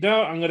mirror. If you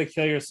don't, I'm gonna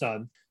kill your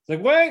son. It's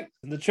like, wait,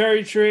 the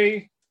cherry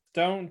tree.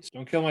 Don't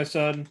kill my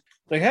son.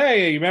 It's like,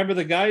 hey, you remember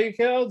the guy you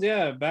killed?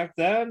 Yeah, back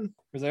then.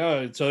 He's like,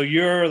 oh, so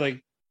you're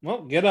like,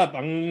 well, get up.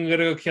 I'm gonna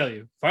go kill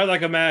you. Fight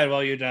like a man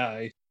while you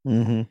die.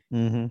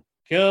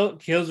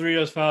 Kills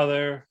Ryo's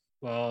father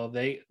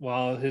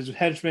while his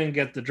henchmen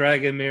get the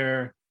dragon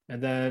mirror,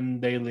 and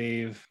then they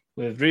leave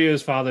with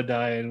Ryo's father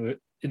dying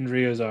in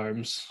Ryo's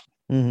arms.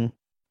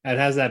 And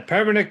has that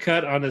permanent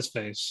cut on his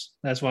face.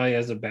 That's why he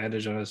has a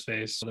bandage on his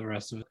face for the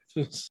rest of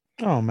it.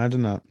 Oh,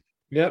 imagine that.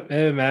 Yep,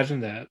 imagine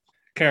that.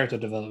 Character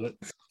development.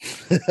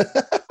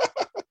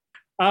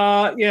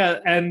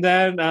 And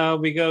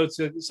then we go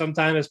to some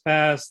time has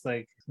passed.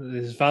 Like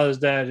his father's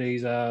dead.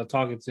 He's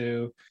talking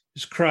to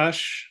his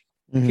crush.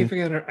 I keep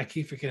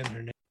forgetting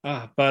her name.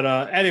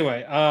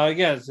 Anyway,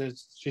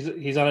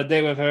 he's on a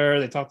date with her.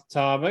 They talk to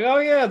Tom. Like, oh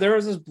yeah, there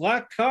was this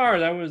black car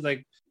that was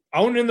like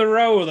owned in the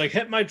road, like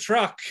hit my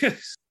truck.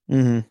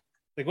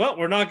 Like, well,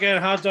 we're not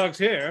getting hot dogs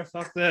here.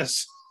 Fuck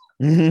this.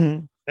 They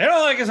don't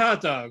like his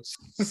hot dogs.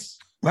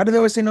 Why do they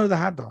always say no to the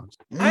hot dogs?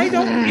 I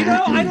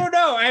don't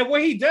know. And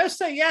when he does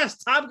say yes,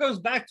 Tom goes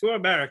back to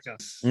America.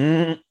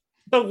 The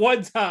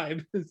one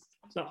time.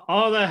 So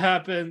all that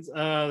happens,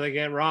 they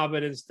get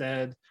Robin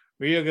instead.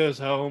 Ryo goes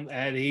home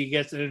and he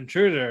gets an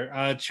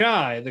intruder,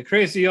 Chai, the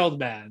crazy old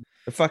man.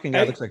 The fucking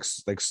guy looks like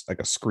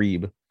a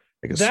screeb.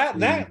 Like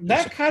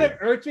that kind of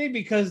irked me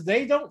because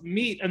they don't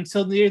meet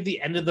until near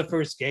the end of the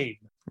first game.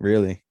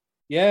 Really?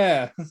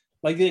 Yeah.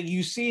 Like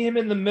you see him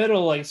in the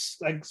middle, like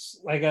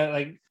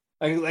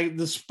like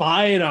the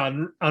spying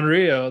on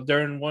Rio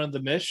during one of the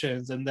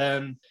missions, and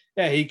then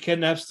he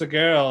kidnaps the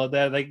girl.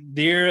 That like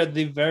near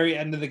the very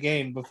end of the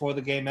game, before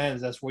the game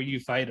ends, that's where you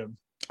fight him.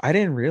 I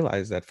didn't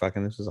realize that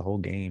fucking this was a whole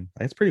game.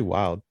 That's pretty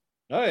wild.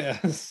 Oh yeah,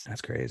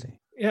 that's crazy.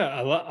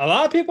 Yeah, a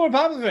lot of people are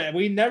popping for it.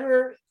 We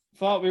never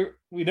thought we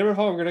were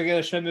gonna get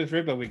a Shenmue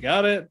 3, but we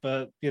got it.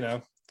 But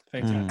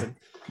things happen.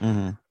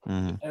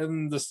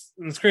 And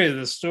it's crazy.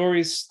 The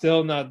story's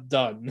still not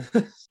done.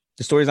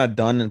 The story's not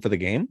done for the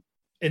game?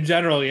 In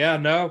general,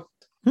 no.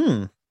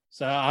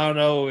 So I don't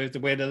know if to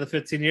wait another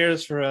 15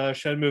 years for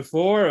Shenmue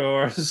 4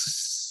 or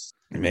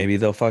maybe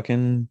they'll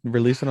fucking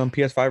release it on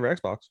PS5 or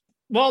Xbox.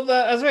 Well,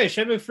 that's right.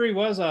 Shenmue 3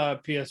 was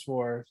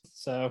PS4.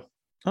 So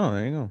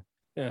there you go.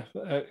 Yeah,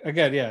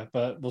 again,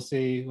 but we'll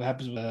see what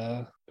happens with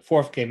the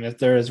fourth game, if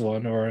there is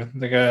one, or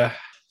they're gonna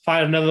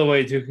find another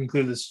way to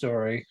conclude the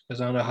story,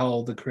 because I don't know how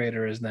old the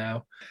creator is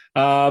now.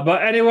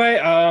 But anyway,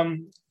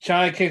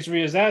 Chai kicks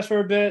Rio's ass for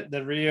a bit.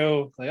 Then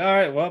Rio like, all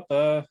right, well,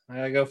 I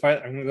gotta go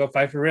fight. I'm gonna go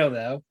fight for real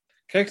now.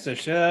 Kicks the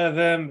shit out of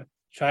him.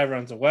 Chai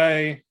runs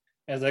away.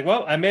 And it's like,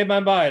 well, I made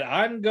my mind.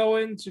 I'm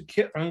going to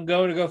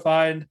go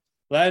find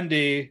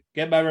Landy,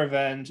 get my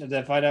revenge, and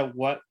then find out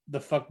what the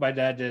fuck my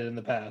dad did in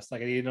the past.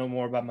 Like, I need to know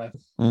more about my.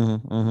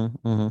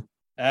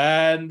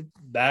 And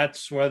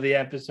that's where the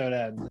episode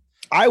ends.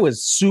 I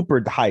was super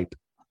hyped.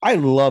 I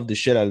loved the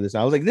shit out of this.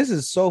 I was like, this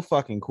is so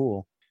fucking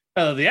cool.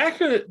 The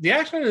action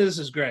of this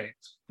is great.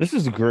 This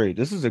is great.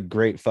 This is a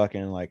great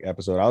fucking like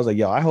episode. I was like,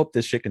 yo, I hope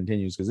this shit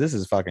continues because this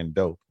is fucking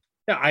dope.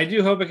 Yeah, I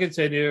do hope it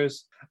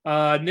continues.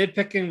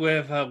 Nitpicking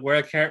with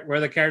where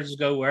the characters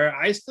go, where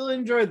I still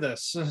enjoyed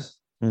this.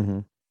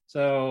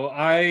 So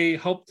I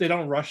hope they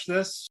don't rush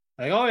this.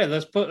 Like, oh yeah,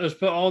 let's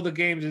put all the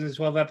games in the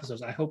 12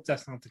 episodes. I hope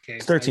that's not the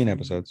case. 13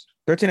 episodes.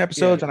 13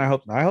 episodes, and I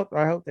hope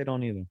they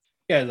don't either.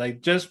 Yeah,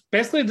 like just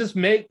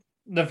make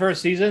the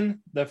first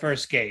season the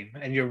first game,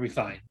 and you'll be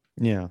fine.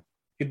 Yeah,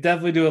 you can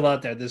definitely do a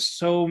lot there. There's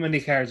so many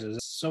characters.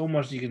 There's so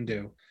much you can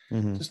do.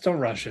 Just don't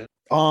rush it.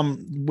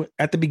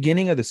 At the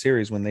beginning of the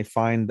series, when they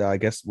find, I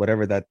guess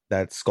whatever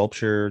that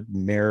sculpture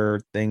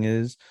mirror thing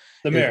is,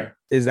 mirror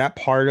is that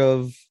part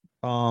of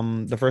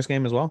the first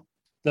game as well?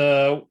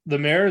 The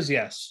mirrors,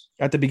 yes.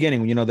 At the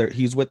beginning,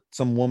 he's with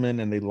some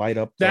woman and they light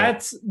up.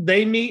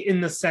 They meet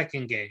in the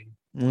second game.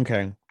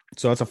 Okay,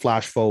 so that's a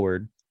flash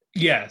forward.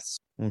 Yes.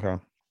 Okay.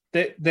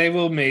 They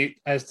will meet.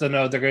 I still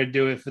know they're going to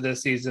do it for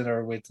this season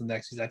or wait till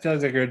next season. I feel like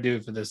they're going to do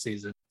it for this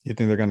season. You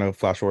think they're going to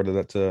flash forward to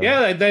that?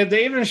 Yeah,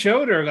 they even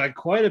showed her like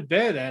quite a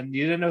bit, and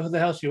you didn't know who the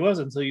hell she was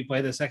until you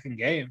play the second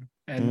game.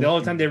 And the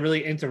only time they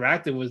really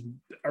interacted was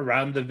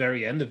around the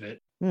very end of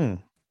it. Yeah.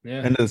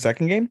 End of the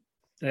second game?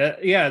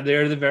 Yeah,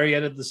 they're the very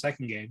end of the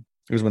second game.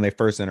 It was when they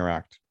first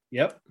interact.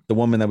 Yep. The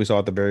woman that we saw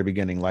at the very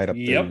beginning light up.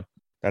 Yep.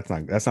 That's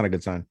not a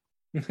good sign.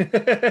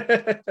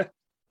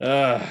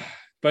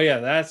 But yeah,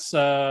 that's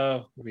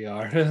we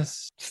are.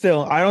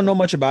 Still, I don't know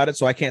much about it,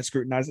 so I can't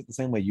scrutinize it the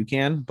same way you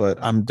can. But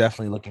I'm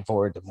definitely looking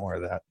forward to more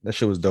of that. That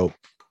shit was dope.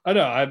 I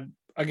know.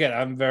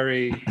 I'm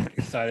very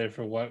excited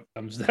for what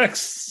comes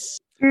next.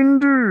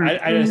 Indeed.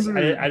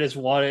 I just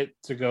want it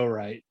to go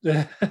right.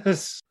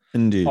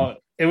 Indeed.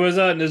 It was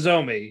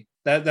Nozomi.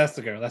 That's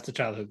the girl. That's the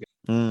childhood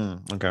girl.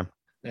 Okay.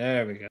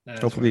 There we go.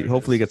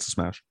 Hopefully he gets a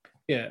smash.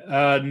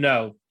 Yeah.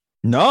 No.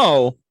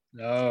 No.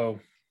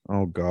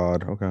 Oh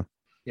God. Okay.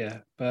 Yeah,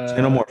 but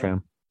say no more,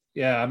 fam.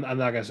 Yeah, I'm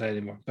not gonna say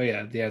anymore. But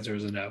yeah, the answer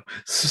is a no.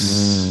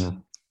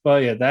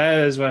 But yeah, that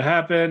is what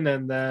happened,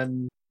 and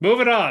then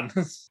moving on.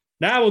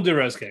 Now we'll do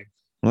Rose King.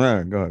 All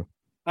right, go ahead.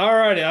 All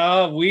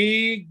right.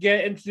 We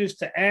get introduced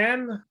to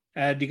Anne,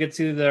 and you can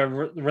see the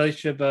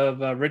relationship of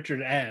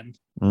Richard and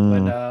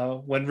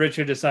Anne when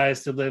Richard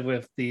decides to live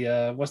with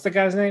the what's the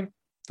guy's name?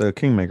 The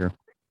Kingmaker.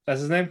 That's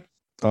his name.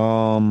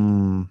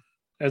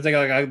 It's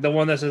like the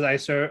one that says I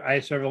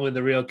serve only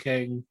the real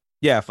king.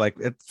 Yeah, if like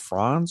it's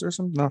Franz or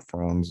something, not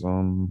Franz,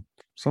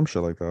 some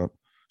shit like that.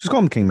 Just call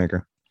him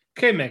Kingmaker.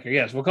 Kingmaker,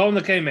 yes, we'll call him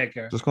the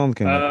Kingmaker. Just call him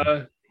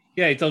Kingmaker.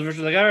 Yeah, he tells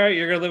Richard like, all right,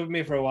 you're gonna live with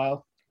me for a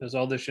while because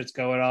all this shit's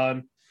going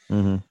on.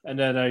 And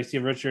then you see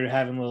Richard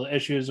having little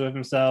issues with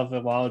himself,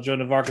 and while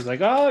Joan of Arc is like,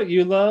 oh,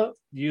 you love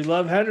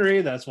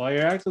Henry, that's why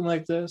you're acting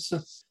like this.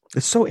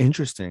 It's so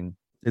interesting.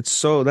 That's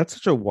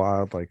such a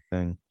wild like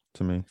thing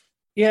to me.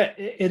 Yeah,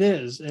 it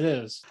is.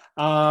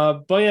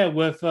 But yeah,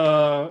 with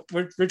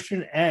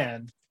Richard and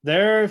Anne,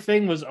 their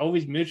thing was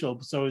always mutual,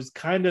 so it's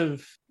kind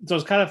of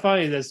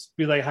funny to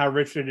be like how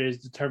Richard is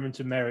determined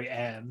to marry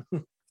Anne.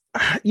 In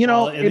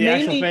the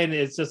actual thing,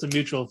 it's just a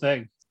mutual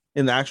thing.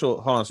 In the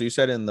actual, hold on. So you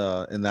said in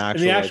the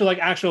actual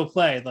actual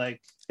play, like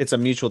it's a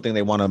mutual thing.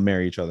 They want to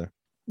marry each other.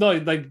 No,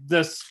 like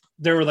this,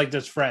 they were like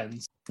just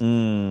friends.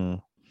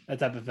 That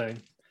type of thing.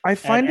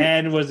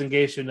 Anne was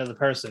engaged to another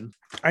person.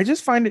 I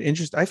just find it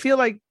interesting. I feel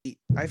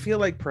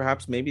like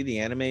perhaps maybe the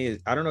anime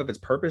is, I don't know if it's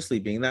purposely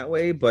being that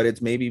way, but it's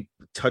maybe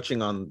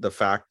touching on the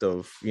fact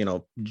of,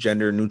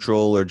 gender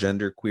neutral or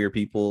gender queer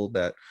people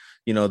that,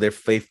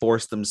 they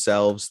force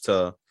themselves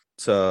to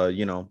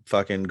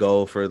fucking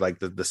go for like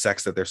the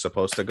sex that they're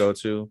supposed to go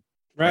to.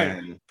 Right.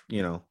 And,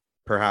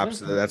 Perhaps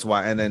that's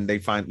why. And then they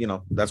find,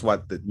 that's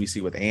what we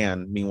see with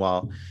Anne.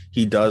 Meanwhile,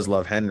 he does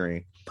love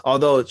Henry.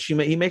 Although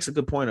he makes a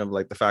good point of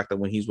like the fact that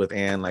when he's with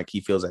Anne, like he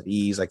feels at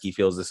ease, like he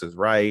feels this is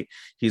right.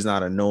 He's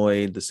not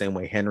annoyed the same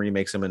way Henry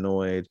makes him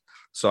annoyed.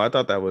 So I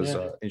thought that was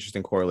an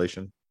interesting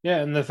correlation. Yeah,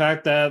 and the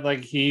fact that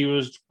like he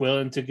was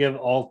willing to give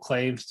all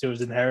claims to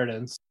his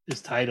inheritance,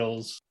 his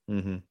titles,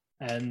 and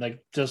like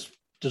just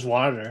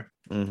wanted her,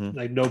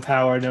 like no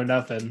power, no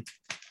nothing.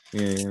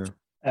 Yeah.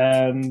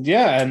 And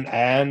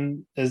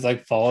Anne is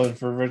like falling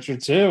for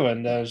Richard too,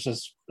 and it's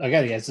just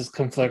again he has this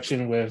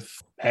confliction with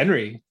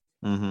Henry.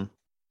 So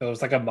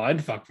it's like a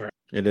mind fuck for him.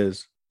 It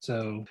is.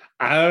 So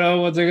I don't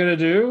know what they're gonna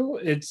do.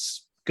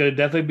 It's gonna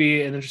definitely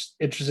be an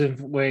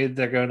interesting way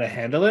they're going to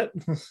handle it.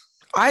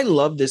 I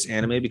love this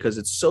anime because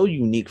it's so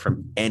unique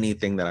from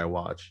anything that I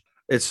watch.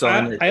 It's so.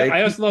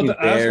 I also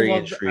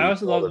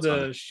love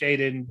the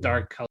shaded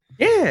dark color.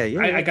 Yeah.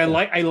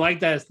 I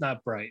like that it's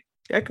not bright.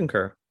 Yeah, I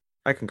concur.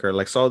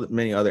 Like so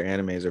many other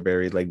animes are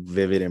very like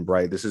vivid and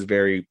bright. This is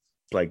very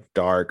like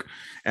dark,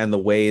 and the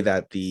way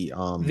that the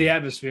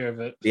atmosphere of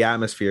it. The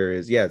atmosphere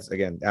is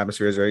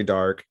atmosphere is very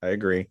dark. I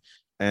agree.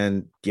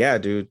 And yeah,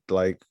 dude,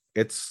 like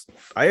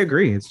I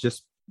agree. It's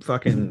just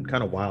fucking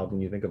kind of wild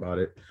when you think about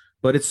it.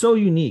 But it's so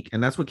unique,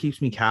 and that's what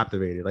keeps me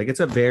captivated. Like it's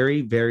a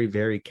very, very,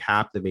 very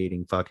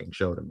captivating fucking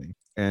show to me.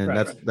 And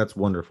that's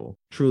wonderful.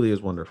 Truly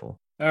is wonderful.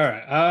 All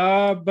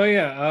right. But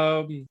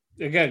yeah,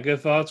 again,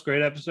 good thoughts,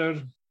 great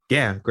episode.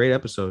 Yeah, great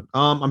episode.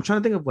 I'm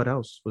trying to think of what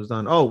else was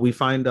done. Oh, we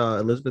find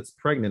Elizabeth's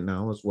pregnant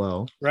now as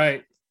well.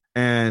 Right.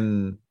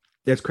 And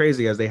it's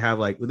crazy as they have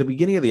like the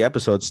beginning of the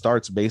episode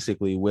starts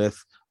basically with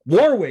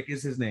Warwick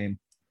is his name.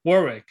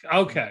 Warwick.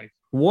 Okay.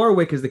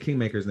 Warwick is the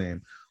Kingmaker's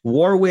name.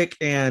 Warwick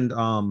and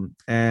what's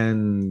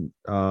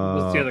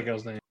the other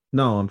girl's name?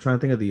 No, I'm trying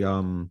to think of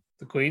the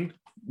Queen?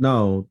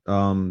 No,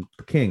 the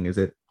King. Is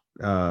it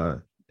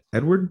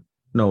Edward?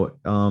 No,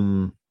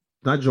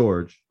 not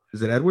George.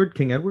 Is it Edward?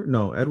 King Edward?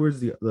 No,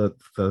 Edward's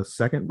the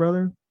second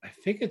brother. I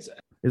think it's.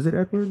 Is it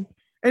Edward?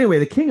 Anyway,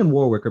 the King and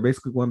Warwick are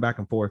basically going back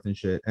and forth and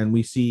shit, and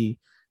we see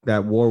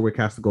that Warwick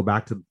has to go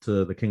back to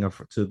the King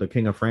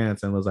of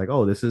France and was like,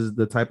 oh, this is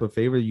the type of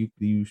favor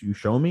you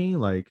show me,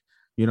 like,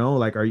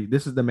 like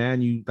this is the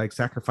man you like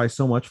sacrifice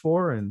so much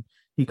for, and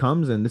he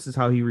comes and this is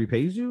how he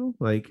repays you.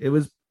 Like it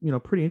was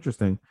pretty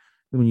interesting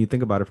when you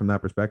think about it from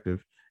that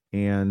perspective.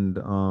 And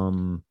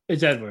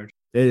it's Edward.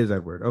 It is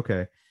Edward.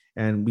 Okay.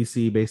 And we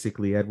see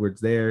basically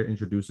Edward's there,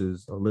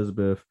 introduces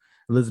Elizabeth.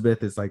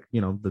 Elizabeth is like,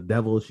 the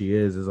devil she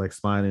is like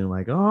smiling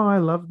like, oh, I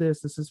love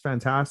this. This is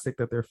fantastic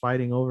that they're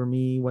fighting over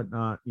me,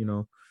 whatnot,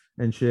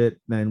 and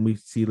shit. Then we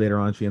see later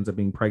on she ends up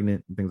being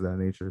pregnant and things of that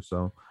nature.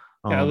 So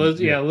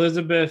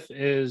Elizabeth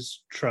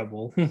is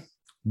trouble.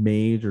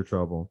 Major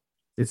trouble.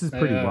 This is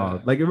pretty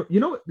wild. Like,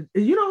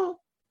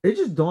 it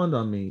just dawned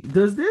on me.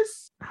 Does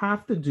this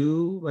have to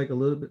do like a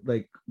little bit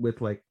like with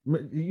like,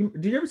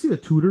 did you ever see The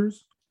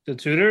Tudors? The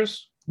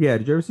Tudors? Yeah,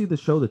 did you ever see the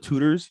show The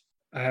Tudors?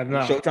 I have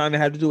not. Showtime. It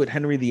had to do with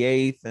Henry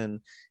VIII,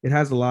 and it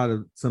has a lot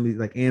of somebody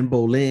like Anne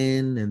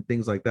Boleyn and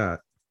things like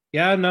that.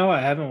 Yeah, no,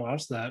 I haven't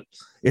watched that.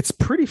 It's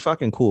pretty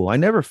fucking cool. I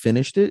never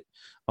finished it,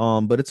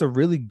 but it's a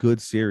really good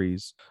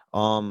series.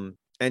 And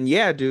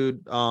yeah, dude,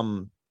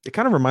 it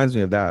kind of reminds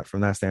me of that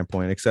from that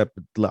standpoint, except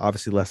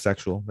obviously less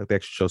sexual. Like they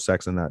actually show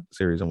sex in that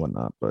series and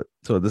whatnot. But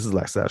so this is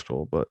less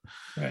sexual, but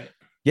right.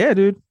 Yeah,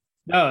 dude.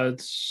 No,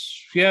 it's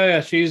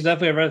she's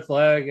definitely a red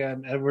flag,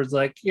 and Edward's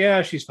like,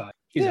 yeah, she's fine.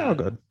 She's all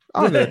good.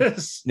 All good.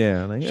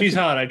 Yeah, like, she's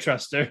hot. I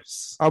trust her.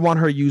 I want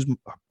her to use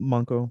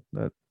Monko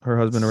that her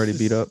husband already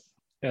beat up.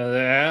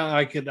 Yeah,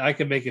 I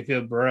could make it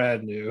feel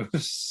brand new.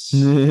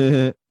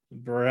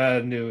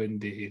 Brand new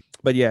indeed.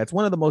 But yeah, it's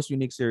one of the most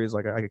unique series.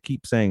 Like I could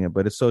keep saying it,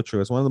 but it's so true.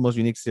 It's one of the most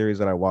unique series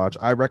that I watch.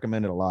 I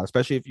recommend it a lot,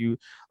 especially if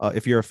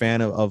you're a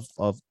fan of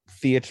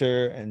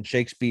theater and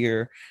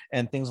Shakespeare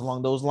and things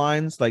along those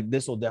lines. Like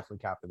this will definitely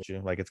captivate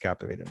you. Like it's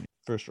captivated me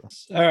for sure.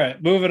 All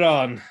right, moving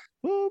on.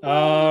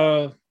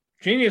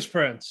 Genius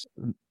Prince.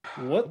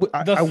 What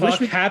the fuck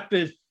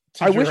happened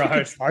to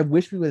Gerard? I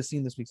wish we would have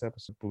seen this week's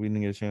episode, but we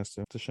didn't get a chance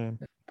to. It's a shame.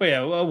 But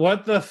yeah, well,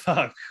 what the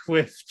fuck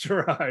with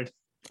Gerard?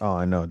 Oh,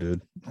 I know,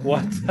 dude.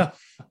 What the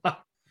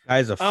fuck?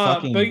 Guy's a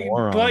fucking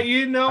moron. But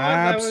you know what?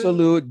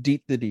 Absolute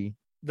deep the D.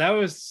 That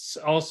was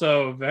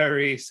also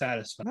very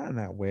satisfying. Not in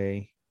that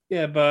way.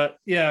 Yeah, but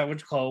yeah, what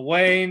you call it?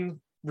 Wayne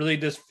really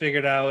just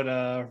figured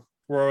out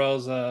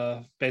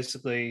Royal's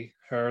basically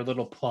her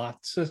little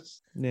plots.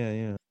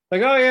 Yeah.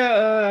 Like, oh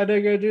yeah, I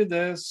didn't go do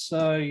this.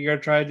 You're gonna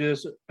try to do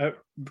this,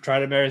 try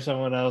to marry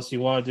someone else.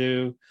 You want to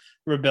do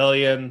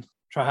rebellion,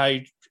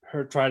 try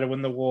to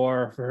win the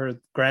war for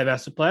her grab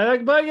ass to play.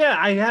 Like, but yeah,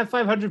 I have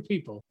 500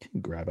 people.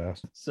 Grab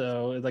ass.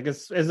 So like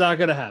it's not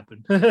gonna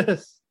happen.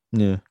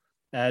 Yeah.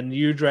 And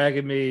you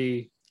dragging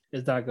me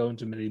is not going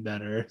to be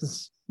better.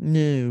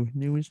 No,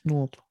 it's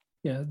not.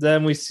 Yeah.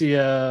 Then we see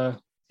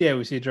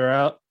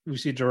Gerard. We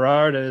see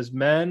Gerard and his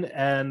men,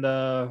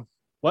 and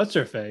what's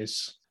her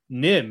face?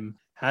 Nim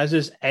has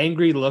this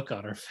angry look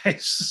on her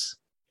face.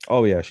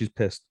 Oh yeah, she's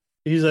pissed.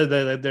 He's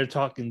like they're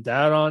talking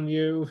down on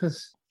you.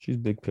 She's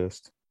big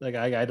pissed. Like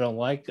I don't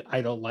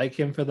like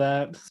him for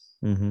that.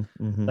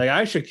 Mm-hmm. Like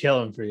I should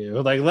kill him for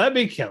you. Like let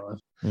me kill him.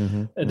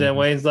 Mm-hmm. And then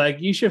Wayne's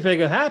like, you should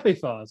think of happy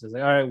thoughts. It's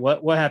like, all right,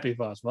 what happy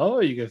thoughts?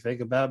 Well, you can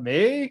think about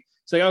me.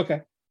 It's like,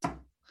 okay.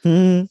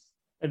 Mm-hmm.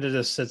 And it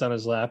just sits on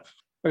his lap.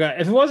 Okay,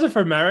 if it wasn't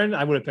for Marin,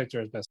 I would have picked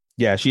her as best.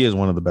 Yeah, she is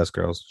one of the best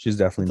girls. She's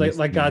definitely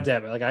Like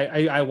goddamn it. Like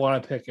I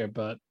want to pick her,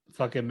 but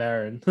fucking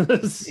Marin.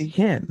 You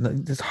can't.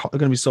 It's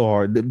gonna be so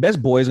hard. The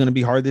best boy is gonna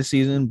be hard this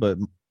season, but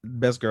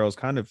best girl is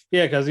kind of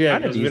because we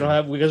don't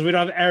have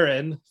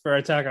Eren for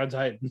Attack on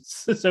Titans.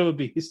 So it would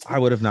be. I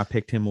would have not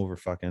picked him over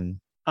fucking.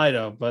 I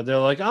know, but they're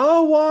like,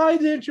 oh, why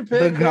didn't you pick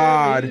the him?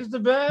 god? He's the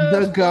best.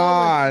 The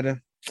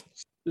god.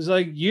 It's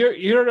like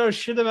you don't know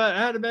shit about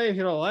anime if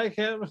you don't like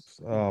him.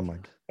 Oh my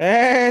god.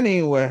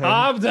 Anyway,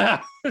 calm down.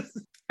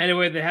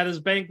 Anyway, they had this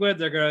banquet.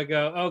 They're gonna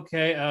go.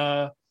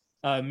 Okay,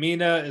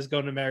 Mina is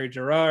going to marry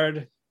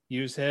Gerard.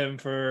 Use him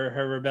for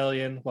her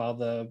rebellion while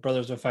the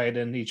brothers are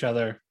fighting each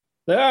other.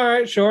 Like, all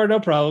right, sure, no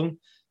problem.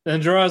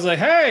 Then Gerard's like,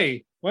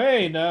 "Hey,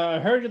 Wayne, I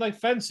heard you like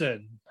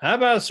fencing. How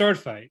about a sword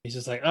fight?" He's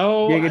just like,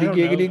 "Oh,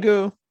 giggity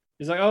goo."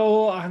 He's like,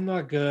 "Oh, I'm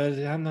not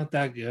good. I'm not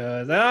that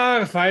good.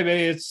 Oh, 5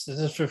 minutes. This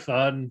is for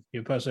fun,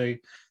 you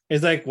pussy."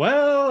 He's like,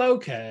 "Well,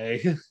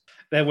 okay."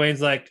 Then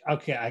Wayne's like,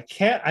 "Okay,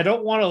 I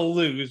don't want to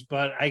lose,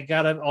 but I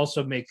gotta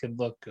also make him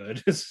look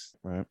good."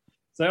 Right.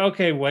 It's like,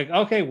 okay, Wayne,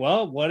 okay,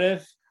 well, what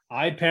if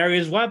I parry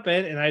his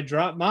weapon and I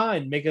drop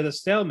mine, make it a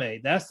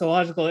stalemate? That's the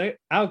logical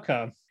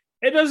outcome.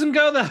 It doesn't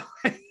go that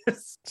way.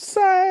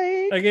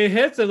 Psych. Like it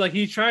hits him, like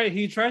he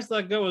tries to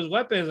let go of his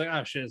weapon. He's like,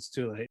 oh shit, it's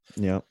too late.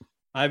 Yep.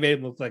 I made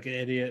him look like an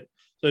idiot.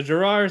 So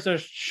Gerard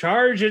starts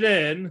charging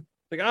in.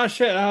 Like, oh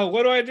shit,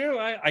 what do?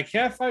 I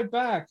can't fight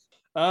back.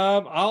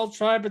 I'll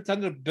try and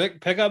pretend to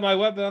pick up my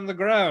weapon on the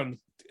ground.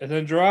 And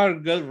then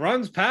Gerard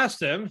runs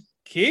past him,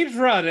 keeps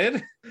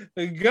running,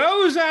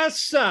 goes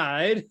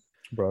outside,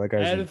 bro. That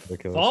guy's and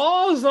ridiculous.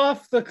 falls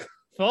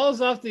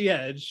off the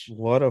edge.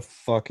 What a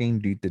fucking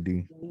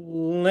D.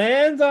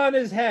 Lands on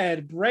his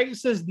head,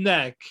 breaks his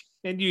neck,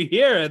 and you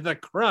hear the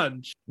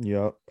crunch.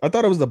 Yep. I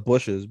thought it was the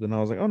bushes, but I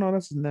was like, oh no,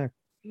 that's his neck.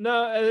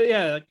 No,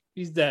 yeah,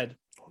 he's dead.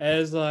 And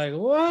it's like,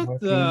 what fucking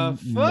the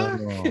fuck?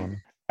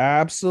 Moron.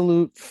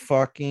 Absolute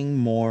fucking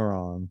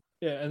moron.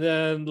 Yeah, and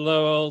then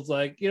Lowell's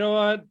like, you know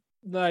what?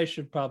 I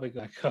should probably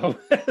go.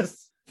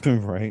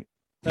 Right.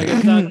 Like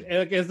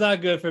it's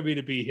not good for me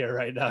to be here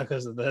right now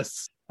because of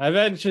this.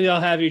 Eventually,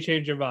 I'll have you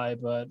change your mind,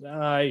 but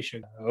I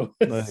should go.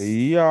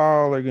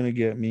 Y'all are gonna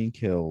get me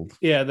killed.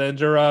 Yeah. Then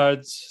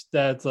Gerard's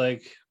dad's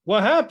like,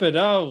 "What happened?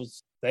 Oh,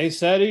 they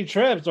said he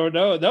tripped, or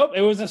nope,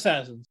 it was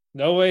assassins.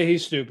 No way,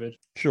 he's stupid."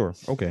 Sure.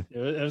 Okay.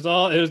 It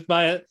was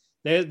my.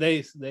 They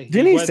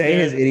didn't he say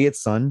his idiot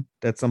son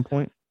at some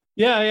point?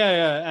 Yeah.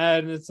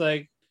 And it's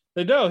like,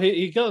 no,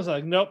 he killed us.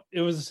 Like, nope,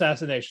 it was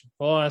assassination,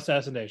 full on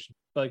assassination.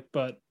 Like,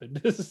 but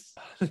this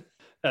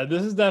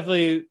is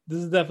definitely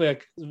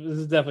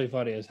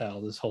funny as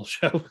hell. This whole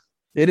show.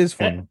 It is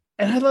funny,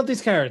 and I love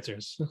these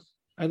characters.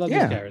 These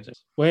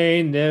characters.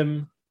 Wayne,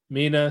 Nim,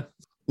 Mina.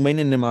 Wayne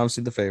and Nim,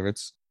 obviously the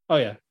favorites. Oh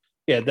yeah,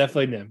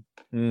 definitely Nim.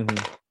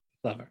 Mm-hmm.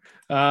 Love her.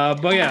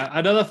 But yeah,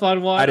 another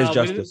fun one. That is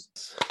justice.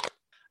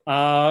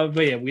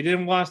 But yeah, we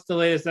didn't watch the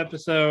latest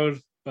episode,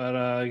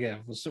 but yeah,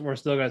 we're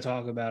still gonna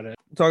talk about it.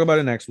 Talk about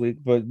it next week.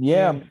 But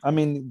yeah, I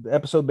mean, the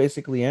episode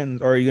basically ends.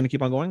 Or are you gonna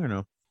keep on going or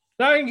no?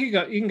 No, you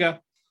can go.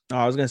 Oh,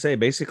 I was gonna say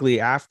basically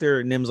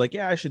after Nim's like,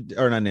 yeah, I should,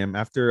 or not Nim.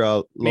 After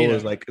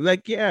Loa's like,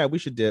 yeah, we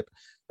should dip,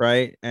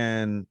 right?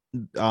 And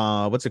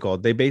what's it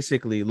called? They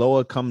basically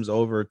Loa comes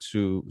over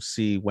to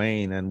see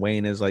Wayne, and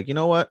Wayne is like, you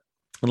know what?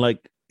 And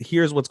like,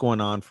 here's what's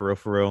going on for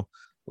real.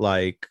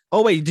 Like,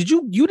 oh wait,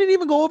 you didn't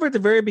even go over at the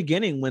very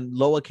beginning when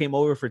Loa came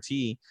over for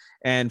tea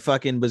and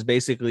fucking was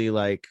basically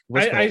like,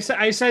 I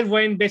said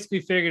Wayne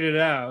basically figured it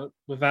out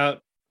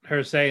without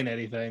her saying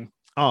anything.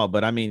 Oh,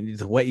 but I mean,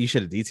 the way you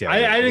should have detailed.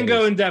 I didn't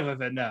go in depth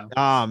with it. No.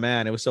 Oh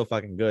man, it was so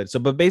fucking good. So,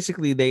 but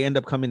basically, they end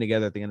up coming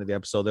together at the end of the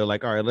episode. They're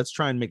like, all right, let's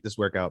try and make this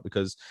work out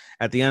because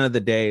at the end of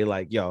the day,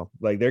 like,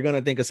 like they're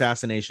gonna think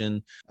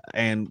assassination,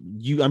 and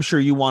I'm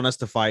sure you want us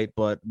to fight,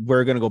 but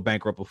we're gonna go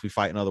bankrupt if we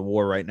fight another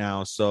war right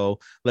now. So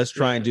let's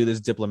try and do this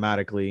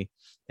diplomatically.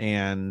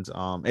 And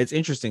it's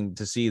interesting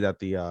to see that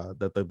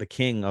the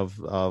king of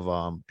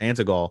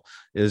Antigol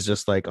is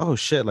just like, oh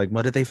shit, like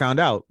what did they found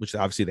out? Which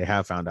obviously they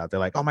have found out. They're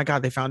like, oh my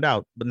god, they found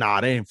out, but nah,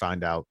 they didn't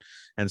find out.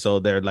 And so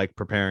they're like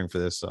preparing for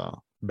this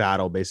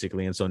battle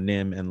basically. And so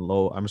Nim and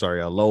Loa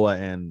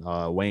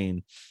and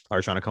Wayne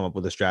are trying to come up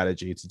with a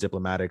strategy to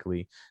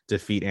diplomatically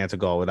defeat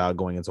Antigol without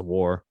going into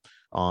war.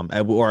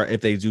 Or if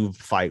they do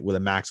fight with a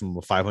maximum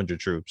of 500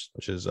 troops,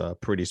 which is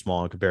pretty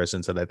small in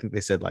comparison to, I think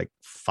they said like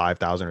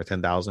 5,000 or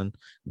 10,000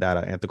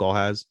 that Antigol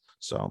has.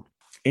 So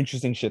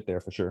interesting shit there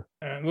for sure.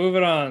 All right,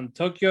 moving on.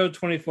 Tokyo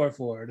 24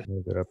 Forward.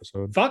 Good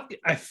episode. Fuck,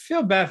 I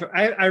feel bad for.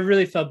 I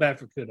really felt bad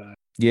for Kunai.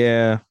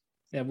 Yeah.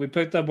 Yeah, we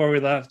picked up where we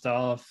left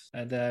off,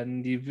 and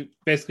then you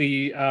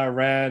basically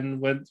ran.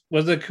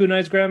 Was it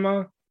Kunai's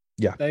grandma?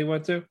 Yeah. That you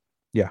went to?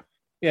 Yeah.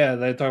 Yeah,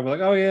 they talk about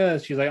like, oh yeah,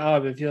 she's like, oh,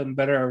 I've been feeling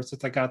better ever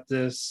since I got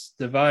this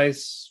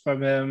device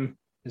from him.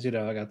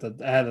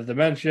 Because I had the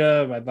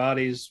dementia, my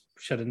body's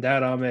shutting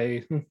down on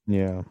me.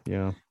 Yeah.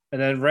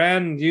 And then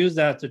Rand used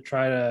that to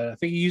try to. I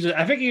think he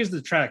used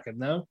the track.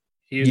 No,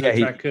 he used the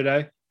track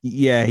kunai.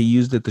 Yeah, he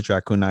used it to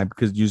track kunai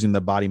because using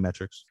the body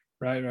metrics.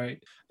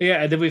 Right.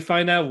 Yeah, and then we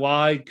find out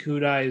why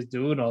kunai is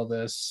doing all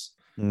this.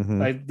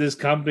 Mm-hmm. Like this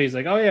company's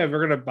like, oh yeah,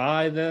 we're gonna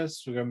buy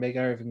this. We're gonna make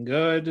everything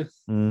good.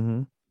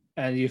 Mm-hmm.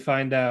 And you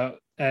find out,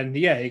 and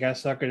yeah, he got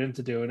suckered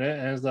into doing it,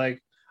 and it's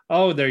like,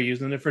 oh, they're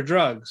using it for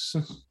drugs.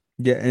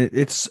 Yeah,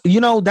 it's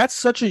that's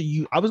such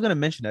a I was gonna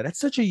mention that. That's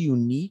such a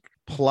unique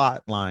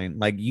plot line.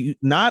 Like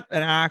not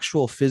an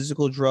actual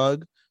physical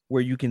drug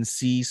where you can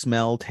see,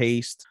 smell,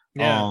 taste.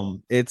 Yeah.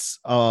 It's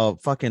a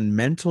fucking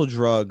mental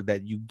drug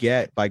that you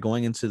get by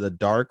going into the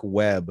dark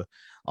web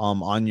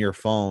on your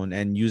phone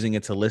and using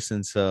it to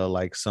listen to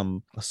like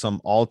some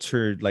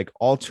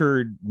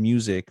altered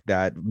music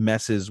that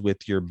messes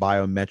with your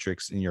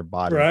biometrics in your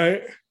body.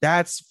 Right.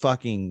 That's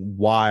fucking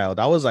wild.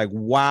 I was like,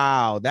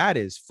 wow, that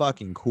is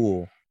fucking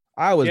cool.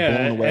 I was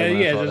blown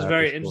away. Yeah, it's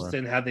very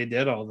interesting how they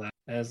did all that.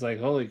 And it's like,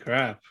 holy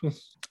crap.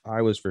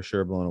 I was for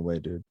sure blown away,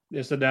 dude.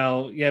 So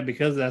now, yeah,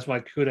 because that's why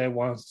Kunai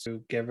wants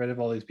to get rid of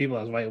all these people.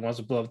 That's why he wants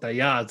to blow up that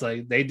yacht. It's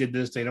like they did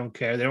this. They don't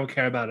care. They don't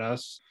care about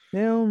us.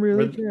 They don't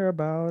really care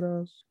about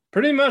us.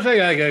 Pretty much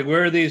like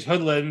we're these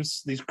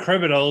hoodlums, these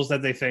criminals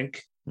that they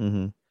think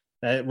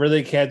that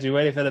really can't do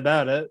anything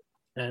about it.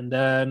 And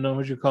then what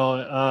would you call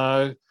it?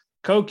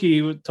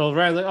 Kēki told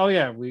Rand, like, oh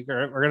yeah,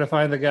 we're gonna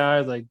find the guy.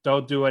 Like,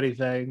 don't do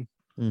anything.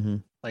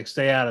 Like,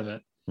 stay out of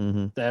it.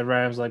 That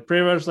Rand's like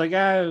pretty much like,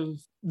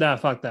 nah,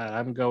 fuck that.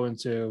 I'm going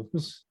to.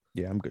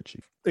 Yeah, I'm good,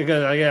 chief.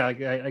 Because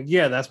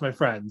yeah, that's my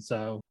friend.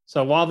 So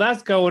while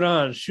that's going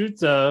on,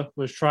 Shuta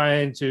was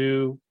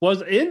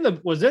in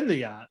the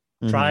yacht.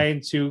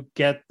 Trying to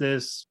get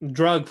this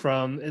drug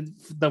from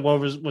that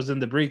was in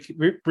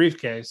the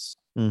briefcase.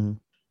 And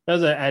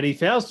he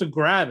fails to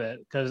grab it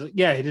because he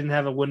didn't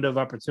have a window of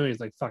opportunity. He's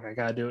like, fuck, I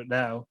gotta do it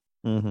now.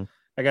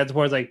 I got to the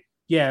point like,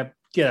 yeah,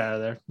 get out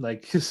of there.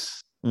 Like,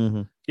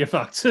 you're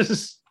fucked.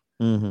 He's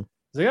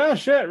like, oh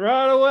shit,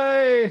 run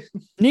away.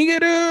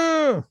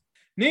 Nigeru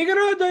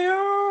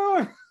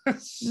dayo.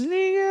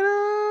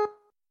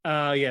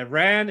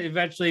 Rand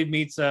eventually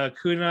meets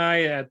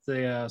Kunai at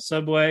the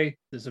subway,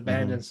 this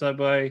abandoned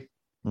subway.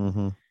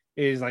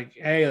 He's like,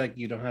 hey, like,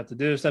 you don't have to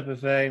do this type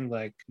of thing.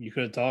 Like, you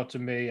could have talked to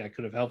me. I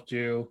could have helped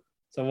you.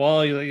 So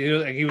while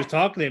he was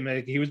talking to him,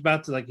 like, he was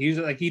about to, like,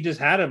 he just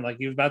had him. Like,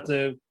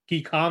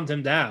 he calmed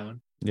him down.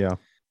 Yeah.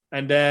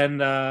 And then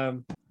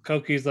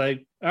Kōki's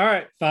like, all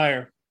right,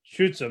 fire.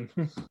 Shoots him.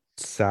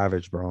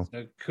 Savage, bro.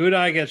 So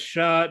Kunai gets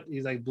shot.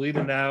 He's like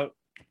bleeding out.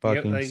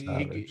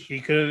 Savage. He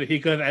could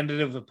have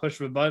ended it with a push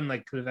of a button,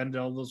 like could have ended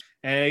all those,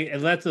 and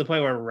it led to the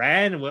point where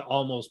Rand would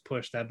almost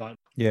push that button.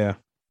 Yeah.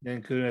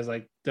 And Kunai's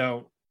like,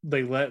 don't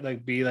be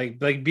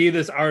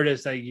this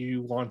artist that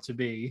you want to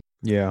be.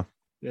 Yeah.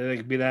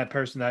 Like, be that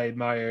person I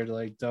admired.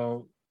 Like,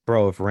 don't.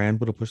 Bro, if Rand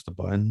would have pushed the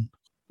button,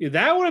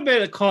 that would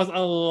have caused a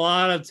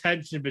lot of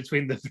tension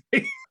between the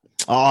three.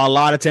 Oh, a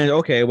lot of tension.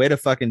 Okay, way to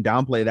fucking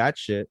downplay that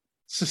shit.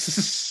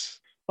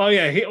 Oh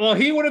yeah,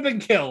 he would have been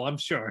killed, I'm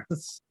sure.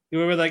 He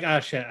would have been like, ah,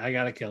 shit, I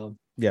gotta kill him.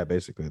 Yeah,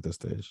 basically at this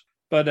stage.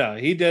 But no,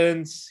 he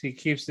didn't. He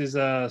keeps his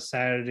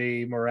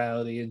sanity,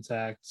 morality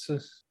intact.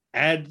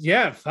 And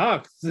yeah,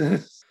 fuck.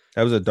 That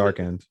was a dark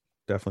end.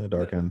 Definitely a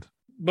dark end.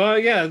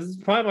 But yeah, this is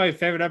probably my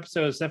favorite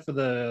episode, except for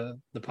the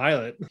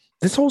pilot.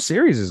 This whole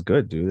series is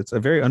good, dude. It's a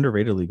very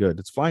underratedly good.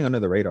 It's flying under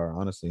the radar,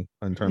 honestly.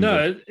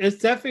 It's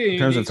definitely in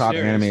terms of top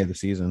series. anime of the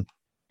season.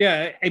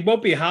 Yeah, it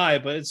won't be high,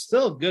 but it's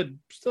still good.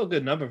 Still a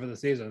good number for the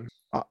season.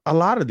 A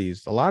lot of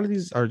these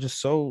are just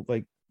so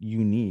like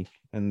unique,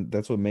 and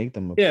that's what make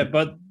them.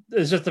 But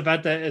it's just the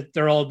fact that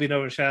they're all being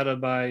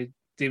overshadowed by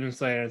Demon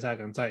Slayer and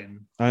Attack on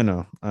Titan. I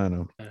know.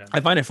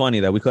 I find it funny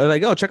that we could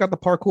like, check out the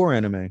parkour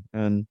anime,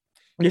 and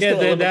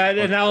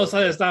and all of a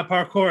sudden it's not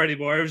parkour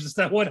anymore. It was just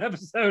that one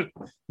episode.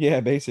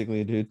 Yeah,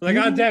 basically, dude. Like,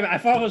 god damn it, I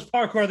thought it was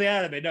parkour the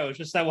anime. No, it's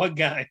just that one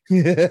guy.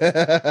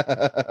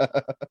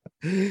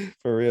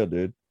 For real,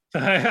 dude.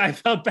 I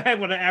felt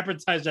bad when I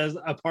advertised as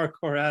a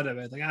parkour anime.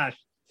 It's like, gosh,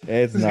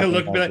 it's gonna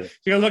look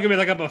at me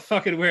like I'm a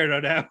fucking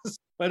weirdo now.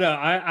 But no,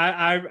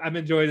 I'm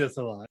enjoying this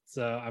a lot,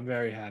 so I'm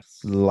very happy.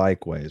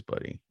 Likewise,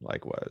 buddy.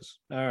 Likewise.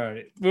 All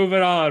right,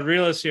 moving on.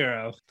 Realist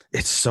Hero.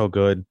 It's so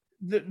good.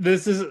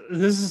 This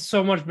is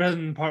so much better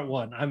than part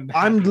one. I'm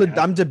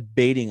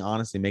debating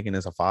honestly making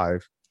this a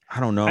 5. I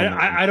don't know.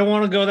 I don't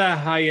want to go that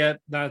high yet,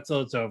 not until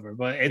it's over.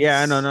 But it's,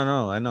 yeah,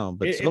 no, I know.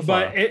 But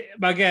but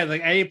again,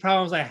 like any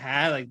problems I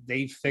had, like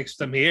they fixed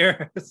them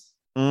here.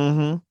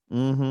 Yeah,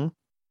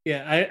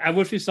 I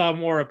wish we saw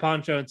more of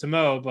Pancho and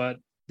Tomo, but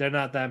they're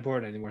not that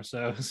important anymore.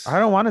 So I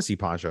don't want to see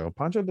Pancho.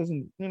 Pancho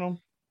doesn't,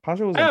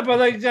 Pancho was. Yeah, but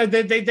like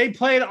they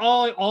played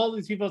all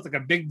these people as like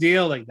a big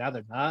deal. Like now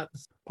they're not.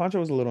 Pancho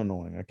was a little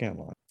annoying. I can't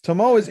lie.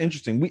 Tomo is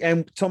interesting.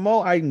 Tomo,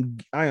 I am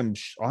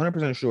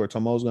 100% sure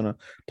Tomo's gonna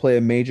play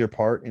a major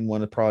part in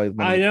one of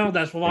probably. I know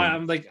that's why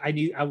I'm like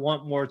I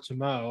want more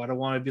Tomo. I don't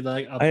want to be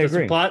like I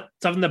agree.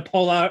 Something to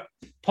pull out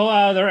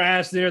of their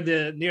ass near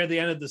the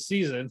end of the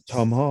season.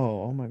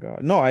 Tomo, oh my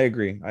god, no, I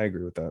agree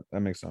with that.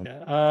 That makes sense.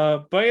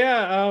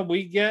 Yeah.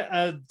 We get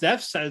a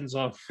death sentence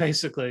off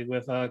basically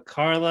with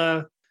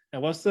Carla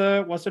and what's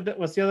the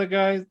other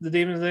guy? The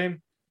demon's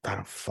name? I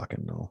don't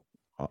fucking know.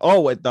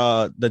 Oh, with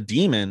the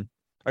demon.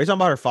 Are you talking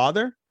about her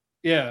father?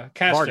 Yeah,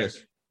 Castor.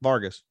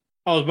 Vargas.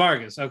 Oh, it's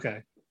Vargas.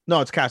 Okay.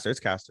 No, it's Castor.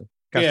 Castor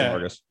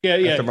Vargas.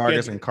 Yeah. Castor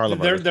Vargas and Carla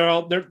Vargas.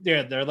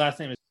 Their last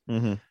name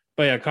is.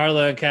 But yeah,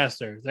 Carla and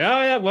Castor. Like,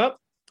 oh yeah, well,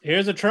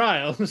 here's a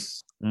trial.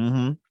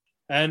 And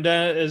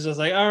it's just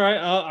like, all right,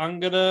 I'm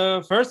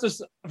gonna first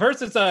it's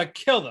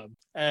kill them.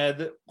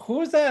 And who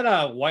was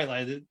that white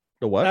light?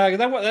 The what?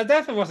 That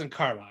definitely wasn't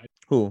Carmine.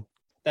 Who?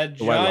 That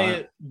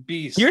giant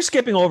beast. You're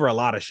skipping over a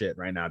lot of shit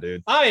right now,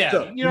 dude. Oh yeah,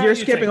 so you're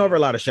skipping over a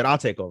lot of shit. I'll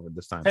take over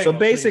this time. So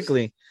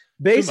basically,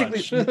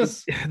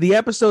 the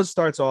episode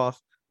starts off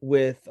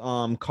with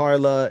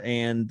Carla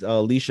and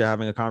Alicia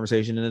having a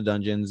conversation in the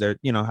dungeons. They're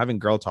having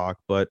girl talk,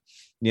 but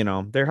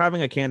they're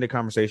having a candid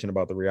conversation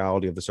about the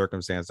reality of the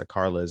circumstance that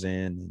Carla is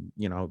in,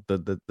 and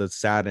the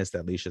sadness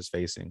that Alicia's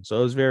facing. So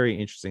it was very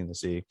interesting to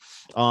see.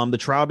 The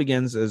trial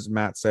begins, as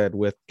Matt said,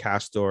 with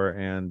Castor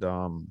and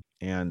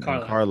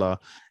Carla.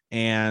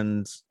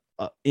 And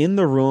in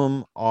the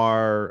room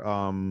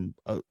are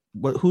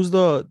who's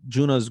the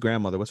Juna's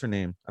grandmother? What's her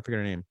name? I forget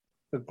her name.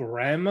 The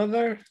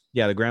grandmother?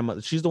 Yeah, the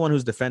grandmother. She's the one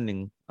who's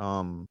defending.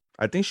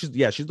 I think she's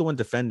the one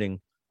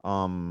defending.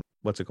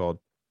 What's it called?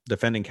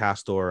 Defending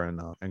Castor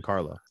and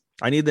Carla.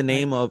 I need the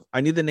name of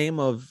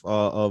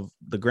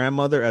the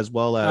grandmother as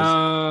well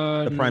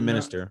as the prime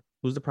minister.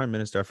 Who's the prime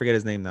minister? I forget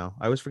his name now.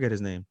 I always forget his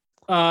name.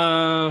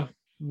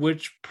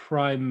 Which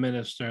prime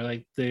minister?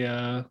 Like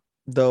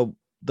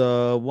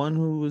the one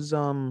who's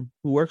who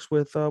works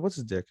with what's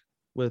his dick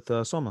with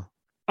Soma.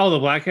 Oh, the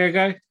black hair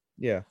guy.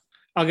 Yeah,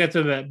 I'll get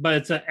to that, but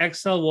it's an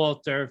XL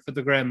Walter for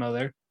the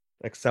grandmother.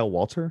 XL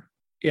Walter.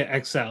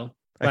 Yeah, XL.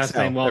 Last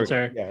name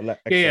Walter.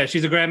 Yeah.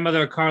 She's the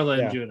grandmother of Carla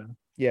and Juno.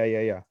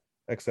 Yeah.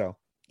 XL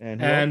and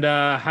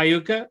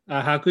Hakuya.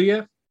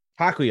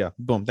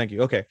 Boom. Thank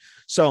you. Okay,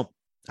 so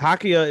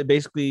Hakuya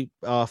basically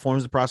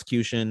forms the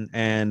prosecution,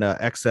 and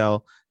XL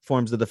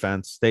forms the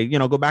defense. They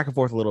go back and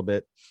forth a little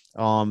bit,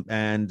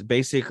 and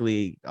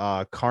basically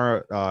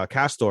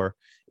Castor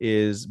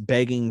is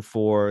begging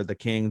for the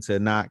king to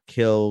not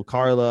kill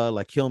Carla,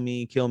 like kill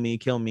me.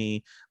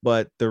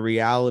 But the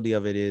reality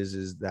of it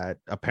is that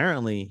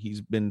apparently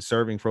he's been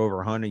serving for over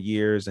 100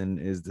 years and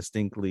is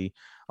distinctly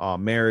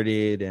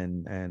merited,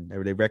 and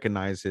they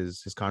recognize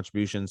his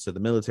contributions to the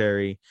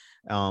military,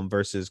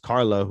 versus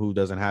Carla, who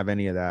doesn't have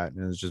any of that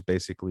and is just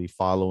basically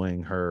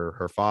following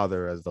her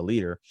father as the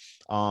leader.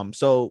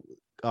 So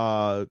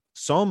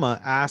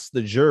Soma asked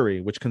the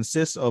jury, which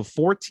consists of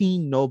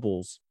 14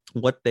 nobles,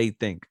 what they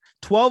think.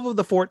 12 of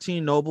the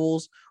 14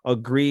 nobles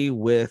agree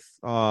with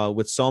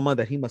Soma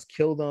that he must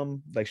kill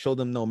them, like show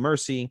them no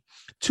mercy.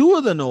 2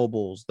 of the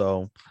nobles,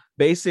 though,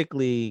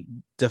 basically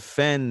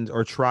defend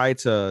or try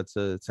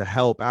to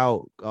help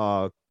out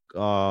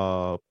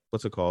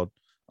what's it called?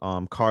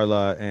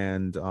 Carla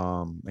and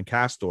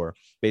Castor,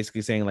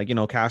 basically saying like,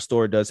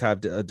 Castor does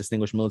have a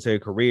distinguished military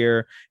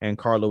career and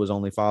Carla was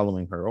only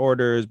following her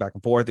orders, back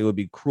and forth. It would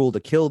be cruel to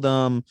kill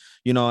them,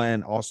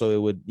 and also it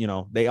would,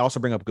 they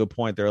also bring up a good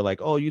point. They're like,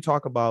 oh, you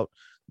talk about,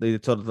 they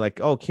told like,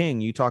 oh, king,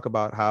 you talk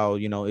about how,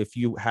 if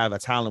you have a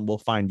talent, we'll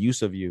find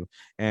use of you.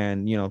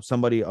 And,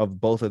 somebody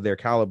of both of their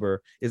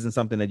caliber isn't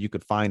something that you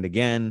could find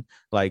again.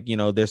 Like,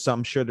 there's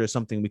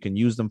something we can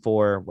use them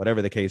for,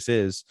 whatever the case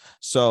is.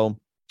 So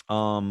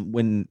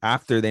when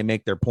after they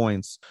make their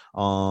points,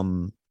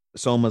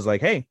 Soma's like,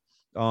 hey,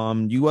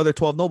 you other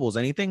 12 nobles,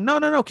 anything?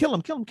 No, kill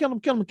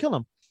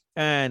him.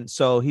 And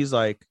so he's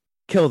like,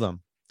 kill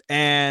them.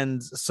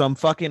 And some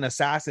fucking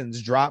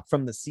assassins drop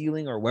from the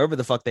ceiling or wherever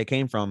the fuck they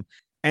came from,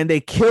 and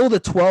they kill the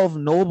 12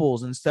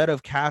 nobles instead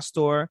of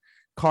Castor,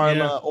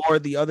 Carla, or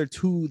the other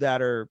 2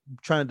 that are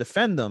trying to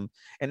defend them.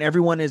 And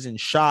everyone is in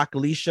shock.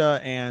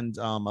 Alicia and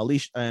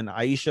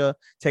Aisha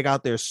take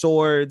out their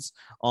swords.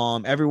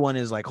 Everyone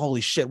is like,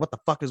 holy shit, what the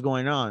fuck is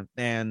going on?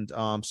 And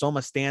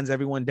Soma stands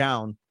everyone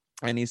down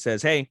and he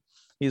says, hey,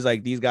 he's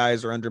like, these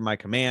guys are under my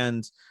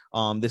command.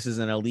 This is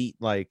an elite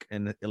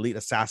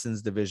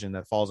assassins division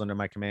that falls under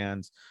my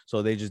commands.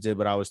 So they just did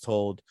what I was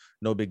told.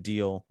 No big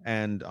deal.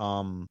 And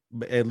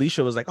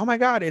Alicia was like, oh my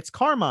God, it's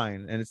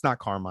Carmine. And it's not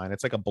Carmine.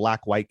 It's like a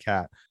black white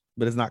cat,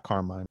 but it's not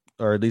Carmine.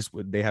 Or at least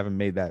they haven't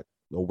made that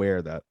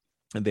aware that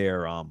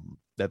they're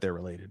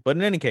related. But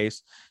in any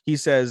case, he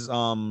says,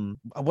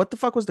 what the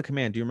fuck was the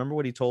command? Do you remember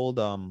what he told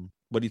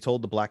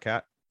the black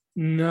cat?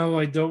 No,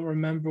 I don't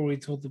remember what he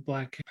told the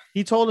black cat.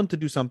 He told him to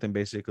do something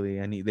basically,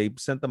 and they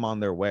sent them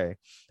on their way.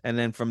 And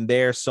then from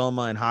there,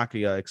 Soma and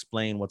Hakuya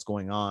explain what's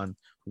going on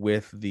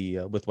with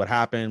what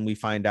happened. We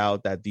find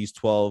out that these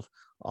 12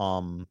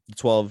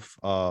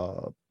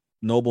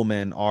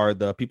 noblemen are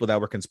the people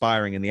that were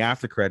conspiring. In the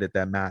after credit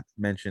that Matt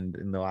mentioned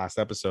in the last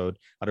episode,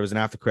 there was an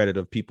after credit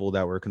of people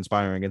that were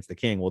conspiring against the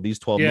king. Well, these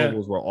 12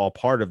 nobles were all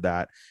part of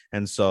that.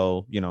 And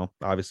so,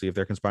 obviously if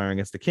they're conspiring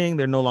against the king,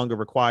 they're no longer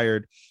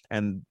required,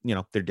 and,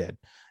 they're dead.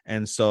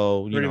 And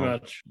so, pretty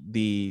much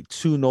the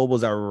two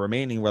nobles that were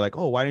remaining were like,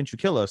 oh, why didn't you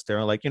kill us?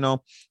 They're like,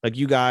 like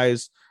you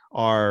guys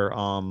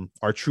are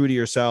true to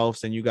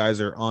yourselves and you guys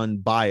are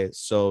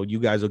unbiased, so you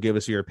guys will give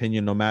us your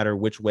opinion no matter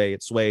which way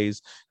it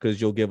sways, because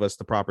you'll give us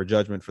the proper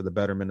judgment for the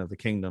betterment of the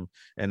kingdom.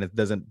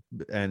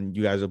 And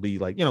you guys will be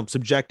like,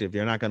 subjective.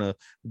 You're not going to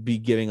be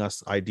giving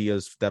us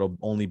ideas that'll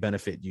only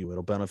benefit you.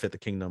 It'll benefit the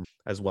kingdom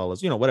as well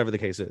as, whatever the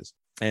case is.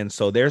 And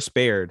so they're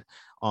spared.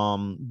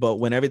 But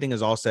when everything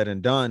is all said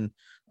and done,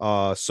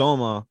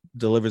 Soma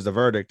delivers the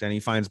verdict and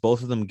he finds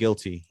both of them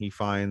guilty. He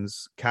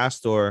finds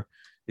Castor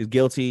is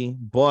guilty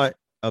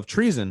of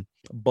treason,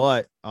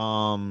 but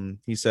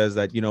he says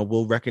that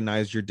we'll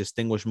recognize your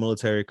distinguished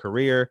military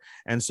career,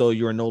 and so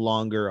you're no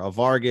longer a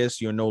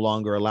Vargas. You're no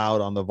longer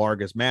allowed on the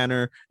Vargas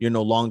manor. You're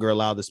no longer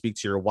allowed to speak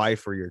to your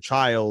wife or your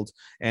child,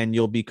 and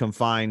you'll be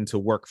confined to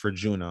work for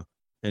Juna,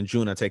 and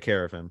Juna take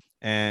care of him.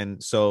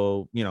 And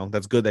so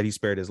that's good that he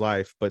spared his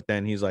life. But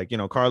then he's like,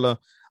 Carla,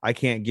 I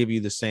can't give you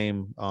the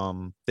same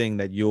thing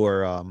that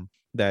your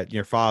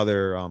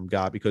father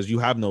got, because you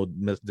have no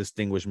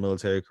distinguished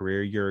military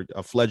career. You're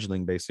a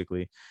fledgling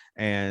basically.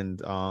 And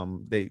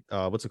they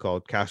what's it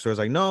called? Castor is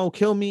like, no,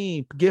 kill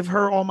me, give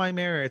her all my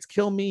merits,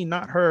 kill me,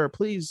 not her,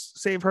 please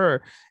save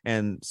her.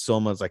 And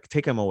Soma's like,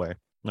 take him away.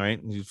 All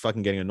right, he's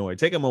fucking getting annoyed.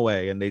 Take him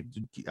away.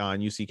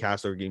 And you see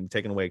Castor getting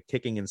taken away,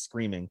 kicking and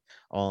screaming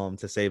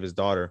to save his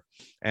daughter.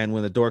 And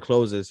when the door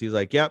closes, he's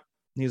like, yep.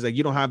 He's like,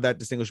 you don't have that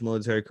distinguished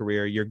military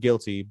career. You're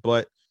guilty,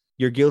 but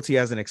you're guilty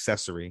as an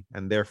accessory,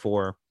 and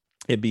therefore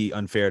it'd be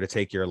unfair to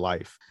take your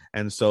life.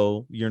 And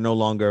so you're no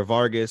longer a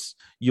Vargas.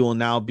 You will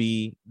now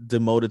be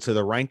demoted to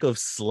the rank of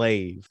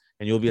slave,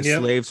 and you'll be a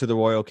slave to the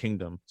royal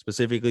kingdom.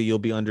 Specifically, you'll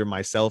be under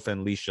myself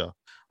and Lisha.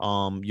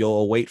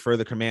 You'll await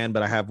further command,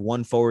 but I have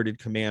one forwarded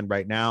command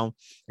right now.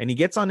 And he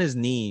gets on his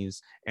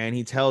knees and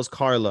he tells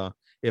Carla,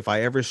 if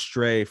I ever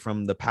stray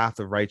from the path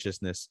of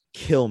righteousness,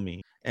 kill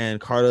me.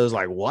 And Carla's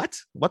like, what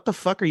the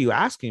fuck are you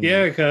asking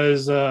me?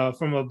 Because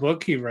from a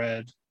book he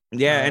read,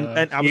 and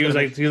I was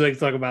he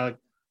talk about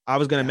I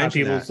was going to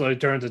mention people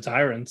that. Turn to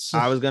tyrants.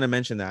 I was going to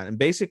mention that. And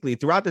basically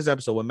throughout this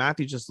episode, what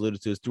Matthew just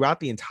alluded to is throughout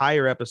the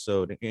entire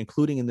episode,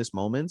 including in this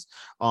moment,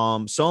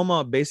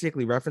 Soma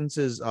basically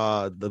references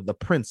the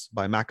Prince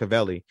by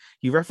Machiavelli.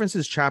 He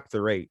references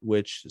chapter 8,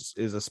 which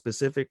is a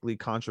specifically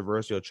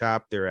controversial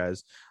chapter,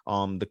 as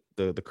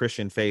the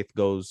Christian faith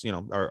goes,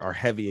 are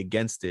heavy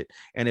against it.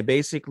 And it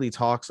basically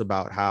talks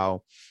about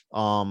how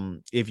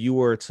if you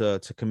were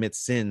to commit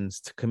sins,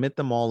 to commit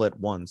them all at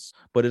once,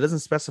 but it doesn't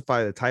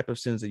specify the type of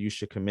sins that you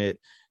should commit.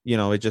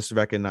 It just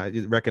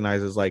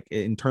recognizes like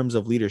in terms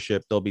of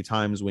leadership, there'll be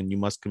times when you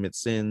must commit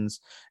sins,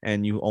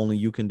 and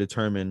you can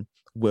determine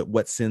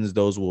what sins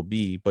those will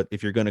be. But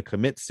if you're going to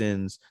commit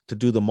sins, to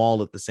do them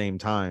all at the same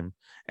time.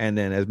 And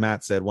then, as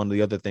Matt said, one of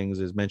the other things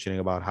is mentioning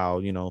about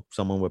how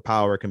someone with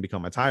power can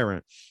become a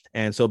tyrant.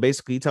 And so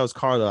basically he tells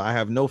Carla, I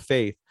have no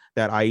faith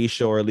that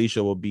Aisha or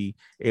Alicia will be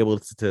able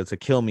to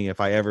kill me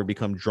if I ever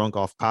become drunk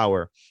off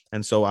power.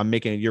 And so I'm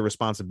making it your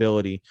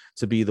responsibility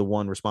to be the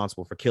one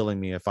responsible for killing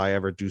me if I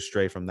ever do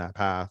stray from that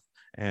path.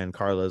 And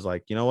Carla is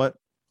like, you know what?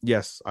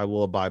 Yes, I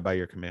will abide by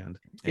your command.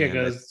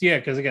 Because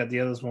again, the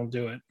others won't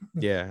do it.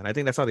 Yeah, and I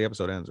think that's how the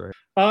episode ends, right?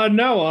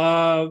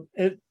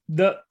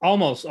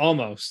 Almost.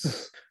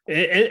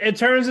 It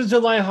turns into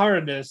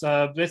lightheartedness.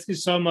 Basically,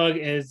 Soma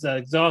is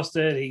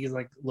exhausted. He's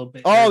like a little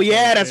bit. Oh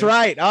yeah, that's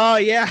right. Oh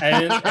yeah.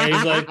 and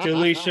he's like to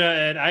Alicia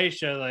and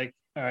Aisha, like,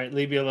 all right,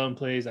 leave me alone,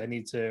 please. I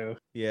need to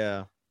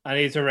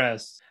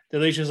rest.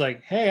 Alicia's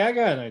like, hey, I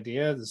got an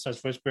idea. This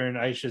starts whispering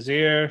in Aisha's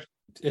ear.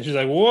 And she's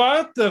like,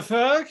 what the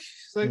fuck?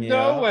 She's like,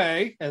 no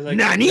way. And like,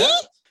 Nani? Yeah.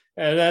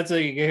 And that's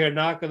like, you can hear a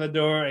knock on the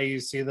door and you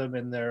see them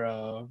in their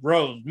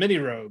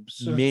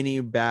mini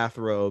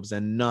bathrobes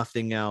and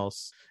nothing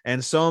else.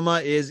 And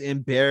Soma is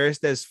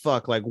embarrassed as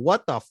fuck. Like,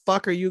 what the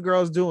fuck are you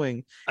girls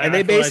doing? And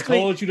I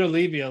told you to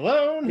leave me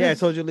alone. Yeah, I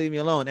told you to leave me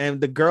alone. And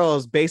the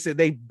girls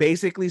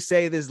basically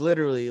say this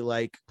literally,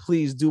 like,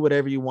 please do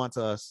whatever you want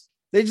to us.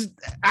 They're just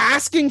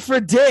asking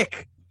for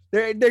dick.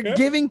 They're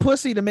giving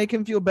pussy to make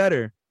him feel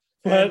better.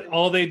 But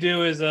all they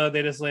do is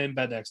they just lay in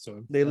bed next to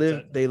him. They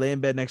lay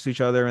in bed next to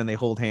each other and they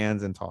hold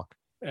hands and talk.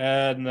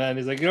 And then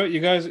he's like, you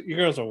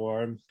girls are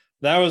warm.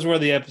 That was where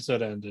the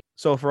episode ended.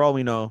 So for all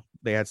we know,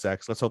 they had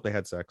sex. Let's hope they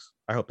had sex.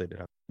 I hope they did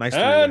have nice.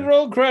 And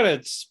roll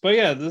credits. But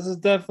yeah, this is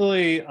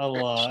definitely a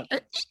lot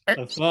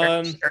of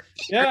fun.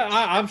 Yeah,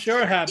 I'm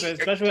sure it happened,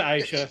 especially with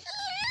Aisha.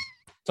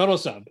 Total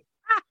sub.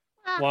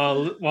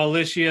 While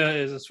Licia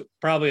is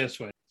probably a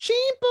switch.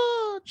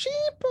 Cheapo.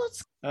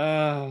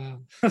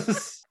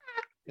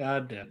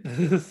 God damn.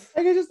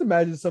 I can just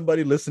imagine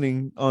somebody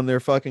listening on their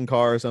fucking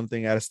car or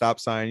something at a stop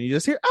sign. You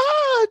just hear,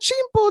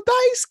 Chimpo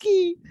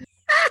Daisuke.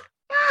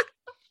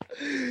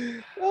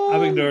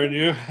 I'm ignoring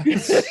you.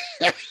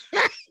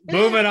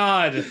 Moving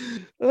on.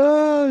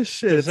 Oh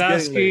shit!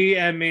 Sasuke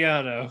and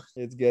Miyano.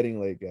 It's getting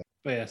late, guys.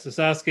 But yeah,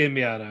 Sasuke and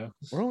Miyano.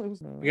 Well,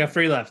 We got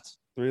 3 left.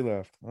 3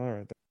 left. All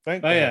right.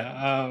 Thank Oh you.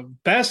 yeah,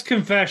 best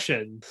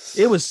confession.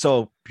 It was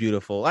so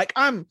beautiful. Like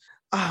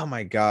oh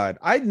my god,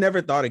 I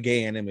never thought a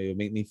gay anime would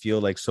make me feel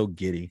like so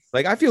giddy.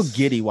 Like I feel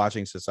giddy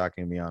watching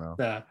Sasaki and Miyano.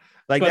 Yeah.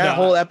 Like that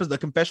whole episode, the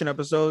confession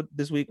episode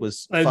this week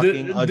was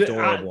fucking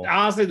adorable.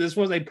 Honestly, this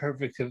was a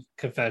perfect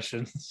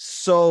confession.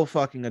 So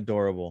fucking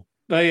adorable.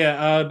 But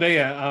yeah,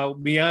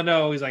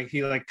 Miyano is like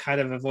he like kind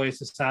of avoids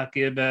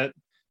Sasaki a bit.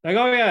 Like,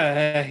 oh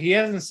yeah, he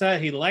hasn't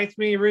said he liked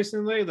me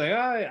recently. Like,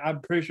 I'm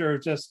pretty sure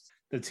it's just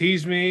to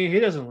tease me. He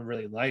doesn't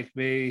really like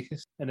me.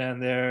 And then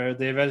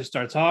they eventually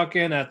start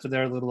talking after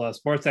their little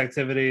sports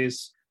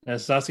activities. And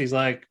Sasaki's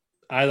like,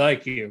 I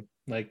like you.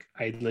 Like,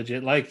 I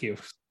legit like you.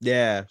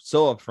 Yeah,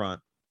 so upfront.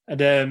 And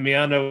then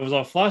Miyano was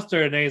all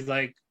flustered, and he's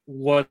like,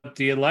 what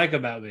do you like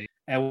about me?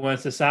 And when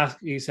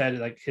Sasaki said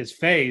like his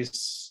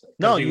face,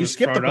 no, you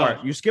skipped the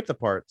part. You skipped the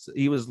part.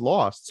 He was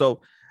lost.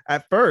 So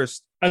at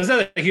first, I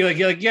said he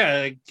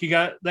he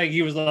got like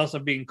he was also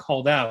being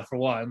called out for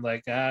one.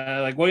 Like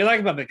what do you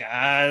like about me?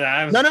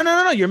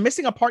 No. You're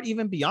missing a part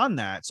even beyond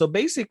that. So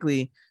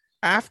basically,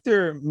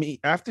 after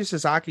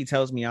Sasaki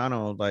tells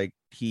Miyano like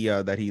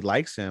that he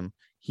likes him,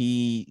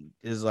 he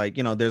is like,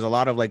 there's a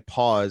lot of like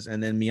pause,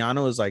 and then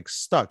Miyano is like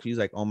stuck. He's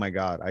like, oh my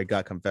god, I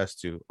got confessed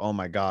to. Oh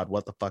my god,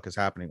 what the fuck is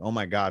happening? Oh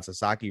my god,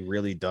 Sasaki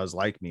really does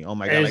like me. Oh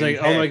my god. He's like,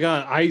 oh my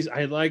god,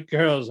 I like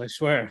girls, I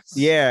swear.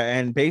 Yeah,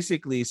 and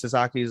basically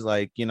Sasaki's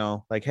like,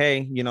 like,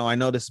 hey, I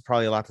know this is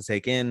probably a lot to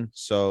take in,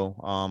 so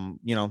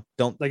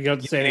don't like you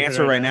have to say an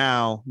answer right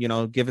now.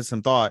 Give it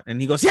some thought.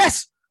 And he goes,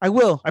 yes, I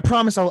will. I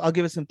promise I'll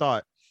give it some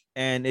thought.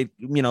 And it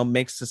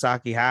makes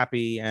Sasaki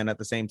happy, and at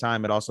the same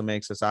time it also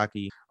makes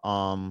Sasaki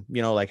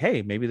like,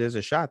 hey, maybe there's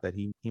a shot that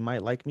he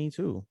might like me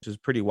too, which is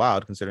pretty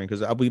wild considering,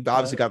 because we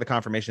obviously got the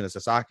confirmation that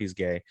Sasaki's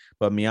gay,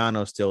 but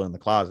Miyano's still in the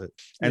closet.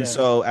 And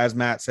so as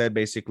Matt said,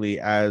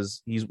 basically,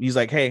 as he's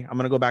like, hey, I'm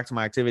gonna go back to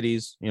my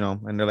activities,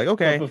 and they're like,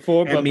 okay. And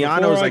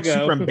Miyano is like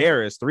super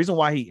embarrassed. The reason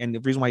why he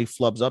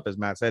flubs up, as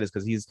Matt said, is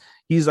because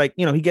he's like,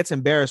 he gets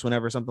embarrassed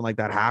whenever something like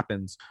that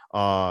happens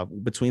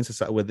between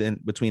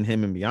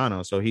him and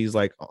Miyano. So he's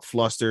like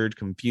flustered,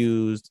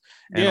 confused,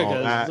 and all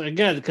that.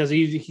 Again, because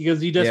he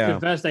just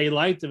confessed that he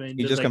liked him, and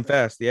he just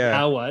confessed. Yeah.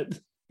 Now what?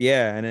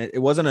 Yeah, and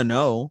it wasn't a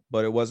no,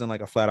 but it wasn't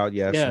like a flat out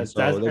yes. Yeah, and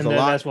so there's a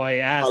lot. That's why he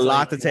asked. A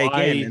lot to take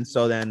in, and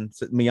so then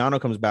Miyano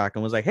comes back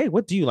and was like, "Hey,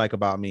 what do you like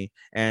about me?"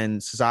 And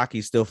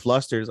Sasaki's still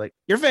flustered, like,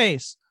 "Your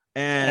face."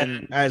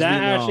 And as that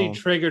we know, actually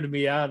triggered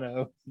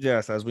Miyano.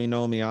 Yes, as we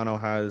know, Miyano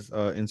has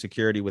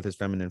insecurity with his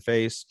feminine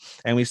face,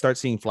 and we start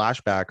seeing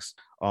flashbacks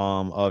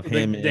of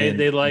him.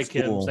 They like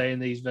him saying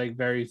that he's like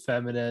very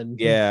feminine.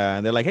 Yeah,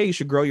 and they're like, "Hey, you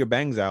should grow your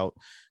bangs out.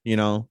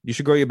 You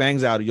should grow your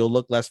bangs out. You'll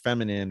look less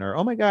feminine." Or,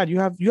 "Oh my God, you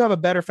have a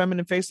better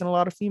feminine face than a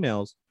lot of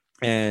females."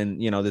 And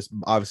this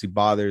obviously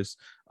bothers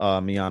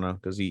Miyano,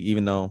 because he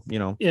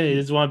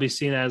doesn't want to be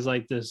seen as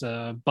like this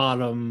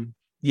bottom.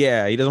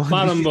 Yeah, he doesn't want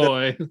bottom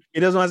boy. He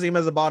doesn't want to see him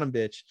as a bottom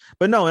bitch.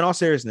 But no, in all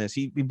seriousness,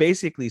 he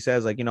basically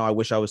says like, I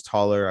wish I was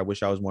taller. I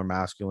wish I was more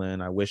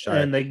masculine. I wish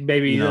I like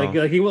maybe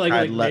like he would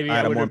like maybe I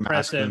had a more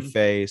masculine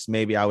face.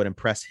 Maybe I would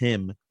impress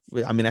him.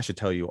 I mean, that should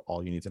tell you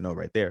all you need to know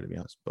right there, to be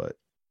honest. But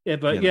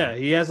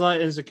he has a lot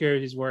of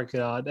insecurities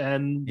working on,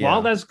 and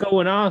while that's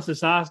going on,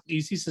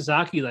 you see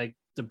Sasaki like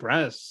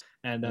depressed,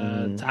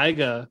 and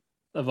Taiga,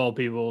 of all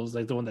people, is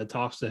like the one that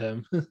talks to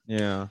him.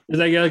 Yeah, he's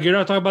like, you're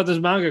not talking about this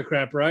manga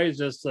crap, right? It's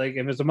just like,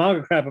 if it's a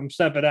manga crap, I'm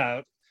stepping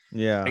out.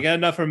 Yeah, I got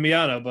enough from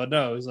Miyano, but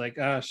no, he's like,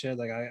 oh shit,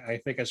 like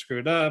I think I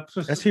screwed up.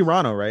 That's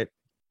Hirano, right?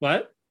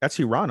 What? That's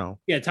Hirano.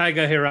 Yeah,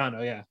 Taiga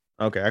Hirano. Yeah.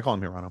 Okay, I call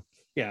him Hirano.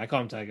 Yeah, I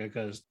call him Taiga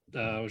because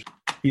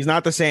he's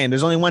not the same.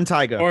 There's only one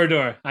Taiga.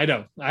 Corridor. I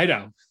know.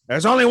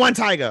 There's only one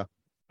Taiga.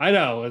 I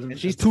know. And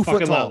she's 2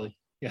 foot tall. Lovely.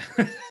 Yeah.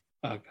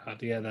 Oh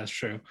god, yeah, that's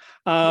true.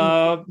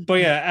 But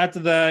yeah, after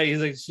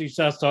that, she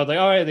starts talking like,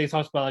 all right, they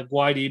talked about like,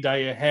 why do you dye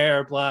your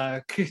hair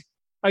black?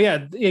 Oh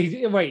yeah,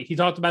 wait, he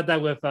talked about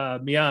that with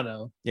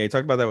Miyano. Yeah, he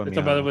talked about that with Miyano.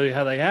 Talked about it with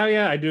how like, oh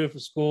yeah, I do it for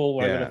school,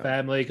 work with a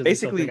family, because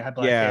basically I have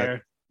black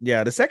hair.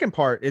 Yeah, the second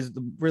part is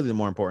really the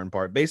more important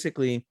part.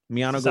 Basically,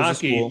 Miyano goes to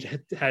school.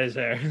 Had his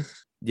hair.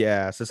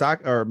 Yeah,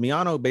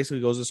 Miyano basically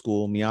goes to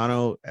school.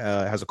 Miyano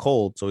has a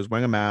cold, so he's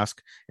wearing a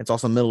mask. It's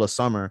also the middle of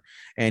summer,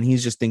 and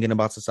he's just thinking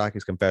about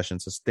Sasaki's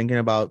confessions, just thinking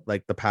about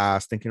like the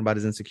past, thinking about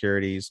his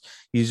insecurities.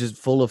 He's just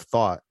full of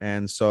thought.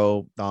 And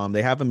so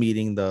they have a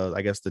meeting,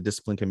 the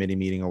discipline committee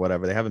meeting or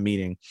whatever. They have a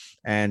meeting,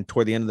 and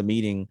toward the end of the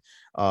meeting,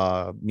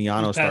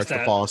 Miyano starts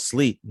to fall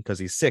asleep because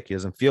he's sick. He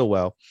doesn't feel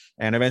well,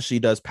 and eventually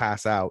he does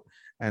pass out.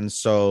 And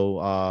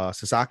so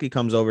Sasaki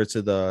comes over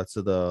to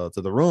the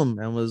room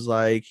and was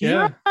like,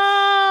 yeah.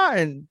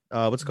 And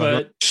what's it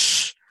called?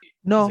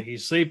 No,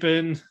 he's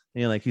sleeping.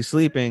 And you're like, he's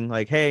sleeping.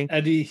 Like, hey.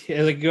 And he's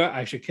like,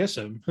 I should kiss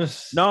him.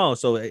 No.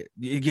 So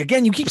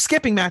again, you keep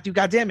skipping, Matthew.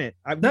 God damn it.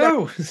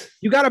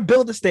 You got to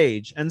build the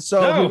stage. And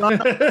so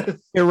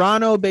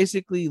Hirano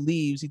basically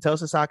leaves. He tells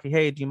Sasaki,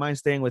 hey, do you mind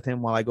staying with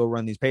him while I go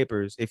run these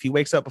papers? If he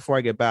wakes up before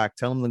I get back,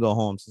 tell him to go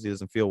home since he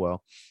doesn't feel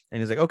well. And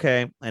he's like,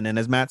 okay. And then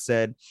as Matt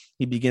said,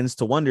 he begins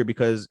to wonder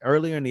because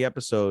earlier in the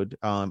episode,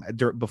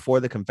 before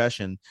the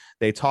confession,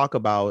 they talk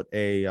about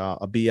a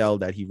BL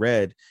that he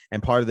read.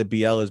 And part of the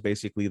BL is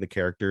basically the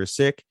character is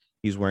sick.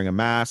 He's wearing a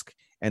mask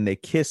and they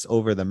kiss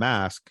over the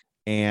mask.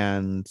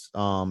 And,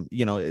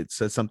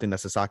 it's something that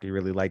Sasaki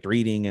really liked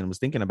reading and was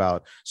thinking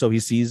about. So he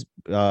sees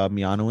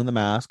Miyano in the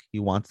mask. He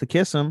wants to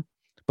kiss him,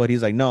 but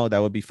he's like, no, that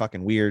would be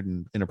fucking weird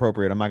and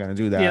inappropriate. I'm not going to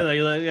do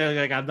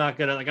that. I'm not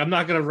going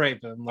to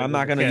rape him. I'm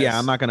not going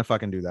to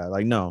fucking do that.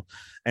 Like, no.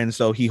 And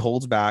so he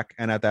holds back.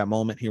 And at that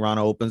moment, Hirano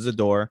opens the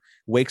door,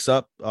 wakes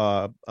up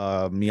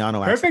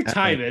Miyano. Perfect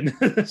timing.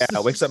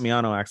 Wakes up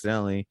Miyano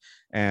accidentally.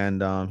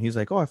 And he's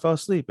like, oh, I fell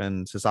asleep.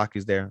 And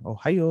Sasaki's there. Oh,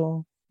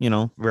 hiyo.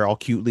 We're all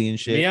cutely and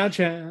shit.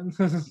 Mia-chan.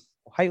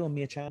 Hiyo,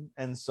 Mia-chan.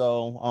 And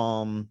so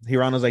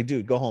Hirano's like,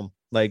 dude, go home.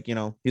 Like,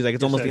 he's like,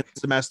 it's almost the end of the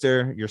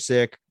semester. You're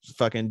sick.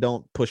 Fucking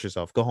don't push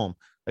yourself. Go home.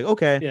 Like,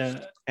 okay.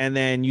 Yeah. And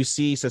then you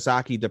see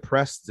Sasaki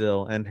depressed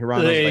still. And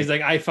Hirano's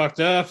like, I fucked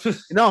up.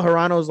 No,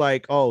 Hirano's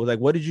like, oh, like,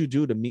 what did you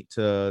do to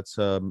Miyano?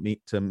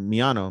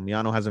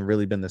 Miyano hasn't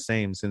really been the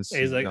same since.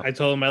 He's like, I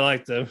told him I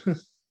liked him.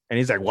 And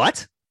he's like,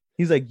 what?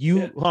 He's like,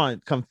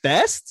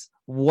 confessed?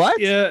 What?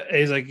 Yeah.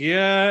 He's like,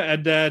 yeah.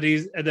 And then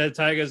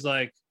Taiga's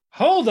like,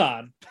 hold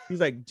on. He's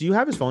like, do you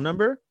have his phone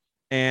number?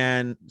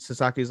 And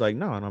Sasaki's like,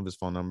 no, I don't have his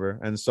phone number.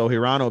 And so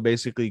Hirano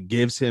basically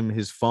gives him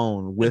his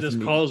phone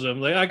calls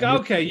him like,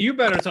 okay, you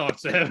better talk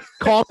to him.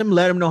 Call him,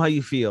 let him know how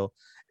you feel.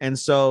 And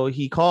so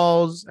he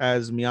calls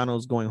as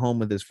Miyano's going home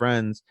with his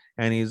friends.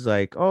 And he's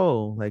like,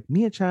 oh, like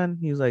Mia-chan.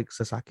 He's like,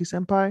 Sasaki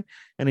senpai.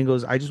 And he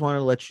goes, I just want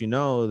to let you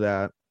know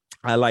that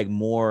I like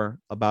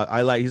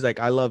I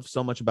like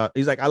so much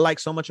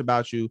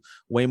about you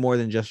way more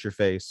than just your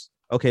face.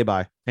 Okay,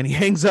 bye. And he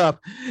hangs up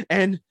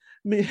and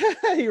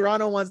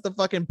Hirano wants to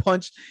fucking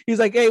punch. He's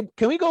like, hey,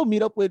 can we go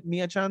meet up with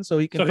Mia-chan so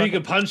he can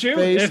punch you?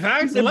 In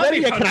fact, can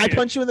I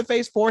punch you in the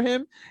face for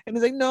him? And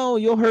he's like, no,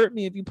 you'll hurt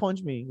me if you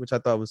punch me, which I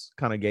thought was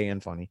kind of gay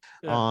and funny.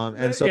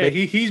 And so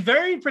he's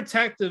very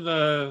protective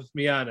of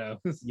Miyano.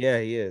 Yeah,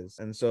 he is.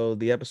 And so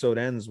the episode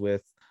ends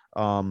with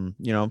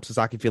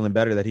Sasaki feeling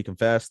better that he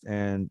confessed,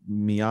 and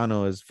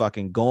Miyano is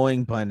fucking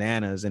going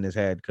bananas in his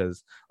head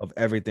because of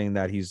everything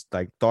that he's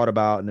like thought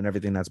about, and then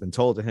everything that's been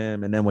told to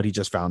him, and then what he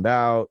just found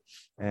out.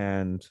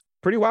 And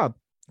pretty wild,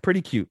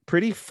 pretty cute,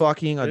 pretty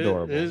fucking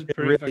adorable. It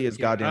really is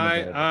goddamn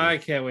adorable. I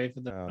can't wait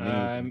for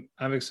that.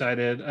 I'm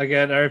excited.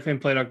 Again, everything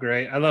played out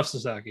great. I love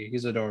Sasaki.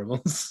 He's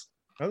adorable.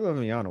 I love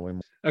Miyano way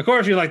more. Of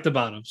course, you like the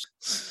bottoms.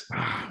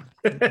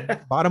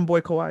 Bottom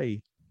boy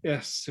kawaii.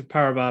 Yes,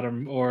 power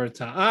bottom or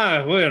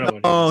top. We don't know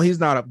what oh, he's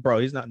not a bro.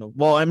 He's not no.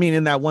 Well, I mean,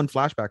 in that one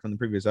flashback from the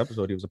previous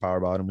episode, he was a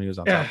power bottom when he was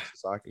on top of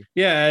Sasaki.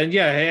 Yeah,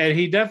 and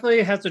he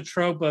definitely has the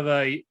trope of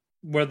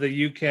where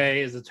the UK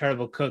is a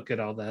terrible cook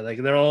and all that.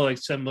 Like they're all like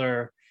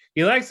similar.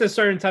 He likes a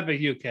certain type of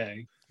UK.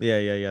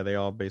 Yeah. They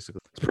all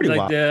basically. It's pretty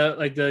like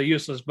wild. the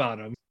useless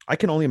bottom. I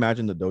can only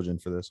imagine the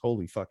dojin for this.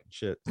 Holy fucking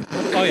shit.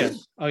 Oh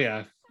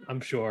yeah.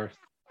 I'm sure.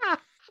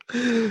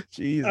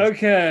 Jesus.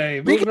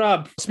 Okay, moving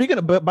on. Speaking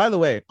of, but by the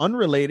way,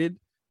 unrelated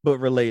but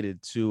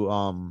related to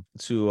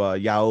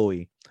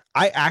yaoi.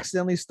 I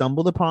accidentally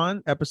stumbled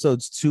upon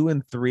episodes 2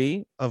 and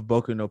 3 of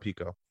Boku no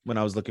Pico when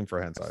I was looking for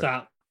hentai.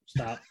 Stop.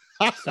 Stop.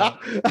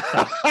 Stop.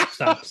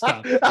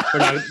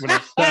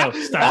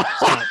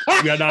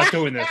 We are not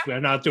doing this. We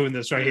are not doing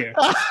this right here.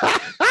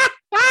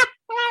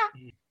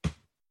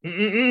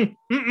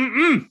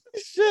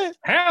 Shit.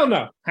 Hell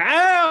no.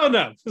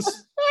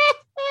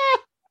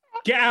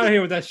 Get out of here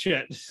with that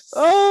shit.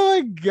 Oh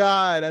my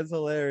god, that's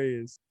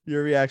hilarious.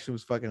 Your reaction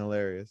was fucking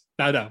hilarious.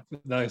 No.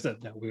 Like I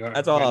said, no. We are.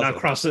 That's all. We are not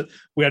crossing.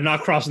 We are not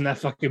crossing that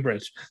fucking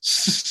bridge.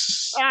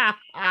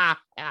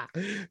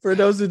 For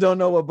those who don't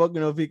know what Boku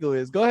no Pico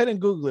is, go ahead and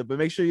Google it, but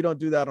make sure you don't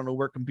do that on a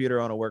work computer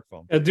or on a work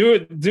phone. Do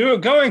it.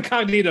 Go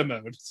incognito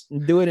mode.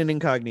 Do it in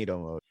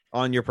incognito mode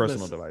on your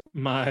personal device.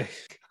 My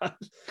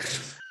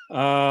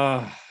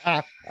God.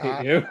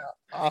 You.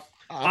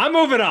 I'm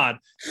moving on.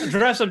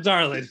 Dress up,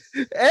 darling.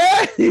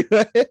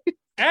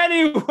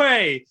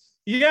 Anyway,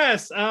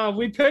 yes,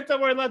 we picked up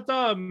where we left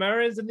off.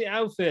 Marin's in the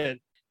outfit.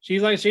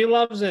 She's like, she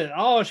loves it.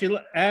 Oh,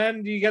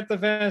 and you get the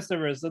fan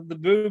service of the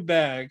boob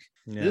bag.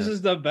 Yeah. This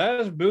is the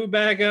best boob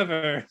bag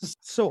ever.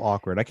 So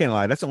awkward. I can't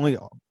lie. That's the only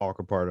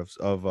awkward part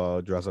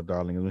of Dress Up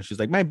Darling is when she's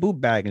like, my boob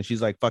bag, and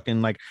she's like,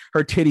 fucking like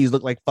her titties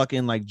look like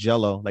fucking like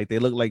Jello. Like they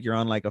look like you're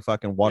on like a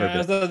fucking water.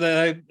 Yeah,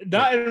 so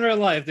not in real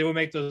life. They would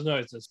make those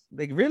noises.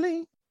 Like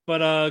really?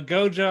 But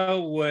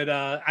Gojo would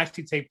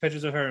actually take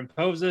pictures of her in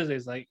poses.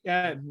 He's like,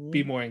 yeah,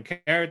 be more in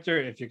character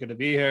if you're going to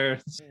be here.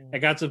 It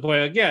got to the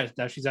point, like, yeah,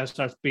 now she's starts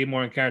to be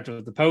more in character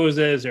with the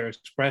poses, her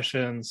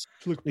expressions.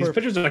 These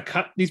pictures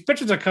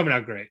are coming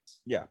out great.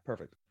 Yeah,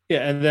 perfect.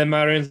 Yeah, and then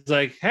Marin's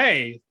like,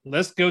 hey,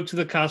 let's go to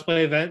the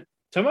cosplay event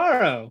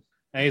tomorrow.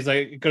 And he's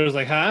like, Gojo's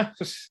like, huh?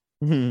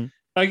 Mm-hmm.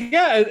 Like,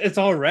 yeah, it's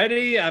all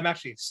ready. I'm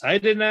actually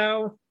excited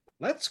now.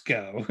 Let's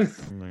go. Like,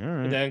 all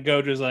right. And then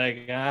Gojo's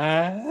like,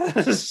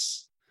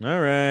 All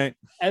right.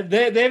 And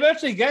they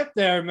eventually get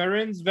there.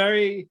 Marin's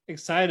very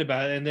excited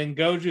about it. And then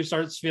Gojo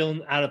starts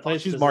feeling out of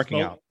place. She's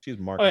marking out. She's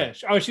marking. Oh, yeah.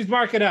 Oh, she's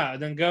marking out.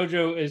 And then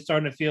Gojo is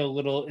starting to feel a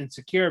little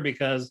insecure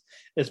because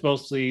it's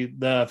mostly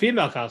the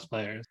female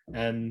cosplayers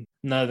and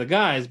none of the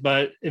guys.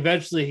 But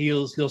eventually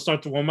he'll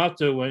start to warm up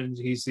to it when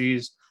he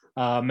sees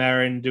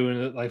Marin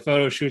doing like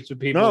photo shoots with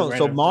people. No,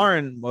 so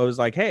Marin was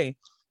like, hey,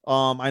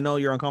 I know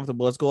you're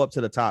uncomfortable. Let's go up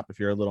to the top if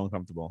you're a little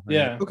uncomfortable. And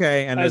yeah.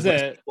 Okay. And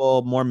there's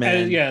people, more men.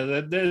 And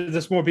yeah.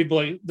 There's more people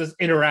like just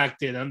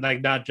interacting and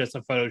like not just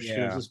a photo shoot.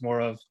 Yeah. It's more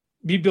of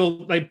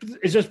people like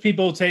it's just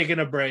people taking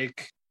a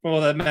break from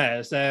all that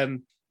mess.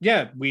 And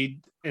yeah, we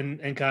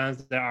in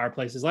cons there are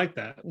places like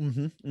that.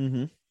 Mm-hmm.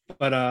 Mm-hmm.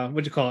 But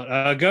what'd you call it?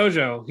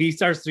 Gojo, he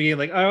starts seeing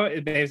like, oh,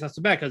 it's not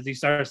so bad because he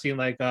starts seeing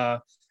like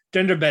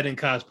gender bending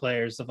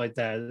cosplayers, stuff like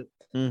that.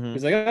 Mm-hmm.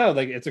 He's like, oh,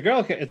 like it's a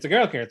girl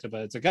character,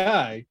 but it's a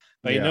guy.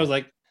 But he knows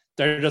like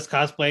they're just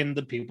cosplaying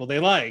the people they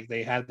like.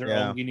 They have their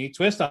own unique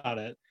twist on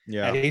it.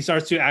 Yeah. And he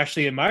starts to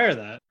actually admire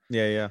that.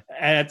 Yeah, yeah.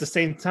 And at the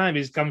same time,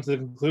 he's come to the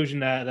conclusion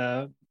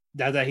that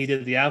that he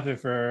did the outfit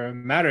for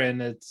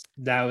Marin, it's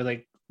now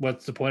like,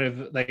 what's the point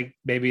of like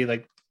maybe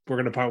like we're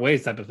gonna part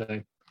ways type of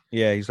thing.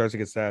 Yeah, he starts to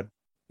get sad.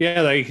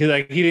 Yeah, like he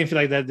didn't feel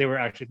like that they were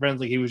actually friends.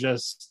 Like he was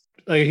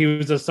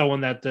just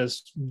someone that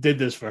just did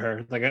this for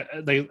her, like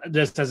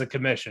just as a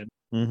commission.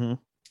 Mm-hmm.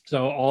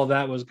 So all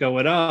that was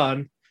going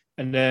on,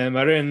 and then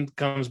Marin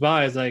comes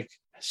by. Is like,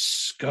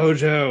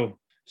 Gojo.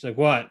 She's like,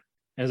 what?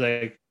 And it's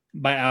like,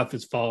 my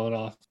outfit's falling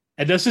off.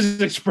 And this is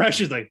his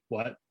expression, like,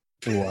 what?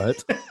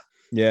 What?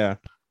 Yeah.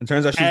 It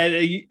turns out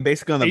she's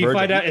basically on the verge. You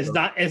find out it's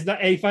not.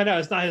 And you find out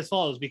it's not his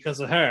fault. It's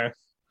because of her.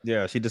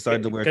 Yeah, she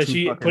decided to wear because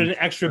she put an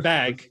extra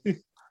bag.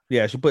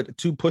 Yeah, she put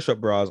 2 push-up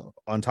bras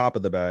on top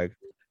of the bag.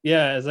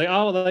 Yeah, it's like,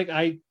 oh,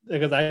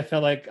 because I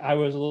felt like I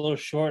was a little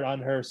short on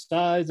her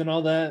size and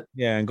all that.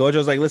 Yeah, and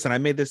Gojo's like, listen, I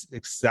made this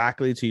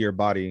exactly to your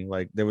body.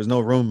 Like, there was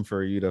no room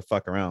for you to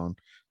fuck around.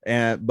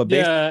 But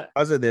basically,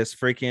 because of this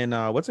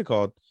freaking, what's it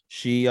called?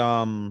 She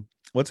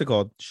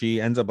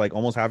ends up like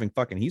almost having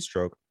fucking heat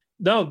stroke.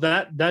 No,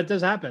 that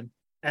does happen,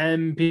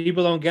 and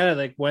people don't get it.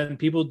 Like when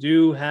people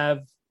do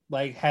have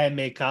like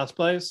handmade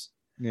cosplays,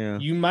 yeah,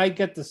 you might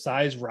get the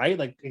size right,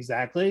 like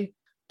exactly.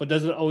 But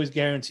doesn't always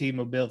guarantee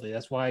mobility.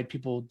 That's why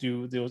people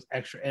do those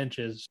extra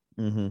inches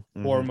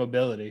for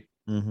mobility.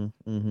 Mm-hmm,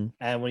 mm-hmm.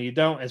 And when you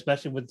don't,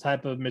 especially with the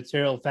type of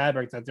material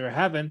fabric that they're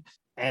having,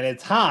 and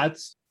it's hot,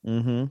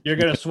 you're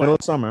gonna sweat. Middle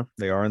of summer,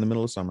 they are in the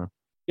middle of summer.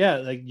 Yeah,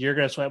 like you're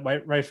gonna sweat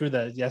right through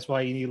that. That's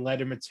why you need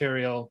lighter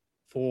material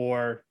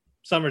for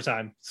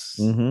summertime.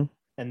 Mm-hmm.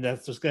 And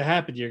that's what's gonna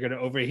happen. You're gonna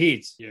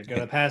overheat. You're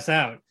gonna pass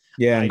out.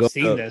 Yeah, I've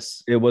seen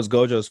this. It was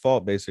Gojo's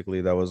fault, basically.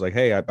 That was like,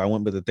 hey, I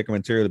went with the thicker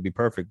material to be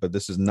perfect, but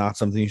this is not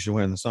something you should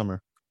wear in the summer.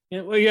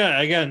 Yeah, well,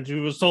 yeah. Again, she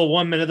was told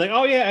 1 minute, like,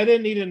 oh yeah, I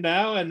didn't need it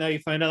now, and now you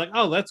find out, like,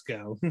 oh, let's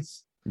go.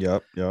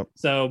 Yep.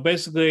 So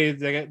basically,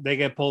 they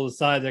get pulled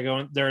aside.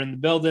 They're in the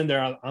building.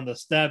 They're on the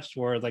steps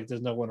where like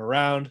there's no one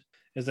around.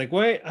 It's like,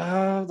 wait,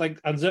 like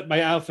unzip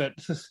my outfit.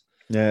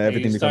 Yeah,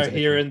 everything. You start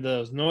hearing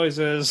those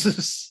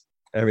noises.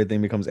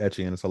 Everything becomes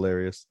etchy, and it's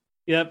hilarious.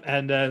 Yep,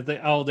 and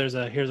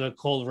here's a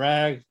cold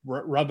rag.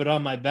 Rub it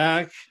on my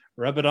back.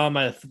 Rub it on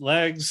my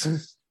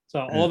legs. So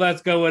all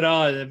that's going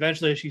on. And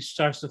eventually, she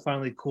starts to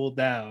finally cool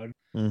down.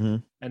 Mm-hmm.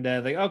 And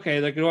then like,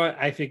 okay, like, you know what?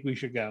 I think we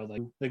should go.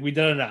 Like we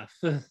done enough.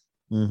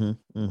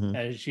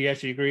 And she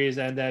actually agrees.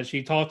 And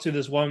she talked to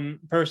this one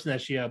person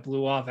that she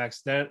blew off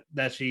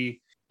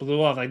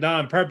like not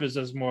on purpose.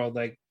 It's more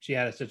like she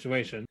had a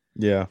situation.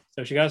 Yeah.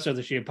 So she got so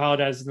that she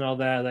apologizes and all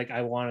that. Like,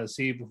 I wanted to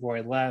see you before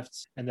I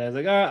left. And then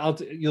like, oh,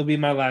 you'll be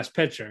my last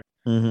picture.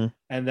 Mm-hmm.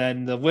 And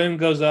then the wind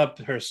goes up,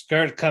 her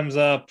skirt comes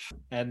up,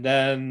 and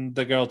then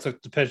the girl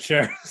took the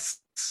picture.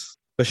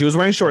 But she was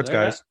wearing shorts,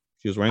 guys.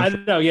 She was wearing. I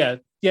don't know. Yeah.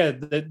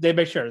 They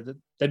make sure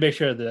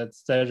that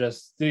they're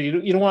just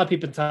you don't want to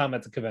peep in Tom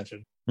at the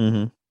convention.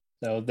 Mm-hmm.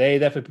 So they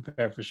definitely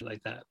prepare for shit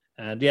like that.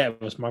 And yeah,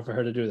 it was smart for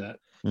her to do that.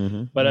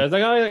 Mm-hmm. But I was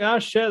like, oh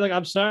shit, like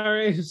I'm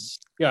sorry.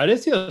 Yeah, I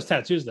didn't see those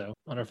tattoos though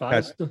on her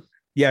thighs.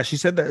 Yeah, she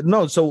said that.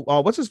 No, so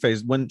what's his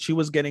face? When she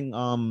was getting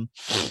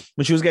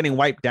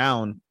wiped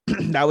down,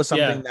 that was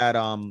something that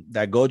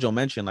Gojo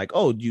mentioned. Like,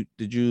 oh,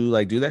 did you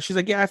like do that? She's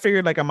like, yeah, I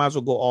figured like I might as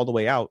well go all the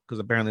way out because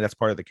apparently that's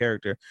part of the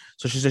character.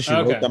 So she said she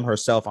wrote them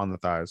herself on the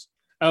thighs.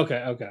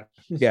 Okay.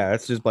 Yeah,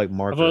 that's just like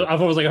marker. I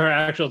thought it was like her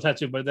actual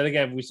tattoo, but then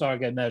again, we saw her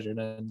get measured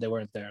and they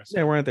weren't there. So.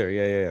 They weren't there.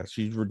 Yeah.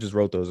 She just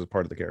wrote those as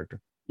part of the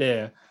character.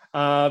 Yeah.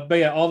 But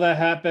yeah, all that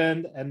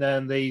happened, and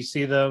then they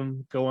see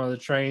them go on the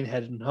train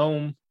heading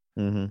home.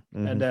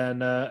 Mm-hmm. And then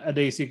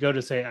they see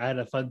Gojo say, I had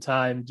a fun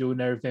time doing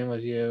everything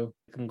with you.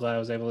 I'm glad I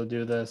was able to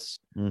do this.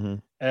 Mm-hmm.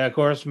 And of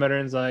course,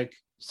 Marin's like,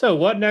 so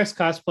what next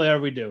cosplay are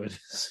we doing?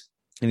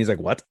 And he's like,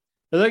 what?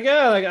 They're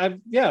like,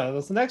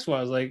 that's the next one.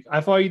 I was like,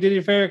 I thought you did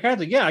your favorite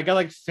character. Yeah, I got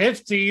like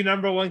 50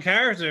 number one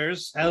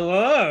characters.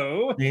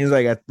 Hello. And he's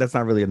like, that's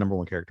not really a number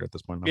one character at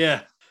this point. No.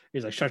 Yeah.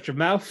 He's like, shut your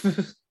mouth.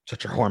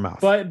 Shut your whore mouth.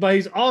 But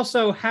he's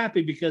also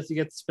happy because he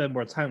gets to spend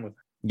more time with her.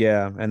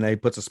 Yeah, and he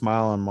puts a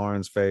smile on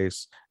Marin's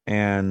face,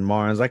 and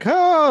Marin's like,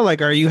 "Oh,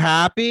 like, are you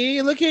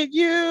happy? Look at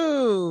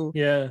you!"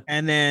 Yeah,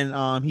 and then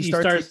he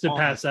starts to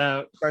pass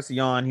out, starts to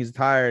yawn. He's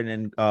tired,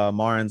 and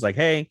Marin's like,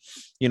 "Hey,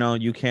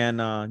 you can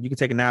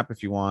take a nap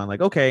if you want."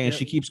 Like, okay, and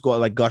she keeps going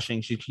like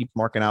gushing. She keeps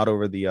marking out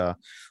over the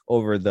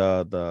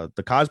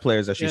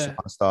cosplayers that she saw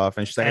and stuff,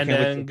 and she's like, and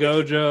then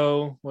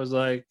Gojo was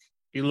like,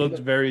 "You looked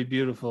very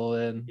beautiful,"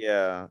 and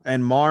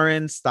and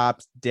Marin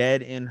stops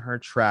dead in her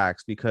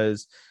tracks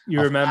because she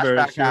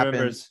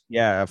remembers.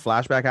 Yeah, a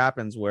flashback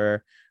happens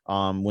where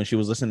when she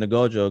was listening to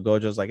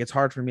Gojo's like, it's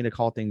hard for me to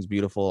call things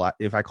beautiful.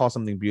 If I call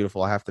something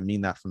beautiful, I have to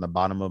mean that from the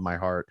bottom of my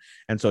heart.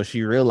 And so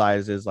she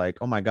realizes like,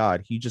 oh my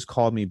God, he just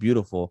called me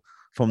beautiful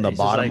from the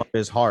bottom of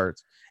his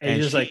heart. And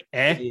he's just like,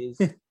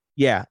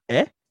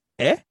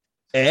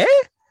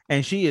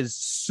 and she is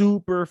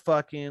super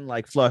fucking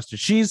like flustered.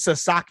 She's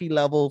Sasaki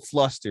level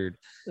flustered.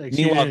 Like,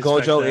 meanwhile,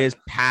 Gojo is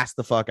passed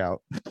the fuck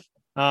out.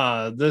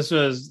 This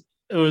was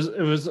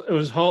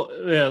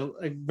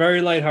like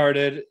very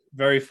lighthearted,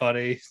 very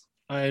funny.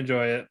 I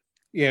enjoy it.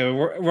 Yeah,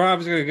 we're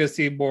obviously going to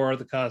see more of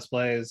the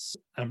cosplays.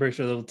 I'm pretty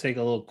sure they'll take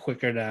a little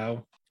quicker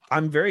now.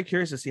 I'm very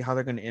curious to see how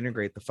they're going to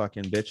integrate the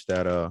fucking bitch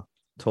that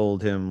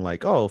told him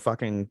like, oh,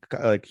 fucking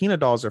like Hina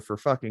dolls are for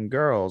fucking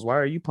girls. Why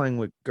are you playing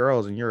with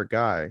girls and you're a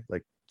guy?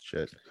 Like,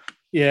 shit.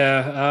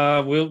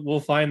 Yeah,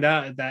 we'll find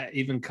out if that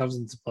even comes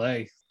into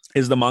play.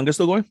 Is the manga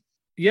still going?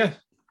 Yeah.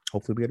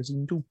 Hopefully we get a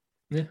season 2.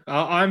 Yeah,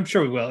 I'm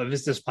sure we will. If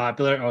it's this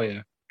popular, oh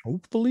yeah.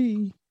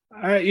 Hopefully.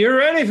 All right, you're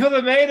ready for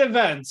the main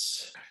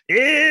events.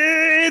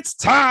 It's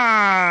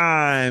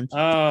time.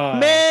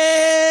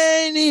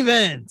 Main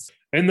event.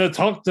 In the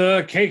Talk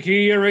to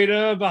Kēki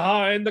arena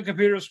behind the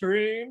computer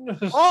screen.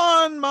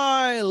 On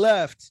my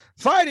left,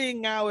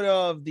 fighting out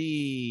of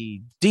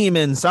the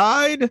demon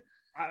side.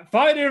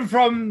 Fighting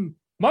from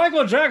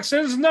Michael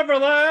Jackson's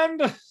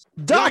Neverland.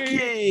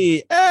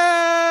 Daki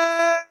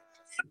and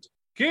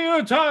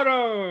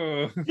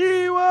Kiyotaro.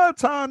 And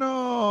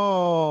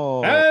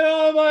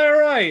on my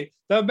right,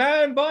 the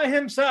man by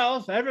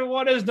himself.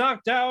 Everyone is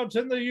knocked out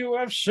in the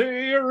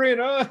UFC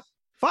arena.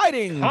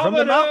 Fighting from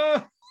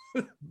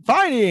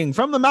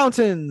the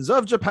mountains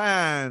of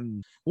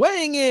Japan.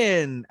 Weighing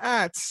in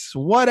at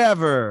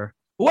whatever.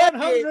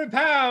 100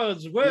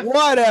 pounds with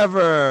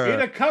whatever.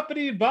 Being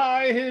accompanied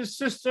by his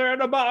sister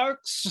in a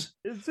box.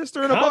 His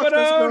sister in a box.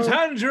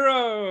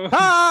 Tanjiro.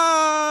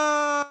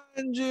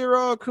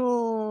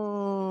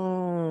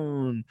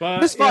 Tanjiro-kun.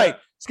 This fight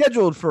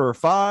scheduled for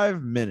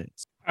 5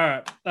 minutes. All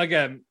right.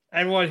 Again,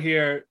 everyone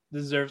here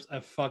deserves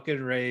a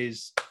fucking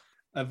raise,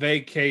 a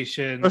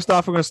vacation. First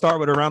off, we're going to start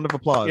with a round of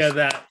applause.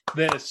 Yeah,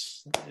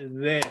 this.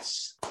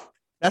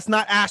 That's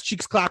not ass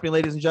cheeks clapping,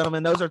 ladies and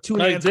gentlemen. Those are two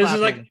hands this clapping.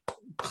 Is like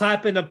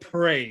clapping of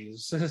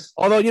praise.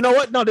 Although, you know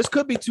what? No, this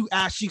could be two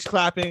ass cheeks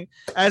clapping,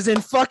 as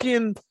in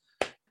fucking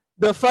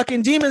the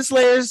fucking demon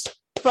slayers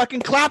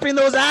fucking clapping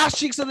those ass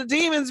cheeks of the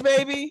demons,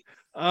 baby.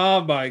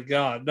 Oh my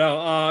God.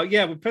 No,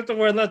 we put the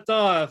word left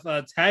off.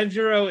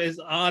 Tanjiro is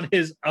on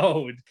his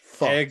own.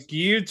 And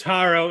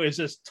Gyutaro is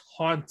just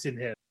taunting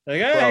him.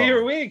 Like, hey,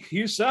 you're weak.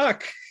 You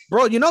suck.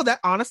 Bro, you know that,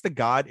 honest to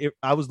God,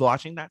 I was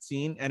watching that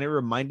scene and it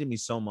reminded me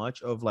so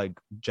much of like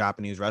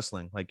Japanese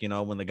wrestling. Like, you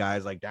know, when the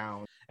guy's like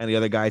down and the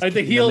other guy's like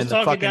the heels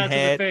talking down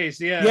head. To the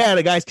face. Yeah. Yeah,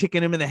 the guy's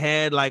kicking him in the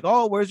head. Like,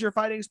 oh, where's your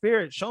fighting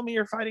spirit? Show me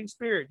your fighting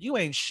spirit. You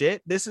ain't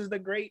shit. This is the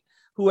great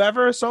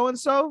whoever so and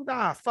so.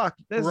 Nah, fuck.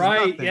 This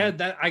right.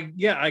 Is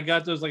Yeah. I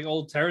got those like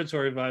old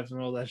territory vibes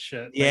and all that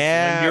shit. Like,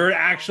 yeah. You're an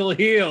actual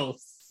heel.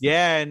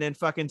 Yeah. And then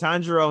fucking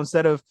Tanjiro,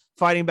 instead of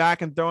fighting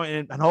back and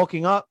throwing and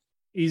hulking up,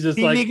 he's just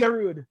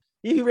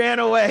he ran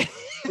away.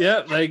 He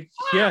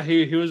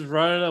was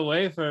running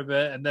away for a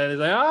bit, and then he's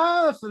like,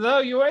 "Oh no,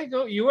 you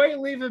ain't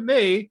leaving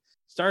me."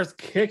 Starts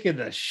kicking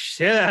the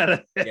shit out of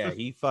him. Yeah,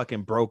 he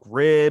fucking broke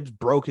ribs,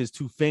 broke his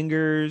 2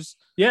 fingers.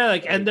 Yeah,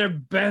 and they're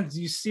bent.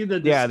 You see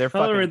they're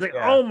fucking. Like,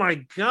 oh my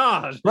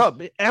God, bro!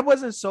 That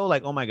wasn't so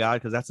like, oh my God,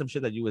 because that's some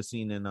shit that you would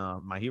seen in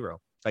My Hero.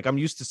 Like, I'm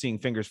used to seeing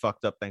fingers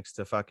fucked up thanks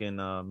to fucking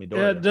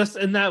Midoriya. Yeah, just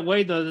in that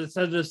way though,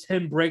 instead of just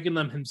him breaking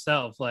them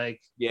himself.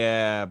 Like,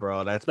 yeah,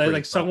 bro, that's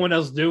like someone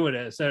else doing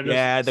it. So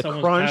the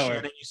crunch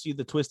and then you see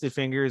the twisted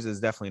fingers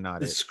is definitely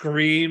not the it.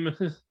 Scream.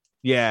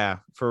 Yeah,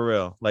 for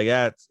real. Like,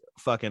 that's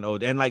fucking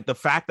old. And like the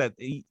fact that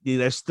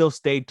they're still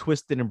stayed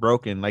twisted and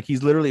broken. Like,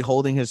 he's literally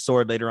holding his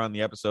sword later on in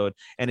the episode,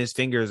 and his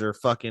fingers are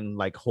fucking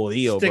like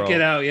jodido, Stick bro.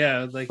 It out,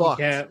 yeah. Like, fucked.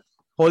 You can't.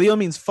 Jodido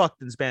means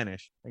fucked in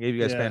Spanish. I gave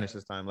you guys Spanish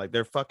this time. Like,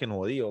 they're fucking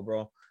jodido,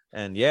 bro.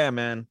 And yeah,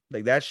 man,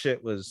 like that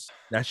shit was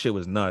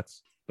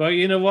nuts. But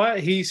you know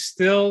what? He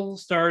still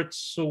starts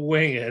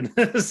swinging.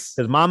 Because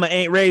mama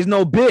ain't raised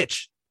no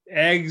bitch.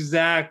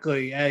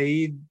 Exactly. And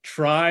he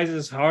tries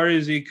as hard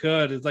as he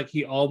could. It's like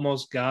he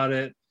almost got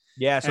it.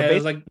 Yeah. So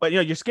basically, but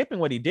you're skipping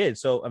what he did.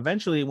 So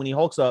eventually, when he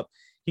hulks up,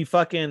 he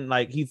fucking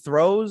like he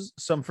throws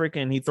some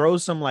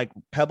like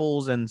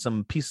pebbles and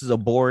some pieces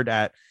of board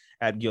at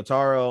at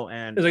Gyotaro,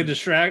 and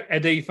it's like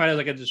and then you find it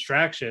like a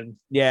distraction.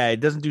 Yeah, it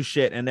doesn't do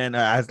shit. And then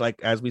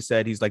as we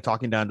said, he's like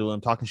talking down to him,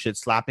 talking shit,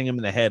 slapping him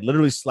in the head,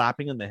 literally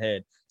slapping him in the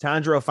head.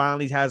 Tanjiro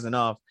finally has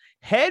enough,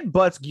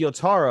 headbutts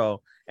Gyotaro,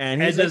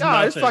 and he's like,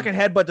 "Oh, this fucking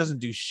headbutt doesn't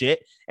do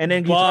shit." And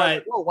then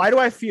like, "Oh, why do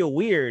I feel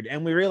weird?"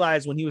 And we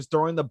realized when he was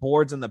throwing the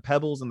boards and the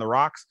pebbles and the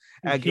rocks,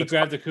 he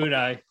grabbed the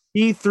kunai.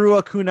 He threw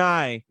a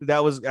kunai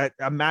that was, I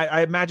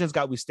imagine it's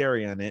got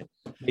wisteria in it.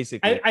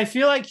 Basically, I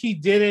feel like he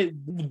did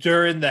it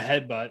during the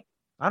headbutt.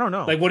 I don't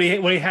know. Like when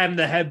he had him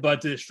the headbutt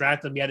to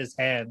distract him, he had his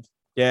hand.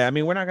 Yeah, I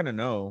mean, we're not gonna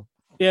know.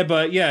 Yeah,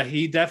 but yeah,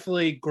 he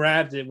definitely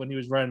grabbed it when he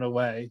was running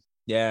away.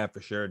 Yeah, for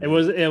sure. Dude.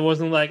 It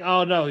wasn't like,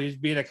 oh no, he's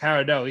being a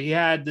coward. No, he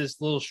had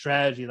this little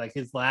strategy, like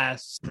his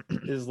last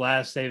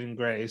saving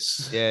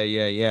grace.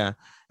 Yeah.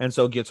 And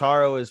so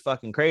Gyotaro is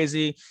fucking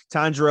crazy.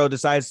 Tanjiro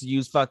decides to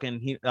use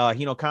fucking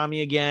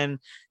Hinokami again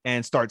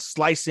and starts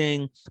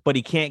slicing, but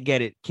he can't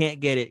get it.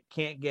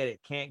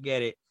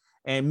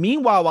 And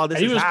meanwhile, while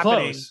this is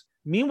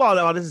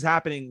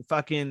happening,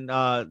 fucking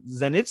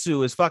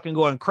Zenitsu is fucking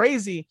going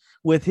crazy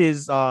with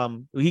his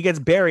he gets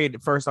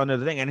buried first under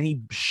the thing, and he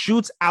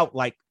shoots out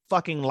like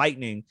fucking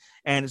lightning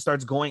and it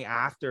starts going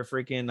after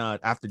freaking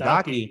after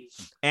Daki,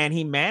 and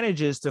he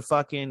manages to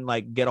fucking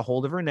like get a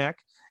hold of her neck.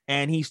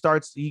 And he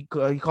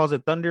calls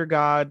it Thunder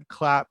God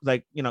Clap,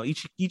 like, you know,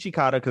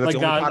 Ichikata, because that's like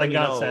the only God he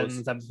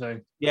knows.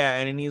 Yeah,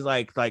 and then he's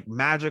like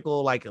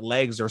magical like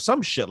legs or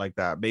some shit like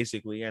that,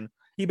 basically. And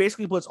he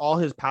basically puts all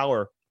his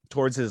power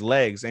towards his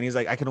legs, and he's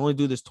like, I can only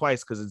do this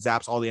twice because it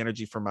zaps all the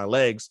energy from my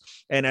legs.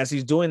 And as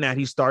he's doing that,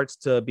 he starts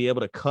to be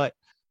able to cut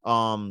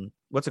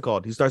what's it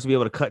called? He starts to be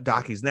able to cut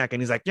Daki's neck,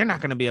 and he's like, "You're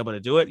not going to be able to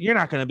do it. You're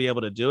not going to be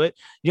able to do it.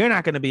 You're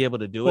not going to be able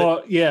to do it."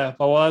 Well, yeah,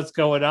 but while that's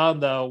going on,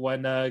 though,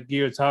 when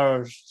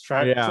Gyotaro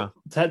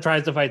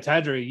tries to fight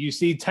Tanjiro, you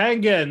see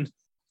Tengen.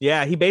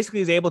 Yeah, he's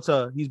basically able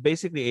to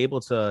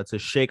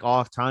shake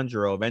off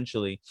Tanjiro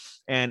eventually,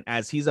 and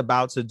as he's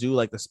about to do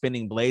like the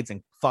spinning blades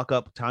and fuck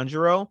up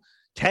Tanjiro,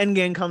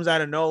 Tengen comes out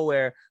of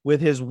nowhere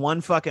with his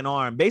one fucking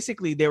arm.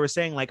 Basically, they were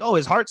saying like, "Oh,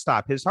 his heart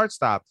stopped. Yeah,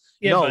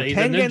 no,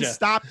 Tengen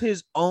stopped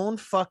his own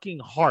fucking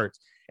heart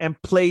and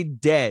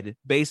played dead,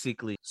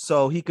 basically,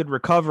 so he could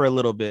recover a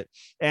little bit.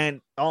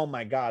 And oh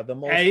my god, the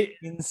most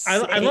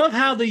insane... I love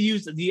how they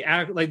used the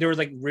act, like there was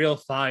like real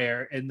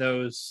fire in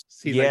those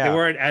scenes. Like they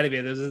weren't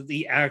animated. This is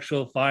the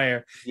actual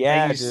fire.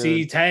 Yeah, and you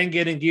see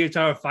Tengen and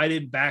Gyotaro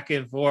fighting back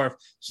and forth.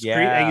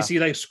 And you see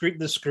like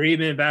the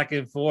screaming back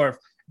and forth.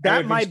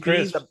 That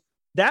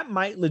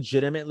might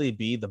legitimately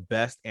be the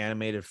best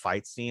animated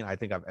fight scene I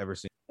think I've ever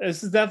seen.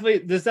 This definitely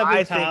topped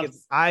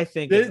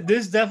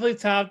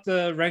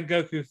the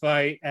Rengoku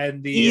fight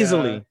and the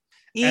easily.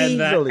 And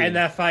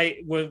that fight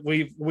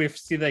we've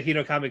seen the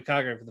Hinokami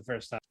Kagura for the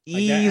first time.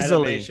 Like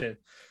easily. So,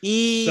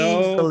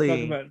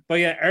 but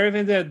yeah,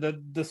 everything there,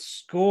 the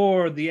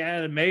score, the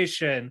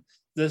animation,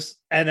 this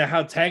and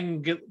how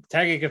Tengen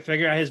can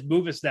figure out his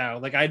movements now.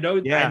 Like I know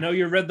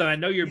your rhythm, I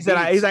know your. He's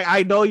like,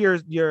 I know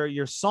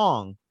your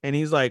song, and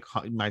he's like,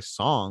 my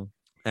song.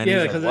 And he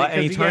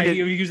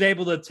was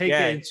able to take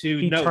it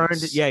into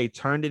notes. He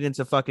turned it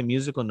into fucking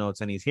musical notes,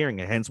 and he's hearing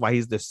it. Hence why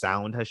he's the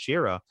sound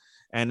Hashira.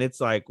 And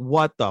it's like,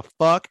 what the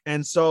fuck?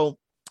 And so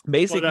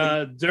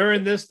basically,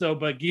 during this though,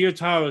 but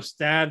Gyotaro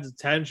stabbed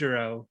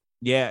Tanjiro.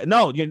 Yeah,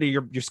 no,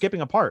 you're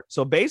skipping a part.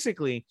 So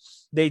basically,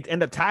 they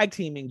end up tag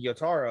teaming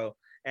Gyotaro.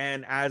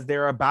 And as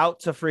they're about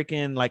to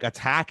freaking like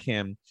attack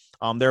him,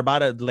 they're about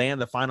to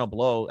land the final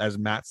blow. As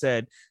Matt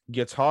said,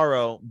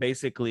 Gyotaro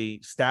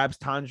basically stabs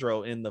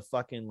Tanjiro in the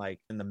fucking like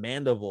in the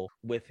mandible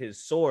with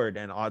his sword,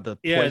 and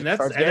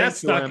that's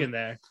stuck in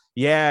there.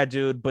 Yeah,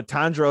 dude. But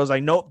Tanjiro's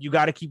like, nope, you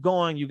got to keep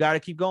going.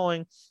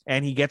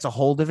 And he gets a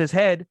hold of his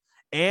head.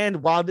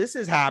 And while this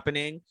is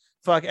happening,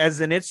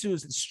 as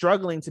Zenitsu's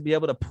struggling to be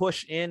able to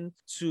push in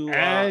to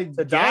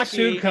guess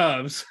who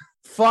comes?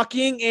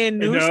 Fucking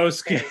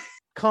Inosuke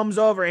comes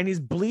over, and he's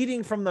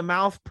bleeding from the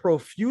mouth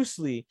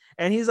profusely,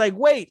 and he's like,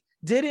 wait,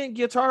 didn't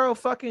Gyotaro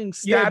fucking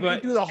stab me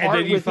through the heart?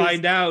 And then you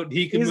find out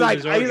he can he's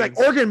like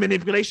organ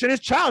manipulation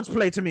is child's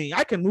play to me.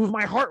 I can move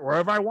my heart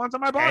wherever I want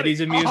on my body. And he's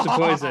immune to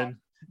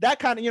poison. That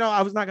kind of,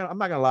 I'm not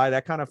gonna lie,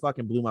 that kind of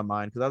fucking blew my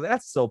mind, because I was like,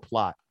 that's so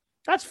plot.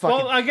 That's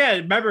fucking. Well,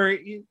 remember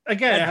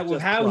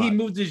how he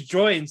moved his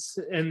joints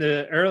in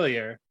the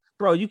earlier.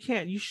 Bro,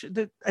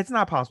 it's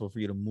not possible for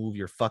you to move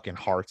your fucking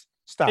heart.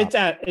 Stop. It's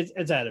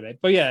anime,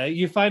 but yeah,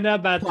 you find out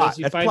about this.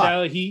 You find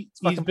out he's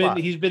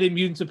been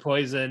immune to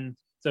poison,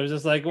 so it's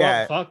just like,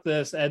 well, fuck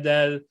this, and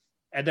then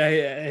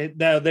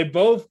they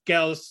both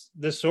get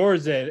the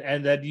swords in,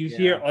 and then you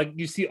hear like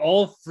you see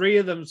all three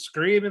of them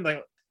screaming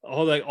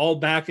all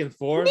back and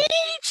forth,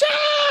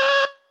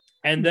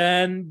 and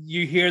then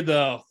you hear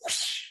the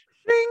whoosh,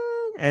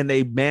 and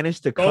they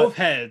manage to both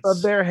cut heads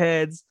of their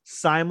heads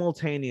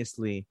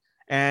simultaneously.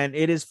 And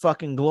it is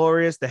fucking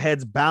glorious. The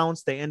heads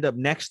bounce. They end up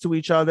next to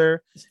each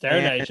other.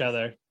 Staring at each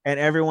other. and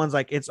everyone's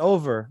like, it's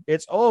over.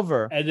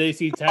 And they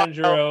see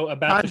Tanjiro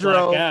about to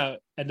black out,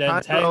 and then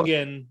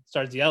Tengen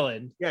starts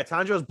yelling. Yeah,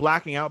 Tanjiro's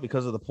blacking out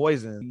because of the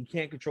poison. He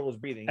can't control his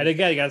breathing. And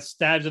again, he got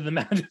stabbed in the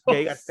mouth. Yeah,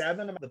 he got stabbed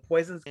in the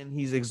poisons, and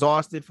he's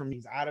exhausted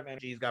he's out of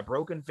energy. He's got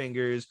broken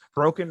fingers,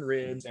 broken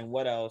ribs, and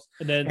what else?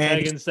 And then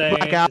Tengen's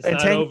saying, out, and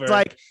Tengen's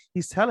like,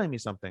 he's telling me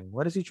something.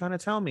 What is he trying to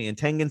tell me? And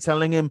Tengen's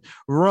telling him,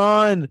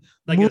 run.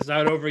 Like it's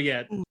not over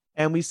yet.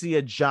 And we see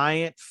a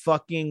giant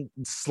fucking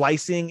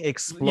slicing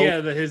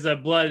explosion. Yeah, his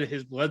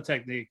blood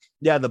technique.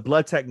 Yeah, the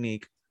blood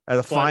technique.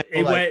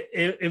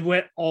 It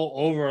went all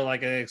over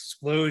like an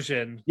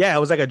explosion. Yeah, it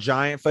was like a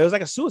giant. It was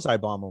like a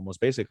suicide bomb almost,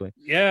 basically.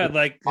 Yeah,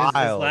 like his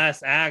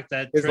last act.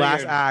 His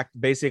last act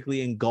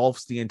basically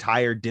engulfs the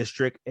entire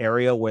district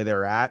area where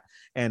they're at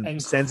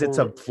and sends it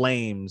to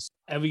flames.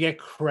 And we get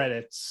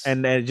credits.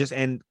 And then just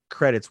end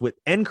credits with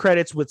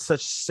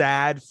such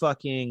sad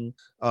fucking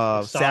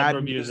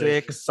sad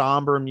music,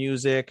 somber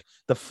music.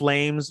 The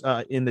flames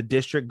in the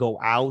district go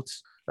out.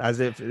 As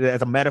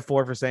a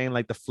metaphor for saying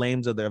like the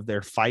flames of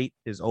their fight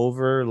is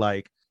over.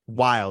 Like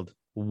wild.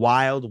 And we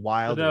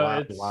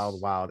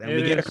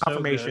get a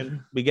confirmation. So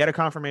we get a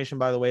confirmation,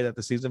 by the way, that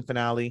the season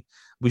finale.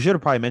 We should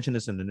have probably mentioned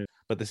this in the news,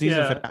 but the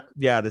season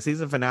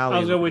finale. I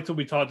was gonna wait till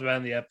we talked about it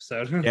in the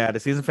episode. Yeah, the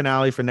season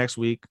finale for next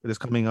week, this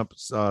coming up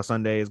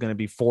Sunday, is going to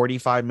be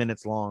 45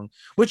 minutes long.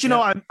 Which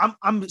know,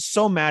 I'm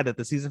so mad that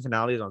the season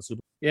finale is on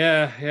Super.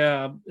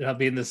 Yeah, I'll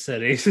be in the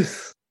city.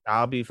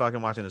 I'll be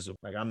fucking watching the Super.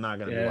 Like, I'm not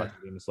gonna be watching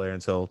Demon Slayer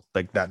until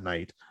like that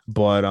night.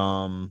 But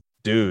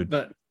dude.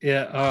 But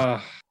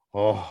yeah,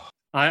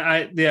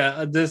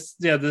 this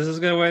is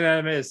gonna win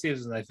anime of the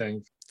season. I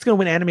think it's gonna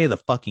win anime of the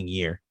fucking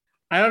year.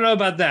 I don't know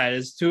about that.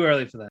 It's too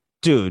early for that,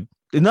 dude.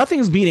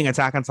 Nothing's beating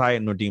Attack on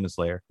Titan or Demon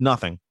Slayer.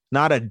 Nothing.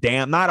 Not a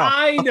damn. Not a.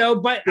 I know,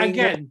 but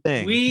again,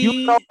 thing.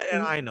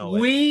 And I know.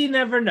 We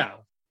never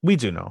know. We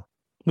do know.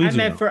 I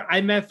meant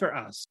for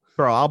us,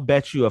 bro. I'll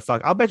bet you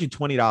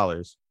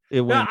 $20.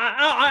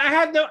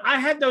 I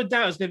had no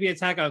doubt it's gonna be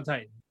Attack on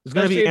Titan. It's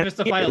gonna be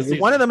the final season.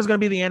 One of them is gonna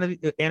be the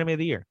anime of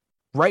the year.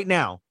 Right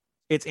now,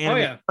 it's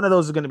anime. One of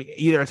those is gonna be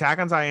either Attack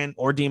on Titan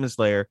or Demon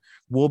Slayer.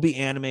 Will be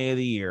anime of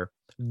the year,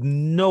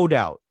 no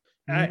doubt.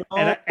 And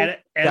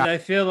I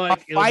feel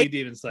like it'll be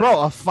Demon Slayer.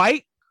 Bro, a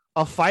fight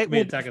of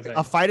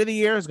the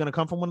year is gonna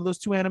come from one of those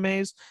two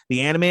animes.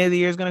 The anime of the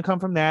year is gonna come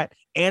from that.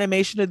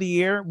 Animation of the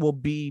year will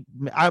be.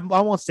 I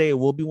won't say it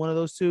will be one of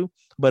those two,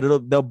 but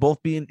they'll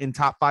both be in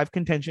top 5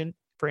 contention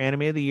for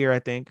anime of the year, I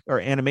think, or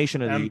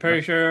animation of the year. I'm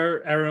pretty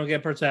sure everyone will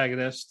get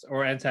protagonist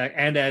or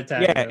antagonist.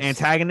 Yeah,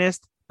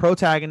 antagonist,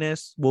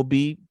 protagonist will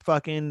be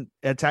fucking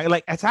attack.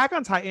 Like Attack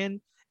on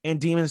Titan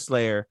and Demon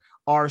Slayer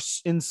are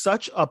in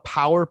such a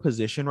power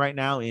position right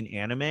now in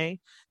anime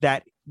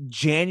that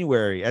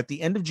at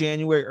the end of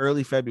January,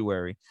 early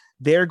February,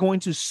 they're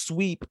going to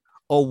sweep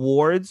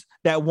awards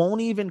that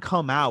won't even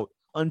come out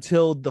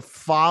until the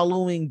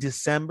following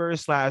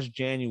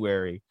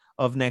December/January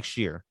of next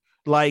year.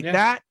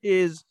 That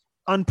is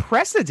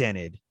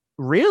unprecedented,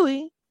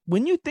 really.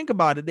 When you think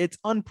about it, it's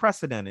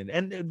unprecedented,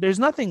 and there's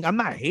nothing. I'm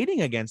not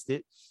hating against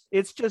it.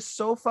 It's just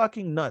so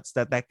fucking nuts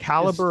that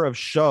caliber of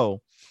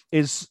show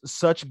is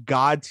such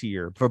god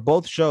tier for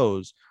both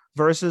shows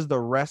versus the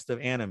rest of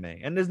anime.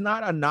 And there's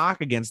not a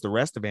knock against the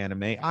rest of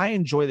anime. I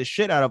enjoy the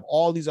shit out of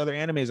all these other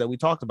animes that we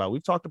talked about.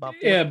 We've talked about.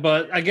 Yeah,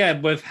 but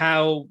again, with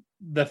how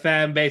the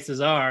fan bases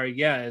are,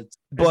 it's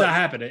not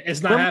happening.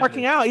 It's not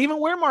marking out. Even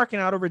we're marking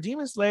out over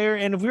Demon Slayer,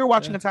 and if we were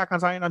watching Attack on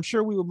Titan, I'm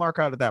sure we would mark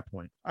out at that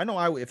point. I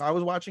know if I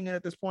was watching it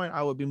at this point,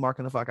 I would be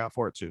marking the fuck out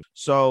for it too.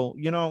 So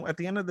at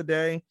the end of the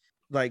day,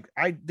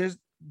 there's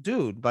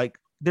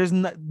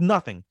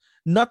nothing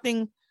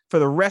for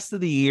the rest of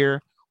the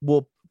year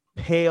will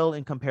pale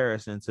in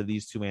comparison to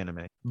these two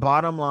anime.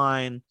 Bottom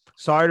line,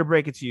 sorry to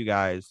break it to you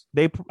guys.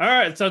 All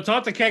right, so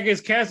talk to Kēki is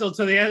canceled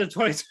to the end of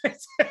 2020.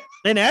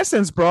 In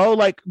essence, bro,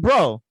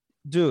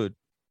 dude,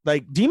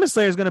 Demon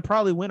Slayer is gonna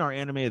probably win our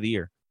anime of the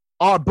year.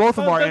 Both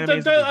of our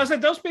animes. I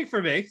said, don't speak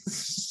for me.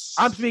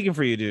 I'm speaking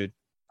for you, dude.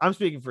 I'm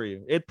speaking for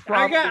you. It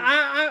probably.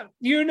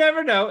 You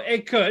never know.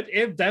 It could.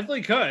 It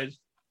definitely could.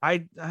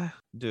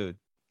 Dude.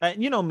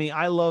 You know me.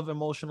 I love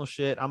emotional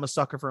shit. I'm a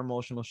sucker for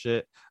emotional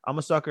shit. I'm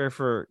a sucker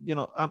for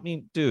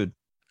dude.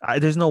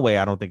 There's no way.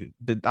 I don't think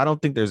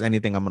there's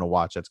anything I'm gonna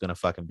watch that's gonna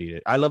fucking beat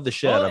it. I love the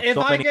shit. If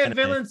I get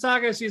Vinland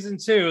Saga season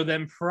 2,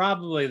 then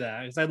probably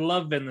that, because I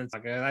love Vinland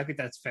Saga and I think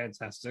that's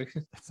fantastic.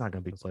 It's not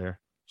gonna be Slayer.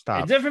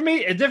 Stop. It did for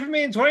me in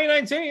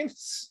 2019.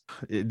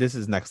 This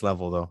is next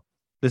level, though.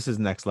 This is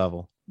next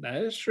level. That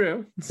is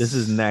true. This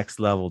is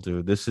next level,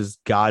 dude. This is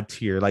god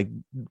tier.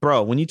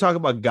 Bro, when you talk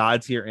about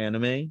god tier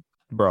anime,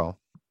 bro.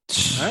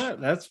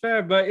 That's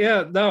fair, but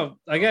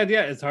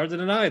it's hard to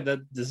deny that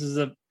this is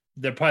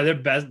they're probably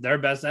their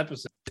best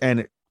episode,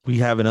 and we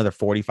have another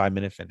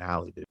 45-minute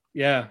finale, dude.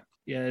 Yeah,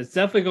 it's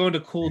definitely going to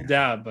cool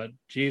down, but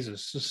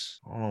Jesus,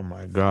 oh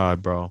my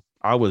god, bro,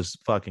 I was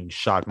fucking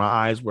shocked. My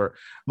eyes were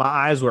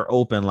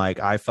open, like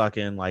I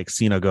fucking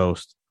seen a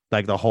ghost,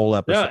 the whole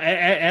episode. No,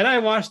 and I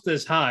watched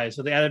this high,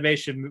 so the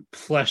animation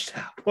fleshed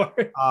out more.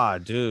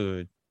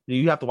 Dude,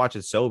 you have to watch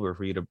it sober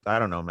for you to. I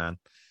don't know, man.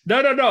 No.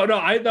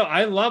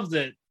 I loved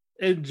it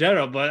in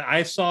general, but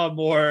I saw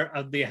more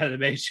of the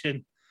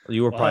animation.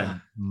 You were probably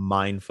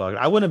mind fucked.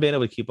 I wouldn't have been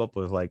able to keep up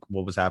with like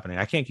what was happening.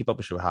 I can't keep up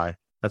with shit high.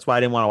 That's why I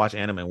didn't want to watch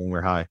anime when we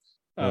were high.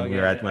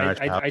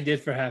 I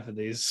did for half of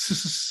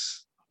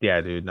these.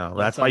 Yeah, dude. No,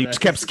 that's why you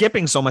just kept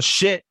skipping so much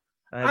shit.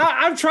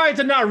 I'm trying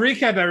to not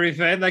recap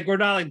everything. Like we're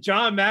not like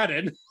John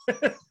Madden.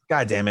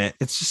 God damn it!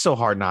 It's just so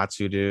hard not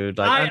to, dude.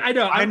 Like I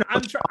know. I'm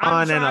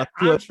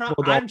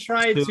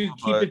trying to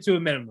keep it to a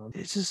minimum.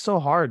 It's just so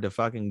hard to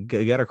fucking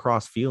get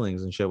across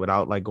feelings and shit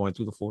without like going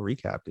through the full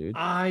recap, dude.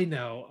 I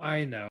know.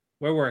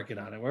 We're working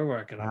on it.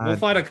 We'll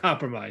find a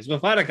compromise.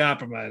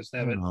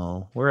 Damn it.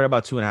 No, we're at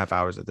about 2.5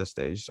 hours at this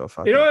stage. So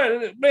fuck. You know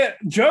what, man?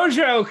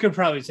 JoJo could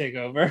probably take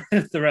over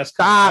if the rest.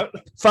 Stop.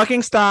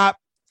 Fucking stop.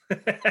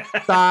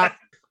 Stop.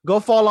 Go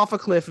fall off a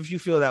cliff if you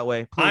feel that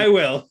way. Please. I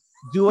will.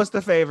 Do us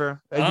the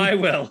favor. I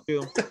will.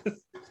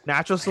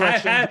 Natural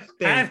selection.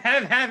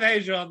 Have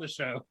Asia on the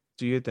show.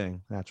 Do your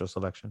thing. Natural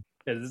selection.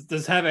 Yeah,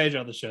 just have Asia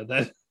on the show.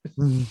 Then.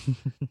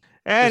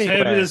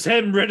 Anyway. Just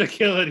him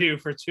ridiculing you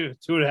for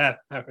 2.5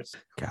 hours.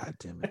 God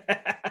damn it.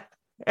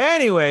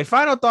 Anyway,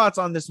 final thoughts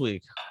on this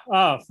week.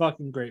 Oh,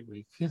 fucking great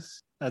week.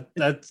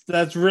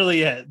 That's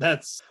really it.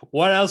 That's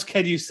what else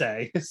can you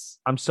say?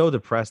 I'm so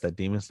depressed that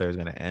Demon Slayer is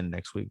going to end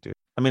next week, dude.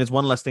 I mean, it's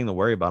one less thing to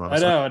worry about. I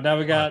know. Now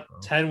we got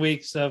 10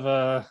 weeks of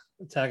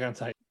Attack on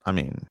Titan. I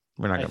mean,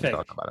 we're not going to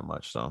talk about it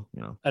much, so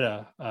you know. I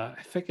know. I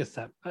think it's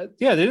that.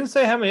 Yeah, they didn't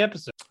say how many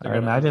episodes. I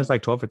imagine it's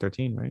like 12 or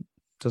 13, right?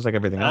 Just like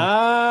everything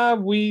else.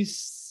 We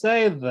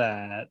say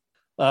that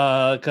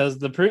because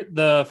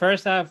the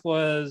first half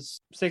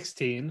was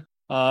 16.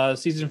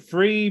 Season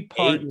 3,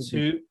 part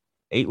 2.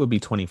 8 would be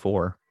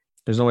 24.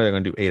 There's no way they're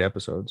going to do 8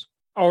 episodes.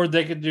 Or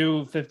they could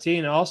do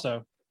 15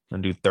 also.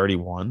 And do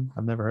 31.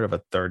 I've never heard of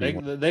a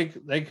 31.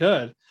 They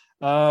could.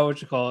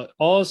 What you call it?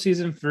 All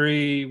season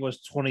 3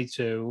 was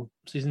 22.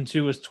 Season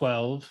 2 was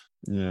 12.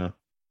 Yeah.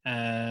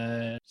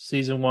 And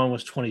season 1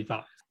 was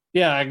 25.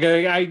 Yeah, I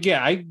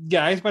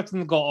expect them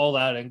to go all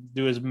out and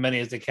do as many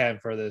as they can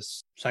for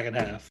this second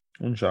half.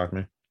 Wouldn't shock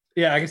me.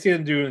 Yeah, I can see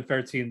them doing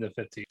 13 to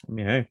 15. I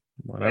mean, hey,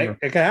 whatever.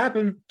 It could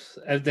happen.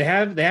 If they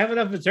have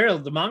enough material.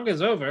 The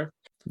manga's over.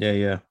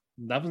 Yeah.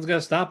 Nothing's gonna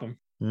stop them.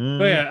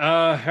 But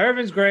yeah,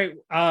 everything's great.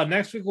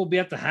 Next week we'll be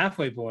at the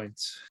halfway point.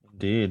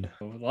 Indeed.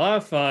 So, a lot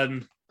of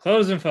fun.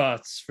 Closing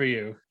thoughts for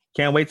you.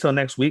 Can't wait till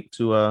next week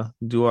to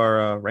do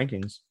our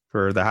rankings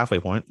for the halfway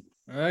point.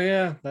 Oh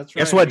yeah, that's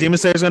right. Guess what? Demon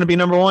Slayer is going to be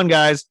number 1,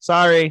 guys.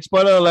 Sorry,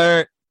 spoiler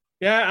alert.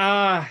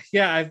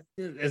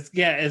 It's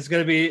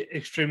going to be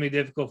extremely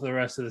difficult for the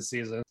rest of the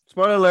season.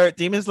 Spoiler alert: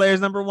 Demon Slayer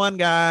is number 1,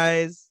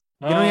 guys.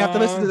 You don't even have to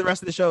listen to the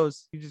rest of the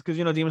shows just because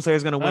you know Demon Slayer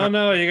is going to win. I don't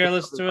know. You got to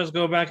listen to us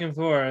go back and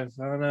forth.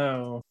 I don't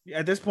know.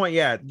 At this point,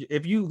 yeah.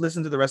 If you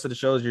listen to the rest of the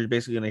shows, you're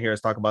basically going to hear us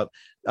talk about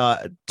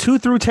 2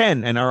 through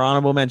 10 and our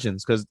honorable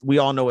mentions because we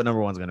all know what number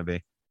 1 is going to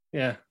be.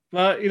 Yeah.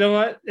 Well, you know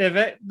what?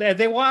 If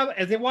they want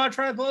to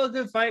try to pull a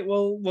good fight,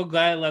 we'll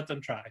gladly let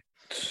them try.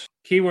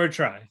 Keyword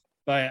try.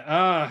 But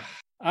all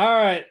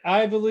right.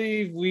 I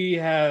believe we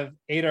have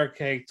ate our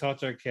cake,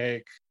 talked our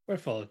cake. We're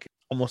full of cake.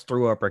 Almost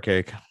threw up our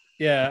cake.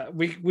 Yeah,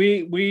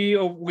 we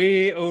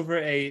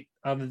overate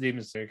on the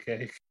Demon Slayer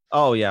cake.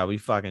 Oh yeah, we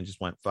fucking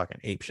just went fucking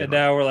ape shit. And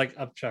now we're like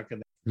up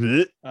chucking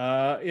it.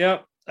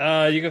 Yep.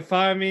 You can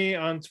find me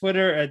on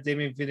Twitter at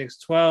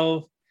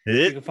DamienPhoenix12.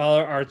 You can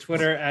follow our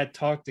Twitter at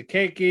Talk to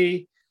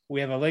Kēki.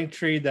 We have a link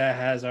tree that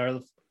has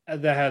our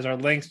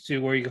links to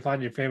where you can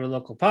find your favorite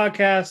local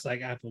podcasts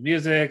like Apple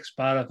Music,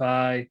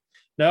 Spotify.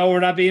 No,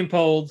 we're not being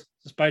pulled,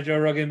 despite Joe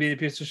Rogan being a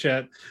piece of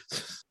shit.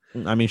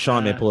 I mean,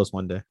 Sean may pull us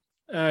one day.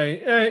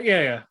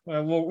 Yeah.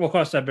 We'll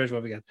cross that bridge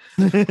when we get.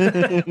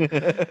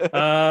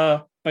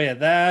 But yeah,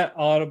 that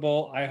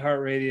Audible,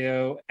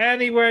 iHeartRadio,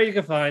 anywhere you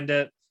can find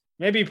it.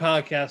 Maybe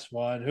Podcast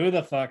One. Who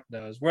the fuck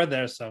knows? We're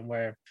there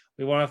somewhere.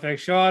 We want to thank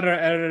Sean, our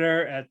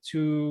editor at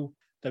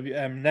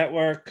 2WM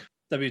Network.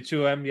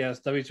 W2M,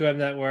 yes, W2M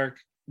Network.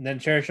 And then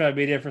Cherry Shot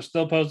Media for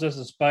still posting this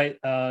despite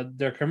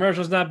their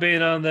commercials not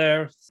being on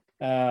there.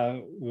 We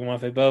want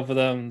to thank both of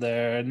them.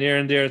 They're near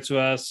and dear to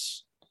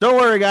us. Don't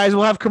worry, guys.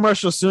 We'll have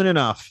commercials soon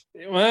enough.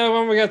 Well,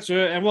 when we get to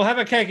it, and we'll have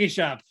a Kēki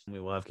shop. We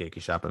will have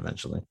Kēki shop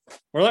eventually.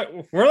 We're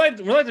like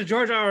the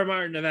George R. R.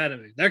 Martin of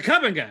anime. They're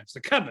coming, guys.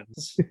 They're coming.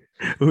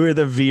 We're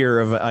the Veer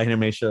of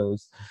anime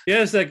shows.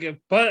 Yes,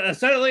 but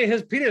suddenly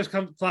his penis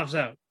flops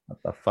out. What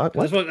the fuck?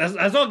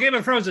 That's all Game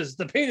of Thrones is.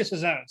 The penis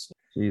is out.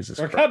 Jesus,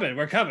 we're coming.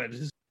 We're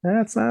coming.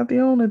 That's not the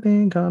only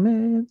thing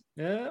coming.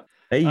 Yeah.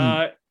 Hey.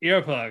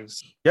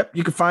 Earplugs. Yep.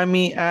 You can find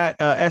me at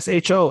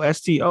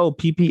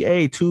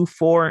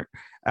SHOSTOPPA24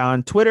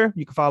 on Twitter.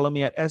 You can follow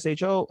me at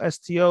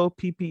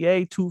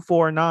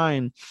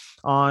SHOSTOPPA249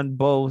 on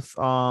both.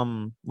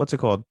 What's it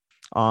called?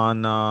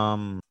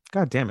 On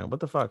God damn it! What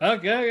the fuck?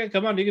 Okay,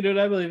 come on, you can do it.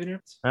 I believe in you.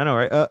 I know,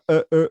 right?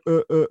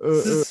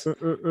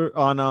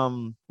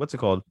 On what's it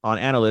called? On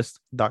Analyst.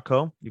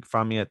 shopify.co. You can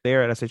find me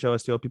there at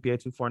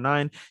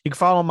SHOSTOPPA249. You can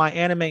follow my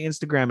anime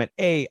Instagram at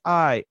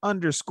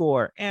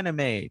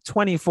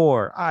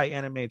AI_anime24,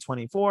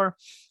 ianime24.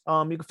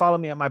 You can follow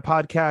me at my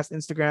podcast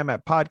Instagram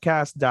at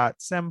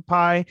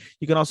podcast.senpai.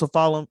 You can also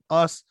follow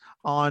us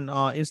on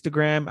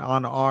Instagram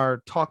on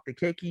our Talk to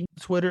Kēki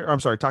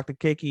Talk to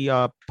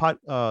Kēki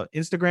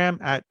Instagram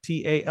at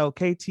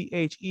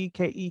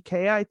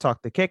TALKTHEKEKI,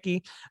 Talk to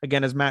Kēki.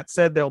 Again, as Matt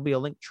said, there'll be a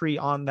link tree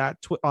on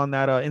that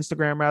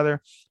Instagram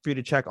rather for you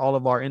to check all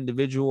of our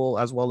individual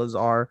as well as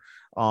our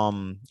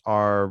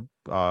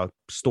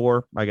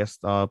store, I guess,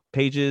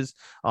 pages.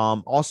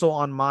 Also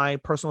on my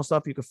personal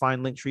stuff, you can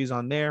find link trees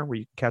on there where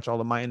you can catch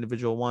all of my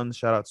individual ones.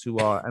 Shout out to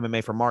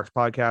MMA for March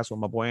podcast with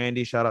my boy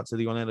Andy. Shout out to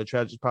the Orlando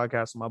Tragedy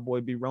podcast with my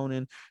boy B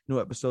Ronan. New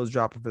episodes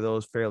dropping for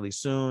those fairly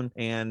soon.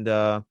 And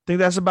I think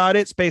that's about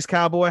it. Space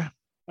Cowboy.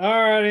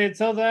 All righty,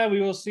 until then, we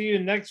will see you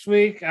next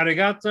week.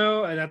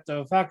 Arigato,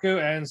 arigato faku,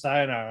 and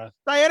sayonara.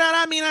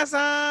 Sayonara,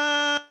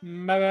 minasan.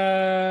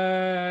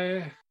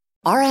 Bye-bye.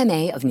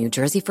 RMA of New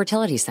Jersey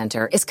Fertility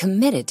Center is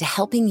committed to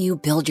helping you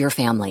build your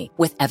family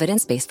with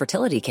evidence-based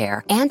fertility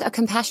care and a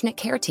compassionate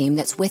care team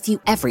that's with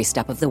you every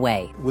step of the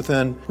way.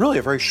 Within really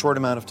a very short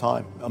amount of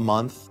time, a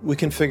month, we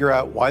can figure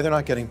out why they're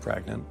not getting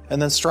pregnant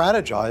and then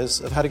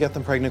strategize of how to get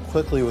them pregnant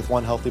quickly with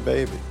one healthy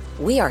baby.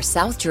 We are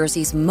South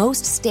Jersey's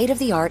most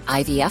state-of-the-art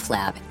IVF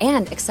lab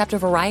and accept a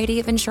variety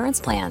of insurance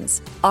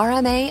plans.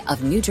 RMA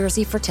of New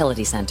Jersey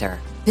Fertility Center,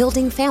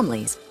 building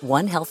families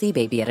one healthy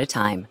baby at a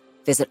time.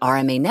 Visit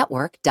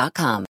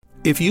RMAnetwork.com.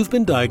 If you've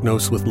been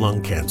diagnosed with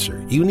lung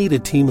cancer, you need a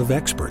team of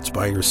experts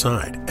by your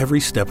side every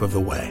step of the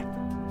way.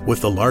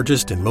 With the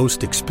largest and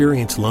most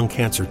experienced lung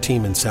cancer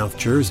team in South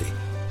Jersey,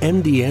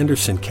 MD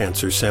Anderson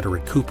Cancer Center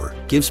at Cooper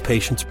gives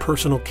patients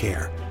personal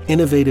care,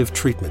 innovative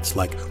treatments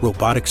like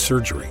robotic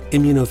surgery,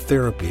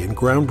 immunotherapy, and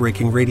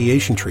groundbreaking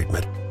radiation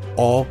treatment,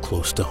 all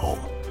close to home.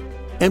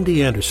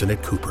 MD Anderson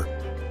at Cooper.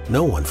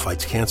 No one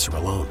fights cancer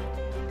alone.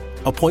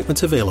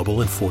 Appointments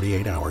available in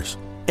 48 hours.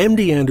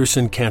 MD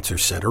Anderson Cancer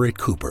Center at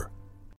Cooper.